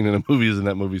ever seen in a movie is in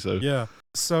that movie. So yeah,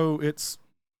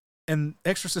 and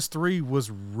Exorcist 3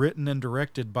 was written and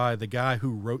directed by the guy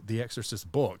who wrote the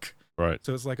Exorcist book. Right.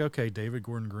 So it's like, okay, David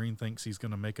Gordon Green thinks he's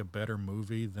gonna make a better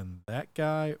movie than that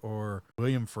guy or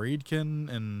William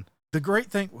Friedkin. And the great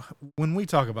thing when we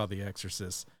talk about The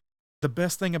Exorcist, the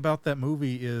best thing about that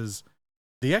movie is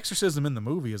the exorcism in the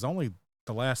movie is only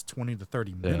the last 20 to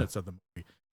 30 minutes of the movie.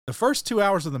 The first 2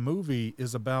 hours of the movie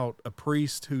is about a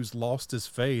priest who's lost his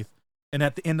faith, and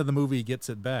at the end of the movie, he gets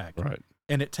it back. Right.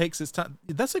 And it takes its time.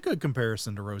 That's a good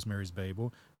comparison to Rosemary's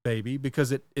Baby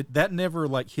because it that never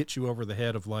like hits you over the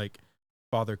head of like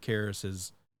Father Karras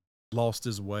has lost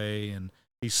his way and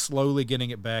he's slowly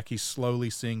getting it back. He's slowly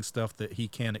seeing stuff that he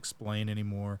can't explain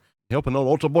anymore. Helping old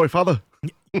altar boy, Father.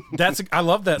 I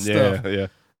love that stuff. Yeah.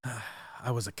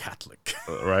 I was a Catholic.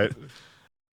 Right.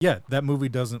 Yeah, that movie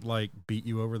doesn't like beat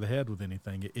you over the head with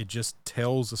anything. It just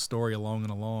tells a story along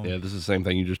and along. Yeah, this is the same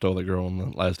thing you just told that girl on the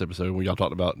last episode when y'all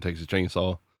talked about Texas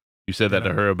Chainsaw. You said that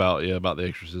to her about The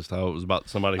Exorcist, how it was about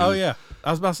somebody who... Oh, yeah.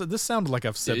 I was about to say, this sounded like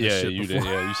I've said this shit before. Did.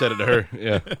 Yeah, you said it to her.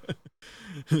 Yeah.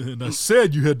 And I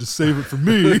said you had to save it for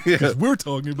me because we're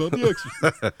talking about The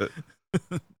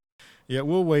Exorcist. Yeah,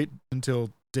 we'll wait until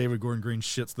David Gordon Green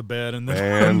shits the bed and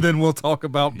then we'll talk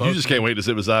about both. You just can't wait to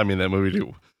sit beside me in that movie,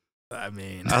 dude. I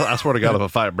mean... I swear to God, if a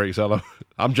fight breaks out,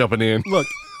 I'm jumping in. Look,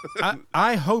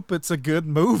 I hope it's a good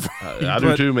movie. I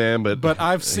do too, man. But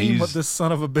I've seen what this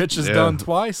son of a bitch has done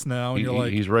twice now, and you're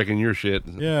like, he's wrecking your shit.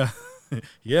 Yeah,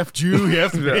 he effed you, he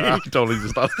effed me. I totally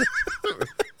just thought.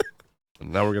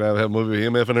 Now we're gonna have a movie with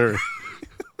him effing her.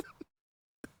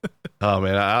 Oh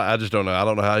man, I just don't know. I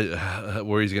don't know how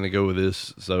where he's gonna go with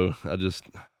this. So I just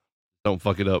don't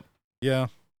fuck it up. Yeah.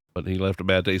 But he left a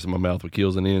bad taste in my mouth with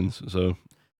Kills and Ends. So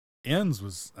Ends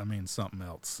was, I mean, something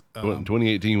else.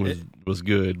 2018 was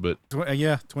good, but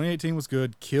 2018 was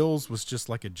good. Kills was just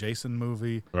like a Jason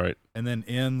movie, right? And then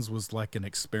Ends was like an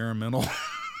experimental,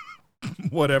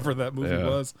 whatever that movie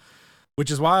was, which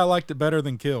is why I liked it better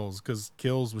than Kills, because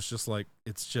Kills was just like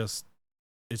it's just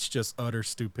utter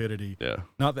stupidity. Yeah.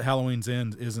 Not that Halloween's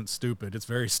End isn't stupid; it's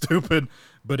very stupid,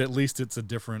 but at least it's a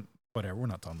different. Whatever, we're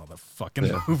not talking about that fucking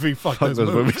movie. Fuck those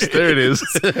movies. There it is.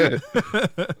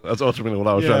 That's ultimately what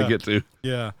I was trying to get to.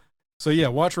 Yeah. So yeah,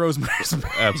 watch Rosemary's Baby.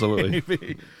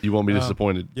 Absolutely. You won't be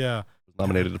disappointed. Yeah.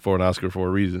 Nominated for an Oscar for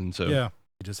a reason. So yeah,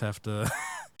 you just have to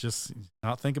just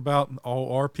not think about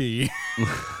all RP.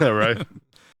 Right.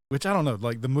 Which I don't know.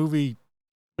 Like the movie.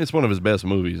 It's one of his best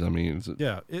movies. I mean, I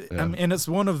mean, and it's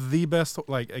one of the best.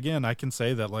 Like again, I can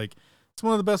say that like it's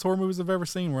one of the best horror movies I've ever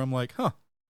seen. Where I'm like,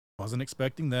 wasn't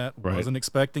expecting that. Right. Wasn't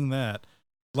expecting that.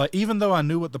 Like, even though I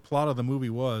knew what the plot of the movie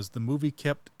was, the movie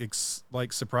kept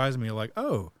surprising me. Like,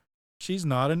 oh, she's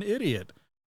not an idiot.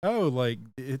 Oh, like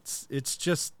it's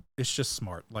just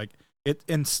smart. Like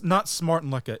and not smart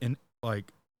in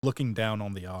like looking down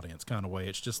on the audience kind of way.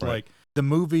 It's just like the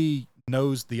movie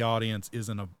knows the audience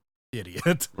isn't a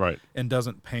idiot, right, and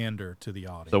doesn't pander to the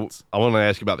audience. So I want to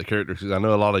ask you about the characters, because I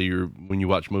know a lot of when you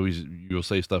watch movies, you'll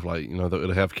say stuff like,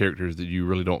 it'll have characters that you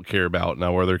really don't care about.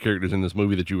 Now, were there characters in this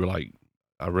movie that you were like,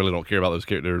 I really don't care about those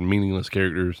characters? They're meaningless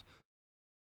characters.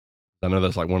 I know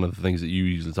that's like one of the things that you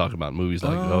usually talk about in movies,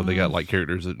 like they got like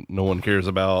characters that no one cares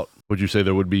about. Would you say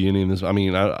there would be any in this? I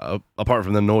mean, apart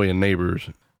from the annoying neighbors.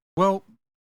 Well,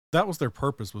 that was their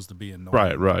purpose, was to be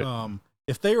annoying. Right.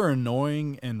 If they were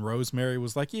annoying and Rosemary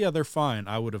was like, yeah, they're fine,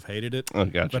 I would have hated it. Oh,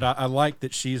 gotcha. But I like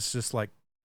that she's just like,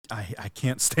 I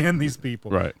can't stand these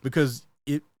people. Right. Because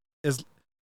it is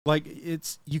like,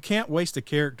 you can't waste a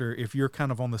character if you're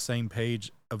kind of on the same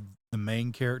page of the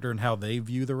main character and how they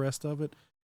view the rest of it.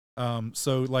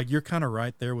 So like, you're kind of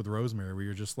right there with Rosemary, where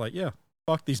you're just like, yeah,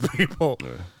 fuck these people.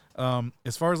 Yeah.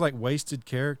 As far as like wasted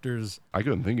characters, I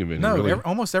couldn't think of any. No, really.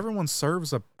 almost everyone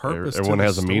serves a purpose. Everyone to the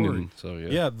has story. a meaning. So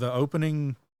yeah, the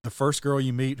opening, the first girl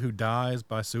you meet who dies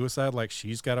by suicide, like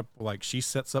she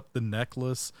sets up the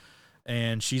necklace,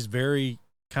 and she's very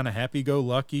kind of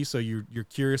happy-go-lucky. So you're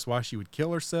curious why she would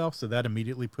kill herself. So that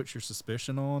immediately puts your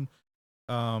suspicion on.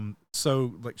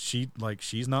 So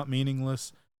she's not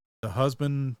meaningless. The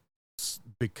husband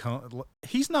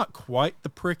he's not quite the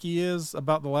prick he is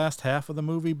about the last half of the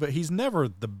movie, but he's never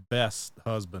the best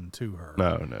husband to her.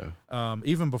 No.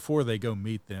 Even before they go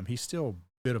meet them, he's still a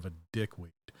bit of a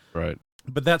dickweed. Right.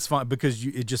 But that's fine, because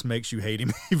it just makes you hate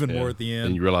him even more at the end.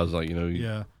 And you realize, like,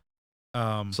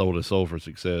 sold his soul for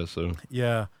success. So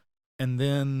yeah. And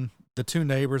then the two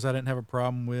neighbors I didn't have a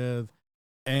problem with.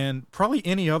 And probably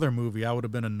any other movie I would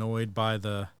have been annoyed by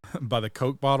the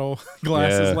Coke bottle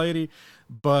glasses lady.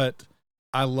 But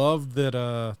I love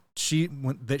that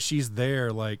she's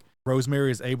there. Like, Rosemary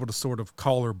is able to sort of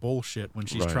call her bullshit when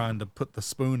she's trying to put the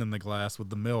spoon in the glass with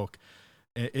the milk.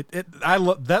 I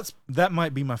love that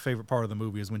might be my favorite part of the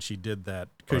movie, is when she did that,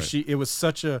 because it was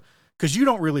such a, because you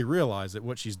don't really realize that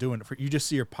what she's doing. You just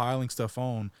see her piling stuff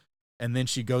on, and then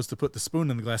she goes to put the spoon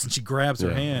in the glass and she grabs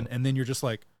her hand, and then you're just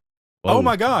like, whoa. Oh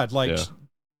my God, like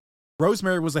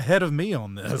Rosemary was ahead of me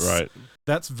on this. Right.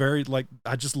 That's very, like,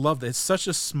 I just love that. It's such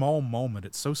a small moment.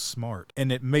 It's so smart.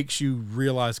 And it makes you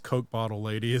realize Coke bottle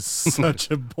lady is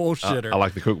such a bullshitter. I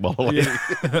like the Coke bottle lady.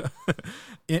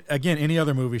 Again, any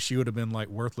other movie, she would have been like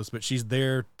worthless, but she's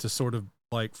there to sort of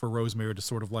like, for Rosemary to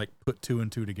sort of like put two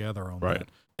and two together on that.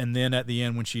 And then at the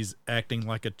end, when she's acting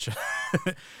like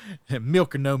a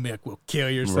milk or no milk will kill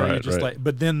you. So you're just like,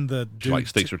 but then the dude she like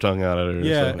sticks her tongue out at her.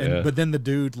 Yeah. But then the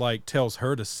dude like tells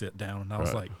her to sit down. And I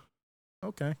was like,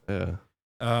 okay. Yeah.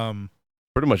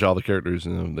 Pretty much all the characters,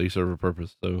 they serve a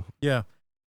purpose. So yeah.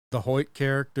 The Hoyt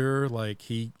character, like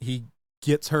he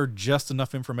gets her just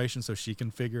enough information so she can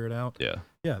figure it out. Yeah.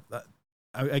 Yeah.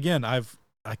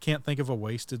 I can't think of a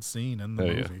wasted scene in the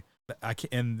movie. I can,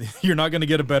 and you're not going to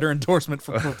get a better endorsement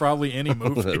for probably any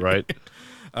movie. Right.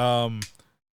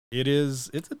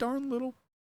 It's a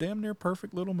damn near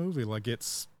perfect little movie. Like,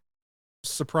 it's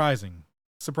surprisingly.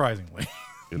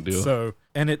 Good deal. So,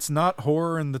 and it's not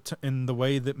horror in the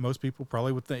way that most people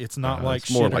probably would think. It's not like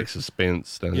it's more like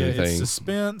suspense than anything. It's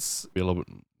suspense.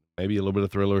 Maybe a little bit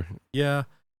of thriller. Yeah.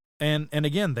 And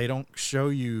again, they don't show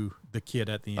you the kid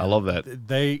at the end. I love that.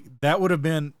 That would have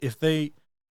been,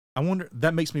 I wonder,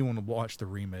 that makes me want to watch the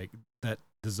remake. That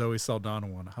the Zoe Saldana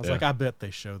one. I was like, I bet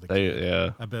they show the they, kid.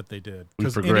 Yeah. I bet they did. We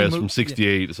progressed from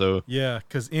 68, yeah, so. Yeah,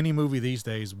 because any movie these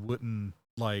days wouldn't,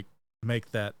 like,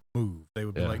 make that move. They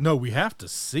would be like, no, we have to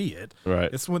see it.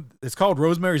 Right. It's called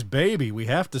Rosemary's Baby. We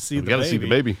have to see the baby. We got to see the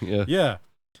baby, yeah. Yeah.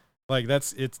 Like,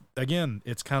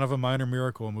 it's kind of a minor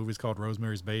miracle. A movie's called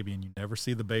Rosemary's Baby, and you never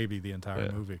see the baby the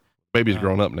entire movie. Baby's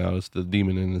grown up now. It's the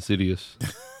demon in Insidious.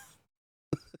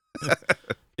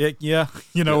 Yeah,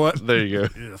 you know what? There you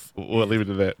go. We'll leave it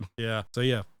to that. Yeah. So,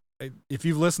 yeah, if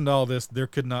you've listened to all this, there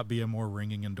could not be a more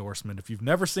ringing endorsement. If you've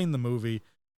never seen the movie,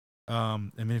 I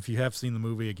mean, if you have seen the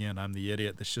movie, again, I'm the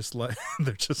idiot that's just like,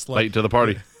 they're just like. Late to the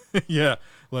party. Yeah.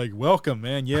 Like, welcome,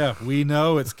 man. Yeah, we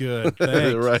know it's good.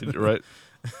 Thanks. Right.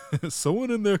 Someone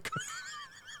in there.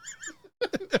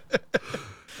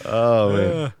 Oh,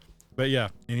 man. But yeah,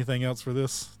 anything else for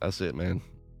this? That's it, man.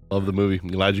 Love the movie. I'm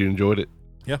glad you enjoyed it.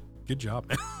 Yeah, good job,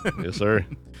 man. Yes, sir.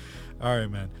 All right,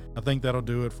 man. I think that'll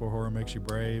do it for Horror Makes You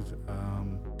Brave.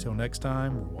 Till next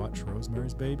time, watch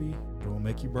Rosemary's Baby. It will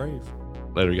make you brave.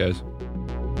 Later, guys.